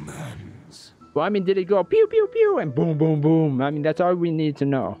humans. Well, I mean, did it go pew pew pew and boom boom boom? I mean, that's all we need to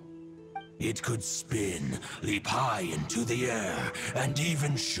know. It could spin, leap high into the air, and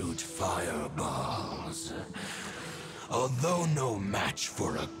even shoot fireballs. Although no match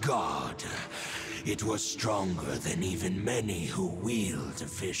for a god, it was stronger than even many who wield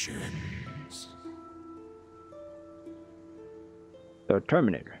visions. The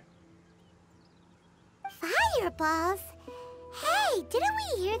Terminator. Fireballs? Hey, didn't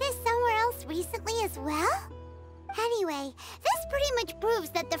we hear this somewhere else recently as well? Anyway, this pretty much proves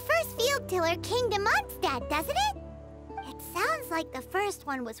that the first field tiller came to Mondstadt, doesn't it? It sounds like the first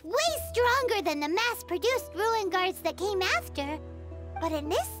one was way stronger than the mass-produced ruin guards that came after. But in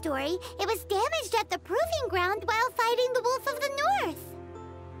this story, it was damaged at the proving ground while fighting the Wolf of the North.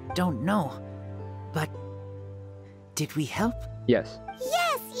 Don't know, but did we help? Yes.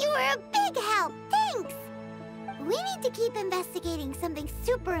 Yes, you were a big help. Thanks. We need to keep investigating something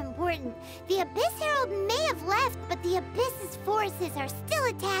super important. The Abyss Herald may have left, but the Abyss's forces are still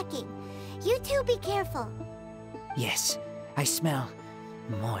attacking. You two be careful. Yes, I smell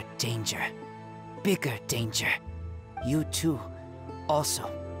more danger. Bigger danger. You too,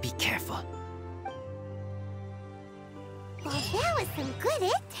 also be careful. That was some good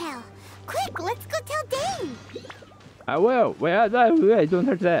intel. Quick, let's go tell Dane. I will. Wait, don't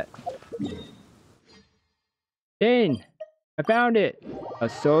touch that. Dane, I found it. A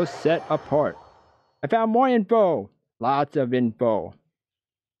soul set apart. I found more info. Lots of info.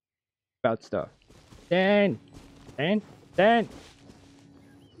 About stuff. Dane! Dane! Dane!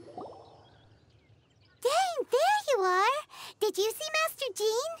 Dane, there you are! Did you see Master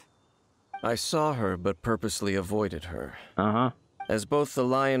Jean? I saw her, but purposely avoided her. Uh-huh. As both the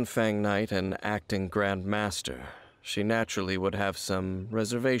Lion Fang Knight and acting Grand Master, she naturally would have some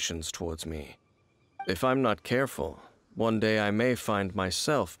reservations towards me. If I'm not careful, one day I may find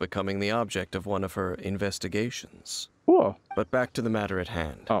myself becoming the object of one of her investigations. Cool. But back to the matter at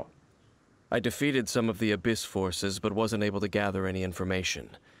hand. Oh. I defeated some of the Abyss forces, but wasn't able to gather any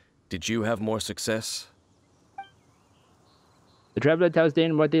information. Did you have more success? The Traveler tells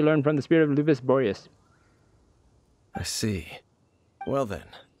Dane what they learned from the spirit of Lupus Boreas. I see. Well then,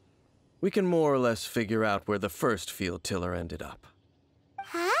 we can more or less figure out where the first field tiller ended up.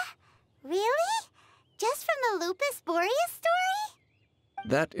 Huh? Really? Just from the Lupus Boreas story?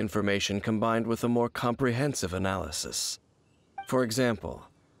 That information combined with a more comprehensive analysis. For example,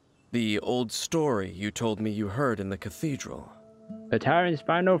 the old story you told me you heard in the cathedral. The Tyrant's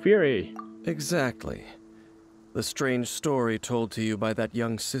final fury. Exactly. The strange story told to you by that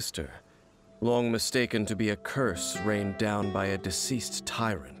young sister, long mistaken to be a curse rained down by a deceased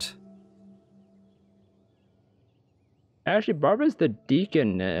tyrant. Actually, Barbara's the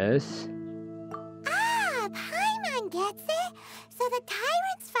deaconess. Ah, Paimon gets it. So the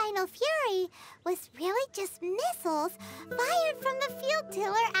Tyrant's final fury was really just missiles fired from the field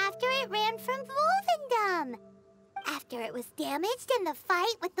tiller after it ran from Wolvendom. After it was damaged in the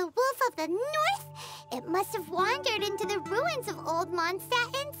fight with the Wolf of the North, it must have wandered into the ruins of Old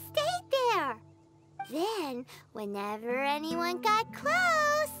Mondstadt and stayed there. Then, whenever anyone got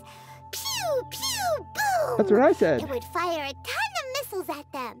close, pew, pew, boom! That's what I said. It would fire a ton of missiles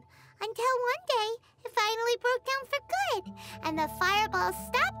at them, until one day, it finally broke down for good, and the fireballs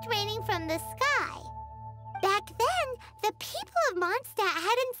stopped raining from the sky. Back then, the people of Mondstadt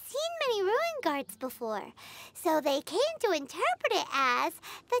hadn't seen many ruin guards before, so they came to interpret it as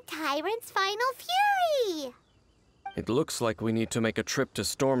the Tyrant's final fury. It looks like we need to make a trip to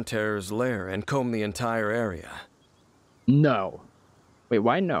Storm Terror's lair and comb the entire area. No. Wait,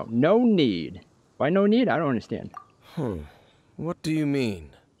 why no? No need. Why no need? I don't understand. What do you mean?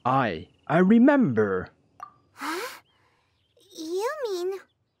 I remember. Huh? You mean...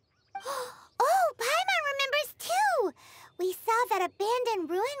 Oh, Paimon remembers too! We saw that abandoned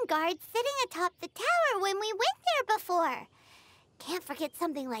ruin guard sitting atop the tower when we went there before. Can't forget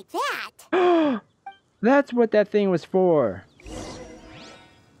something like that. That's what that thing was for.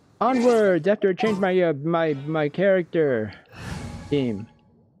 Onwards, after I changed my character theme.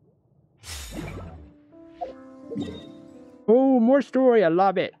 Oh, more story, I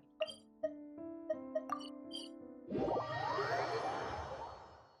love it.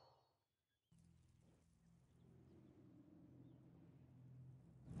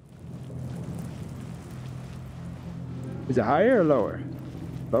 Is it higher or lower?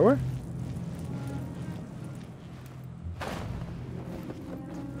 Lower?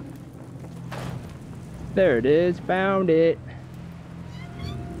 There it is, found it.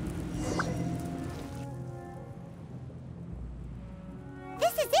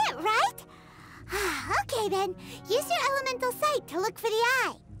 This is it, right? Okay then, use your elemental sight to look for the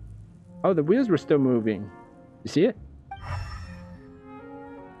eye. Oh, the wheels were still moving. You see it?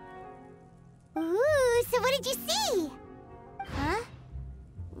 Ooh, so what did you see? Huh?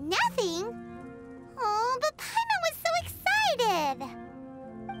 Nothing? Oh, but Paimon was so excited.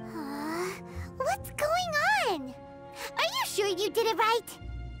 What's going on? Are you sure you did it right?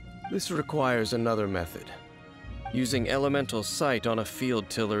 This requires another method. Using elemental sight on a field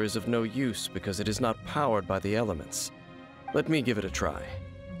tiller is of no use because it is not powered by the elements. Let me give it a try.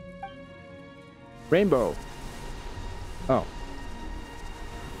 Rainbow. Oh.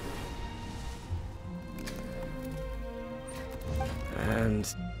 And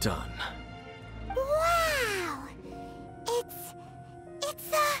done. Wow! It's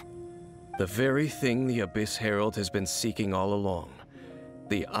the very thing the Abyss Herald has been seeking all along.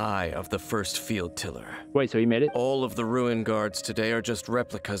 The eye of the first field tiller. Wait, so he made it? All of the ruin guards today are just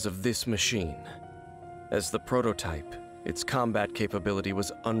replicas of this machine. As the prototype, its combat capability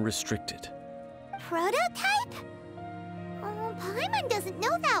was unrestricted. prototype? Oh, Paimon doesn't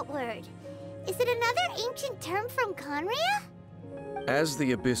know that word. Is it another ancient term from Conria? As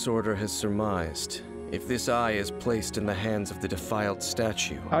the Abyss Order has surmised, if this eye is placed in the hands of the defiled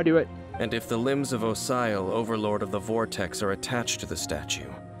statue, I'll do it. And if the limbs of Osial, Overlord of the Vortex, are attached to the statue,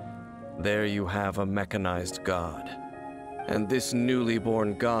 there you have a mechanized god. And this newly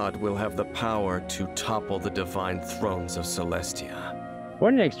born god will have the power to topple the divine thrones of Celestia.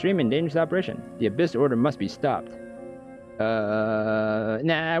 What an extreme and dangerous operation. The Abyss Order must be stopped.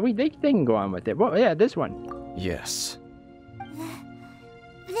 Nah, they can go on with it. Well, yeah, this one. Yes.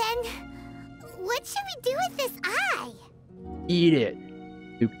 Then, what should we do with this eye? Eat it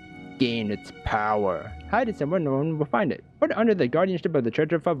to gain its power. Hide it somewhere no one will find it. Put it under the guardianship of the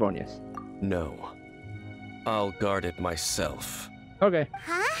Church of Favonius. No. I'll guard it myself. Okay.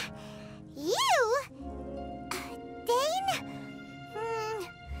 Huh? You? Dane?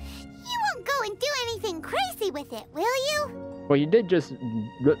 You won't go and do anything crazy with it, will you? Well, you did just,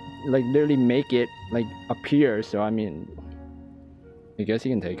 like, literally make it, like, appear, so, I mean, I guess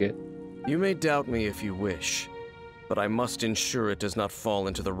you can take it. You may doubt me if you wish, but I must ensure it does not fall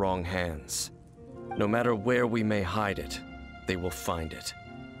into the wrong hands. No matter where we may hide it, they will find it.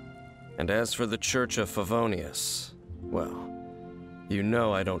 And as for the Church of Favonius, well, you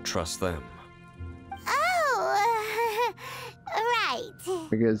know I don't trust them. Oh, right.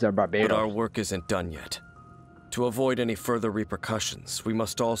 Because they're Barbados. But our work isn't done yet. To avoid any further repercussions, we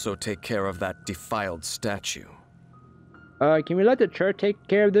must also take care of that defiled statue. Can we let the church take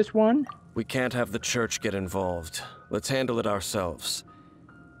care of this one? We can't have the church get involved. Let's handle it ourselves.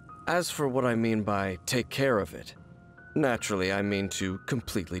 As for what I mean by take care of it, naturally I mean to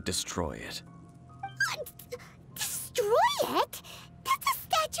completely destroy it. Destroy it? That's a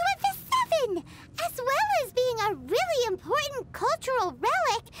statue of the Seven! As well as being a really important cultural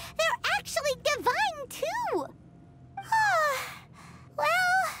relic, they're actually divine too!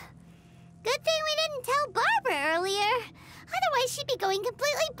 Well, good thing we didn't tell Barbara earlier. Otherwise she'd be going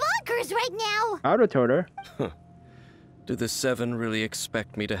completely bonkers right now! I would've told her. Do the Seven really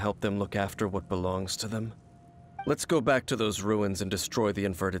expect me to help them look after what belongs to them? Let's go back to those ruins and destroy the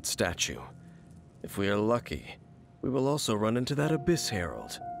inverted statue. If we are lucky, we will also run into that Abyss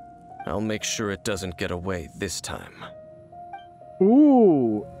Herald. I'll make sure it doesn't get away this time.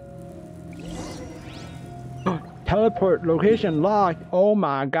 Ooh. Teleport location locked. Oh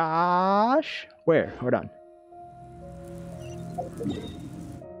my gosh. Where? Hold on.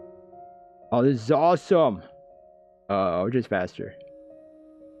 Oh, this is awesome. Just faster.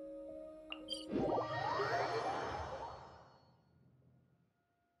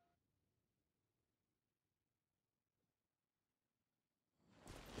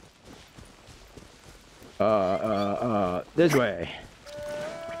 This way.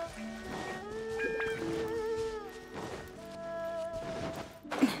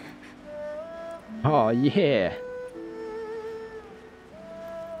 Oh, yeah.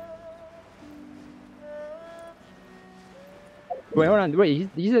 Wait, hold on. Wait,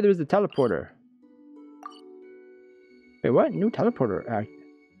 he said there was a teleporter. Wait, what? New teleporter.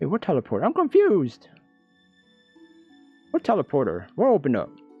 Wait, what teleporter? I'm confused. What teleporter? What opened up?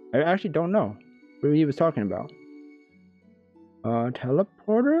 I actually don't know what he was talking about.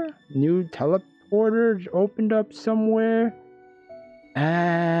 Teleporter? New teleporter opened up somewhere.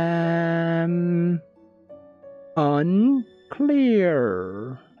 Unclear.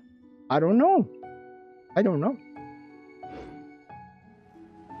 I don't know. I don't know.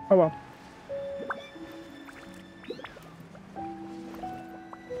 Oh well.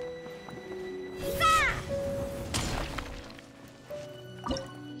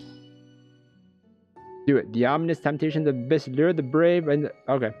 Do it. The ominous temptations of the abyss lure the brave and the...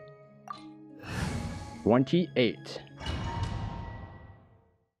 Okay. 28.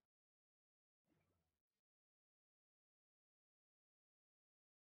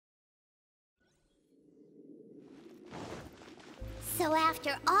 So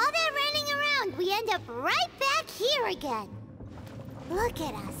after all that running around, we end up right back here again. Look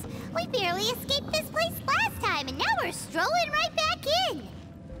at us. We barely escaped this place last time, and now we're strolling right back in.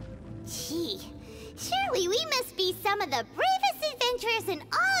 Gee, surely we must be some of the bravest adventurers in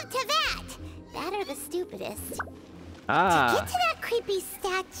all of Teyvat. That or the stupidest. To get to that creepy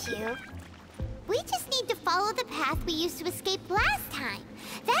statue, we just need to follow the path we used to escape last time.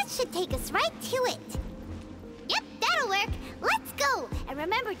 That should take us right to it. Yep, that'll work. Let's go, and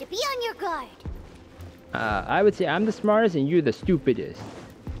remember to be on your guard. I would say I'm the smartest and you're the stupidest.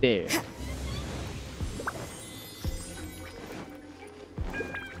 There.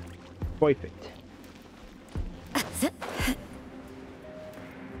 Perfect.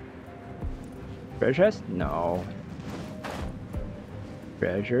 Treasure chest? No.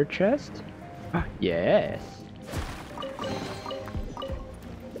 Treasure chest? Yes.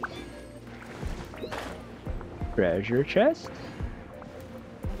 Treasure chest?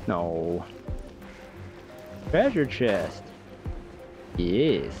 No. Treasure chest.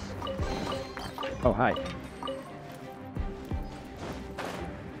 Yes. Oh, hi.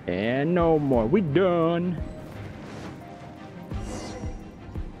 And no more. We done.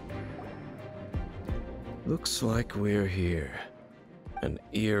 Looks like we're here. An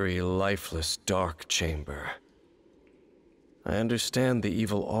eerie, lifeless, dark chamber. I understand the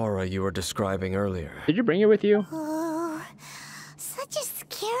evil aura you were describing earlier. Did you bring it with you? Oh, such a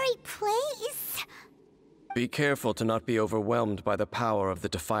scary place. Be careful to not be overwhelmed by the power of the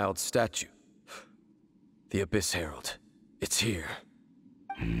defiled statue. The Abyss Herald. It's here.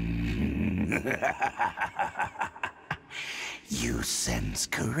 You sense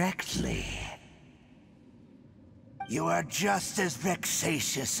correctly. You are just as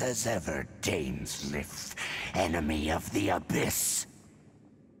vexatious as ever, Dainsliff, enemy of the Abyss.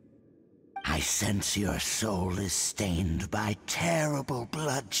 I sense your soul is stained by terrible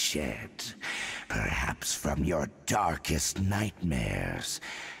bloodshed, perhaps from your darkest nightmares,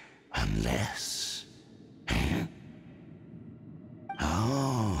 unless...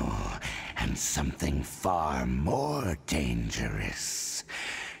 Oh, and something far more dangerous.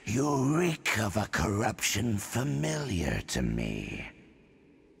 You reek of a corruption familiar to me.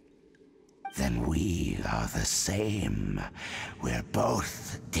 Then we are the same. We're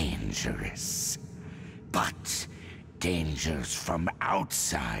both dangerous. But dangers from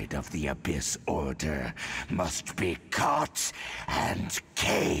outside of the Abyss Order must be caught and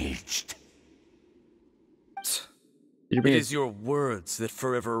caged. It is your words that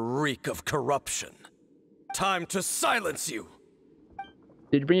forever reek of corruption. Time to silence you!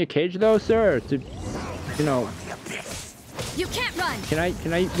 Did you bring a cage though, sir? To, you know... You can't run! Can I,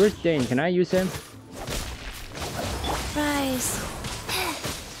 where's Dane? Can I use him? Rise.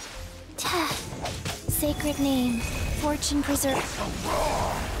 Sacred name. Fortune preserve.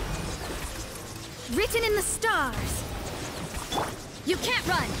 Written in the stars! You can't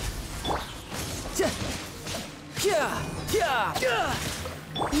run!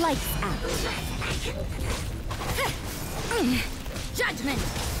 Lights out. Judgment!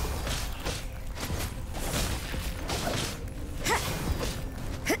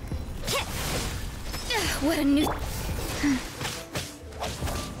 What a new...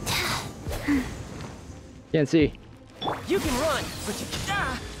 Can't see. You can run, but you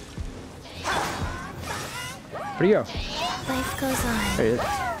Where'd he go? Life goes on. There he is.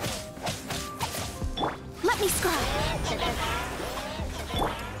 Let me scry.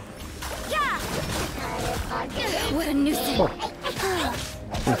 What a nuisance. Oh.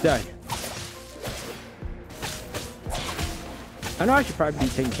 He's died. I know I should probably be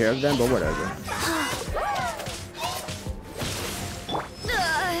taking care of them, but whatever.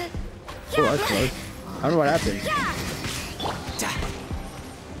 Oh, that's close. I don't know what happened.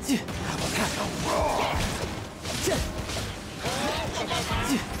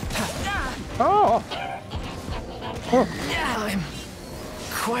 Oh! Yeah, I'm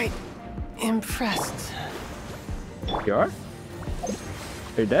quite impressed. You are? Are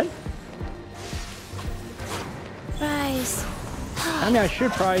you dead? Rise. I mean, I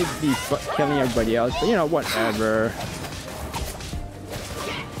should probably be killing everybody else, but you know, whatever.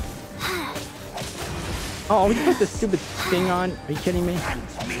 Oh, we put this stupid thing on. Are you kidding me?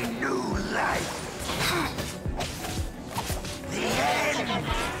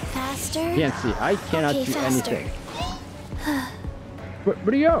 Faster? Can't see. I cannot Okay, see faster. anything.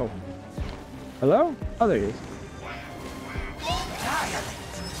 Where'd he go? Hello? Oh, there he is.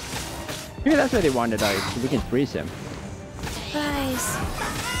 Maybe that's why they wanted ice, so we can freeze him. Rise.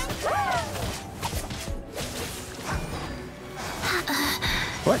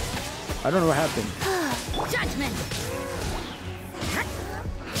 What? I don't know what happened. Judgment!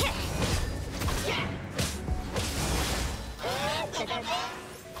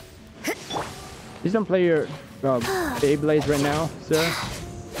 Please don't play your Beyblades right now, sir.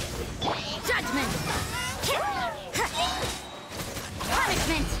 Judgment!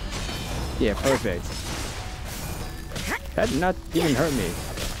 Punishment! Yeah, perfect. That did not even hurt me.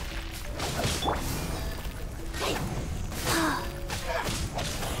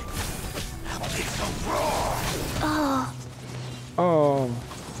 Oh.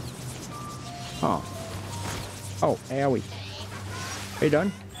 Oh. Oh, owie. Are you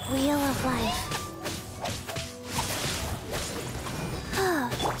done? Wheel of life.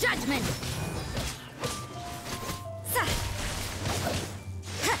 Judgment!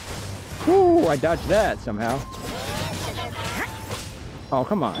 Ooh, I dodged that somehow. Oh,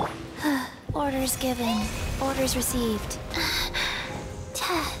 come on. Orders given. Orders received.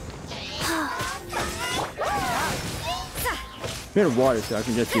 I'm in water, so I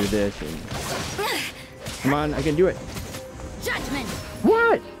can just do this. And... Come on, I can do it. Judgment.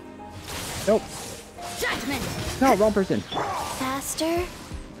 What? Nope. Judgment. No, wrong person. Faster?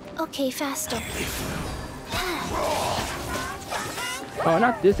 Okay, faster. Oh,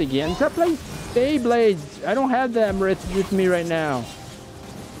 not this again. Stop playing Beyblades. I don't have them with me right now.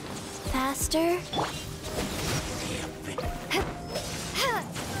 Faster?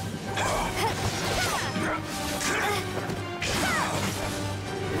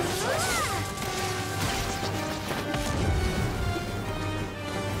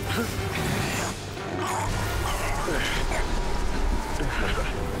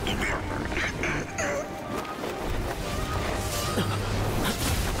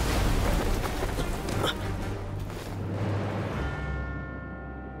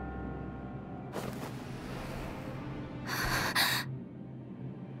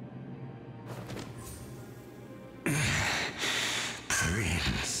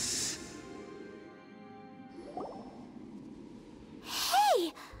 Prince.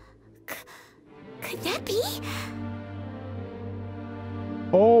 Hey! Could that be?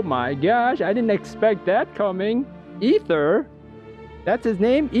 Oh my gosh, I didn't expect that coming. Ether? That's his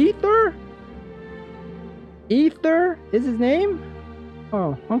name? Ether? Ether is his name?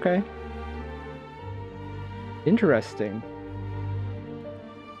 Oh, okay. Interesting.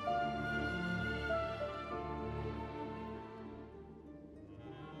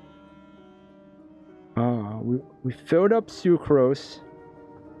 We filled up sucrose.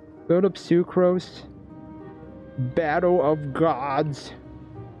 Filled up sucrose. Battle of Gods.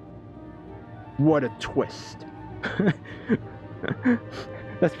 What a twist.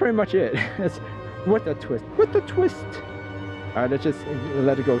 That's pretty much it. That's what a twist. What a twist. Alright, let's just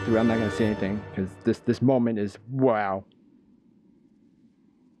let it go through. I'm not gonna say anything because this moment is wow.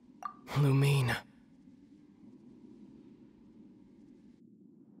 Lumine.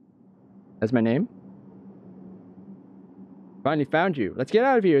 That's my name? Finally found you. Let's get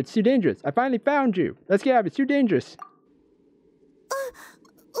out of here. It's too dangerous. I finally found you. Let's get out of here. It's too dangerous.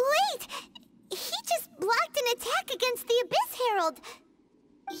 Wait! He just blocked an attack against the Abyss Herald.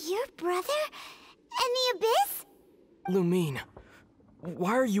 Your brother? And the Abyss? Lumine.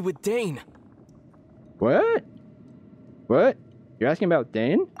 Why are you with Dane? What? What? You're asking about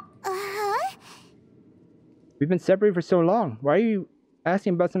Dane? Uh-huh. We've been separated for so long. Why are you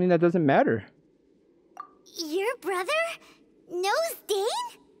asking about something that doesn't matter? Your brother knows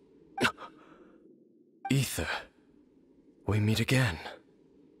Dane? Ether. We meet again.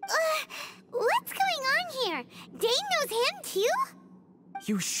 What's going on here? Dane knows him too?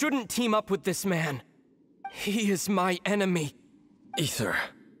 You shouldn't team up with this man. He is my enemy. Ether.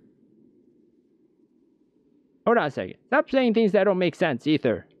 Hold on a second. Stop saying things that don't make sense,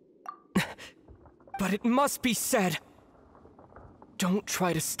 Ether. But it must be said. Don't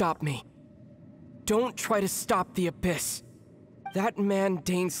try to stop me. Don't try to stop the Abyss. That man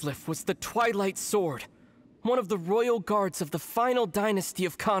Dainsleif was the Twilight Sword, one of the royal guards of the final dynasty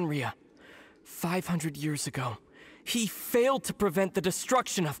of Conria. 500 years ago, he failed to prevent the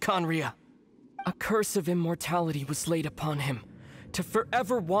destruction of Conria. A curse of immortality was laid upon him, to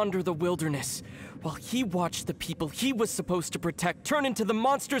forever wander the wilderness, while he watched the people he was supposed to protect turn into the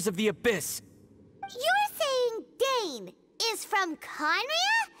monsters of the Abyss. You're saying Dane is from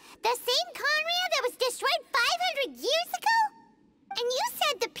Conria? The same Conria that was destroyed 500 years ago? And you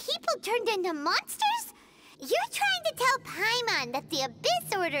said the people turned into monsters? You're trying to tell Paimon that the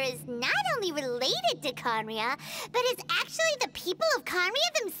Abyss Order is not only related to Conria, but is actually the people of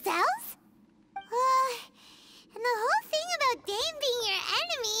Conria themselves? And the whole thing about Dane being your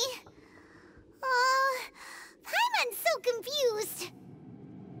enemy... Paimon's so confused.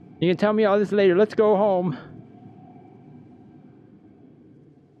 You can tell me all this later. Let's go home.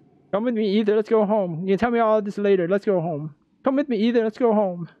 Come with me, Ether. Let's go home. You can tell me all this later. Let's go home. Come with me, Ether. Let's go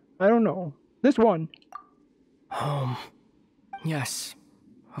home. I don't know. This one. Home. Yes,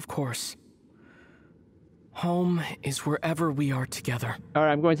 of course. Home is wherever we are together.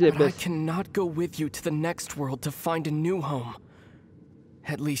 Alright, I'm going to the But I Abyss. cannot go with you to the next world to find a new home.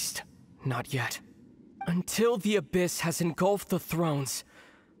 At least, not yet. Until the Abyss has engulfed the thrones,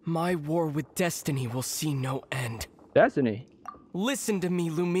 my war with Destiny will see no end. Destiny? Listen to me,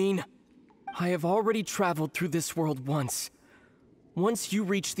 Lumine. I have already traveled through this world once. Once you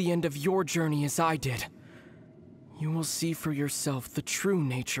reach the end of your journey as I did, you will see for yourself the true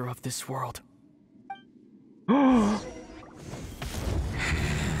nature of this world. So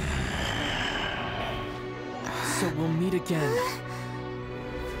we'll meet again.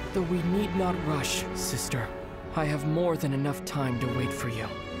 Though we need not rush, sister. I have more than enough time to wait for you.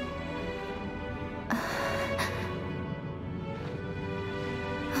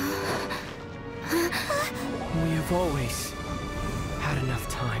 I've always had enough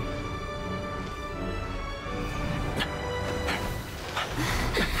time.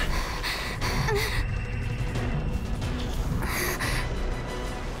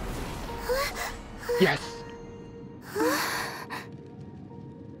 Yes.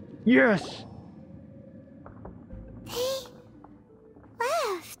 Yes. They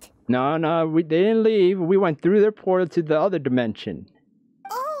left. No, they didn't leave. We went through their portal to the other dimension.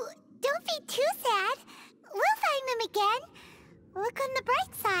 Oh, don't be too sad. We'll find them again. Look on the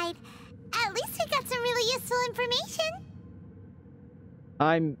bright side. At least we got some really useful information.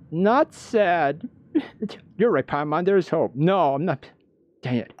 I'm not sad. You're right, Paimon. There's hope. No, I'm not.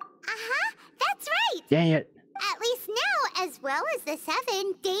 Dang it. Uh-huh, that's right. Dang it. At least now, as well as the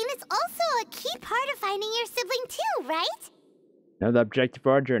 7, Dane is also a key part of finding your sibling too, right? Another objective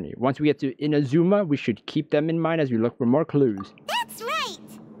for our journey. Once we get to Inazuma, we should keep them in mind as we look for more clues. That's right.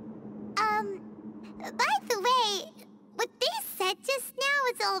 By the way, what they said just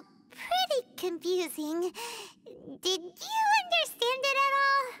now is all pretty confusing. Did you understand it at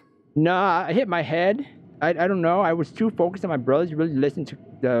all? Nah, I hit my head. I don't know. I was too focused on my brothers to really listen to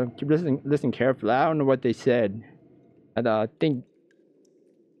listen carefully. I don't know what they said. And I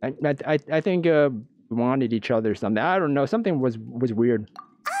think we wanted each other or something. I don't know. Something was weird.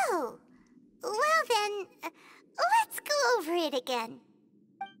 Oh, well then, let's go over it again.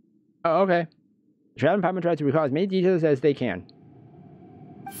 Oh, okay. Shroud and Paimon try to recall as many details as they can.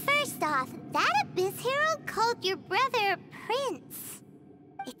 First off, that Abyss Herald called your brother Prince.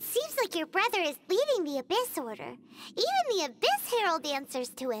 It seems like your brother is leading the Abyss Order. Even the Abyss Herald answers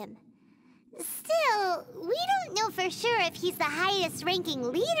to him. Still, we don't know for sure if he's the highest ranking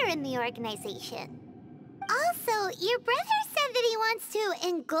leader in the organization. Also, your brother said that he wants to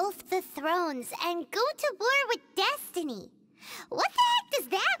engulf the thrones and go to war with Destiny. What the heck does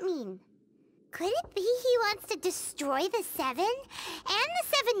that mean? Could it be he wants to destroy the 7 and the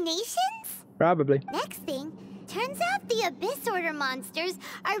 7 nations? Probably. Next thing, turns out the Abyss Order monsters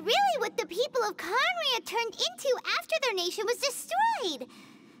are really what the people of Conria turned into after their nation was destroyed.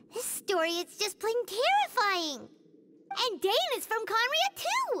 This story is just plain terrifying. And Dane is from Conria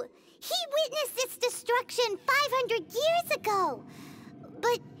too. He witnessed its destruction 500 years ago.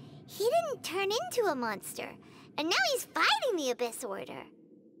 But he didn't turn into a monster. And now he's fighting the Abyss Order.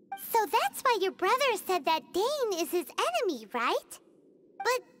 So that's why your brother said that Dane is his enemy, right?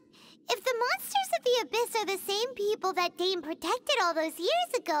 But if the monsters of the Abyss are the same people that Dane protected all those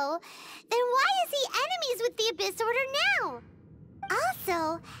years ago, then why is he enemies with the Abyss Order now?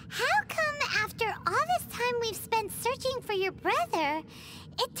 Also, how come after all this time we've spent searching for your brother,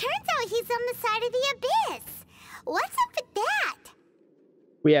 it turns out he's on the side of the Abyss? What's up with that?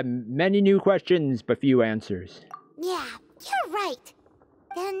 We have many new questions, but few answers. Yeah, you're right.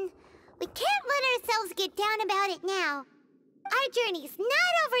 Then we can't let ourselves get down about it now. Our journey's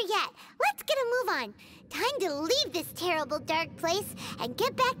not over yet. Let's get a move on. Time to leave this terrible dark place and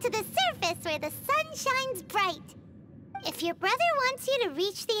get back to the surface where the sun shines bright. If your brother wants you to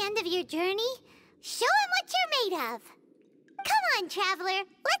reach the end of your journey, show him what you're made of. Come on, traveler.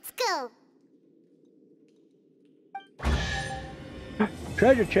 Let's go.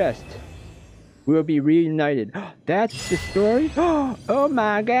 Treasure chest. We will be reunited. That's the story? Oh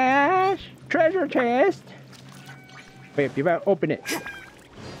my gosh! Treasure chest! Wait, you better open it.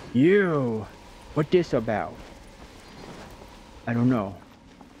 You! What this about? I don't know.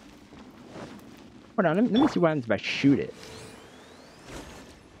 Hold on, let me see what happens if I shoot it.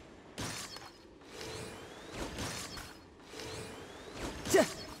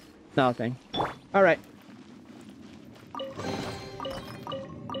 Nothing. Alright.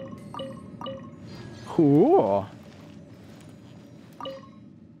 Cool.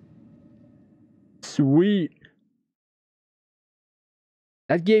 Sweet.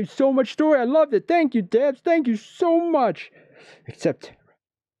 That gave so much story. I loved it. Thank you, Debs. Thank you so much. Except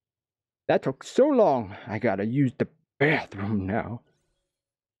that took so long. I gotta use the bathroom now.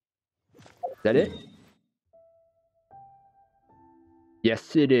 Is that it?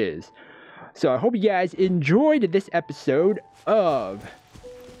 Yes, it is. So I hope you guys enjoyed this episode of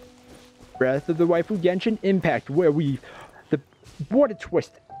Breath of the Waifu Genshin Impact, where what a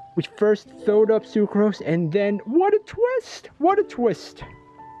twist. We first filled up Sucrose, and then what a twist! What a twist!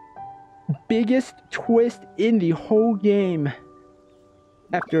 Biggest twist in the whole game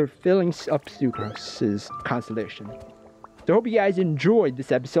after filling up Sucrose's constellation. So I hope you guys enjoyed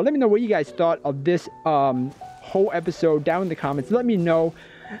this episode. Let me know what you guys thought of this whole episode down in the comments. Let me know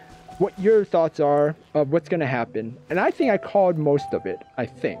what your thoughts are of what's gonna happen. And I think I called most of it, I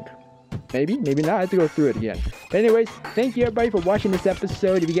think. Maybe, maybe not. I have to go through it again. But anyways, thank you everybody for watching this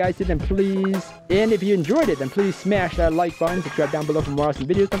episode. If you guys did, then please, and if you enjoyed it, then please smash that like button, subscribe down below for more awesome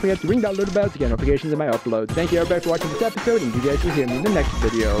videos. Don't forget to ring that little bell to get notifications of my uploads. Thank you everybody for watching this episode, and you guys will hear me in the next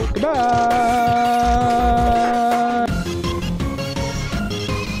video. Goodbye!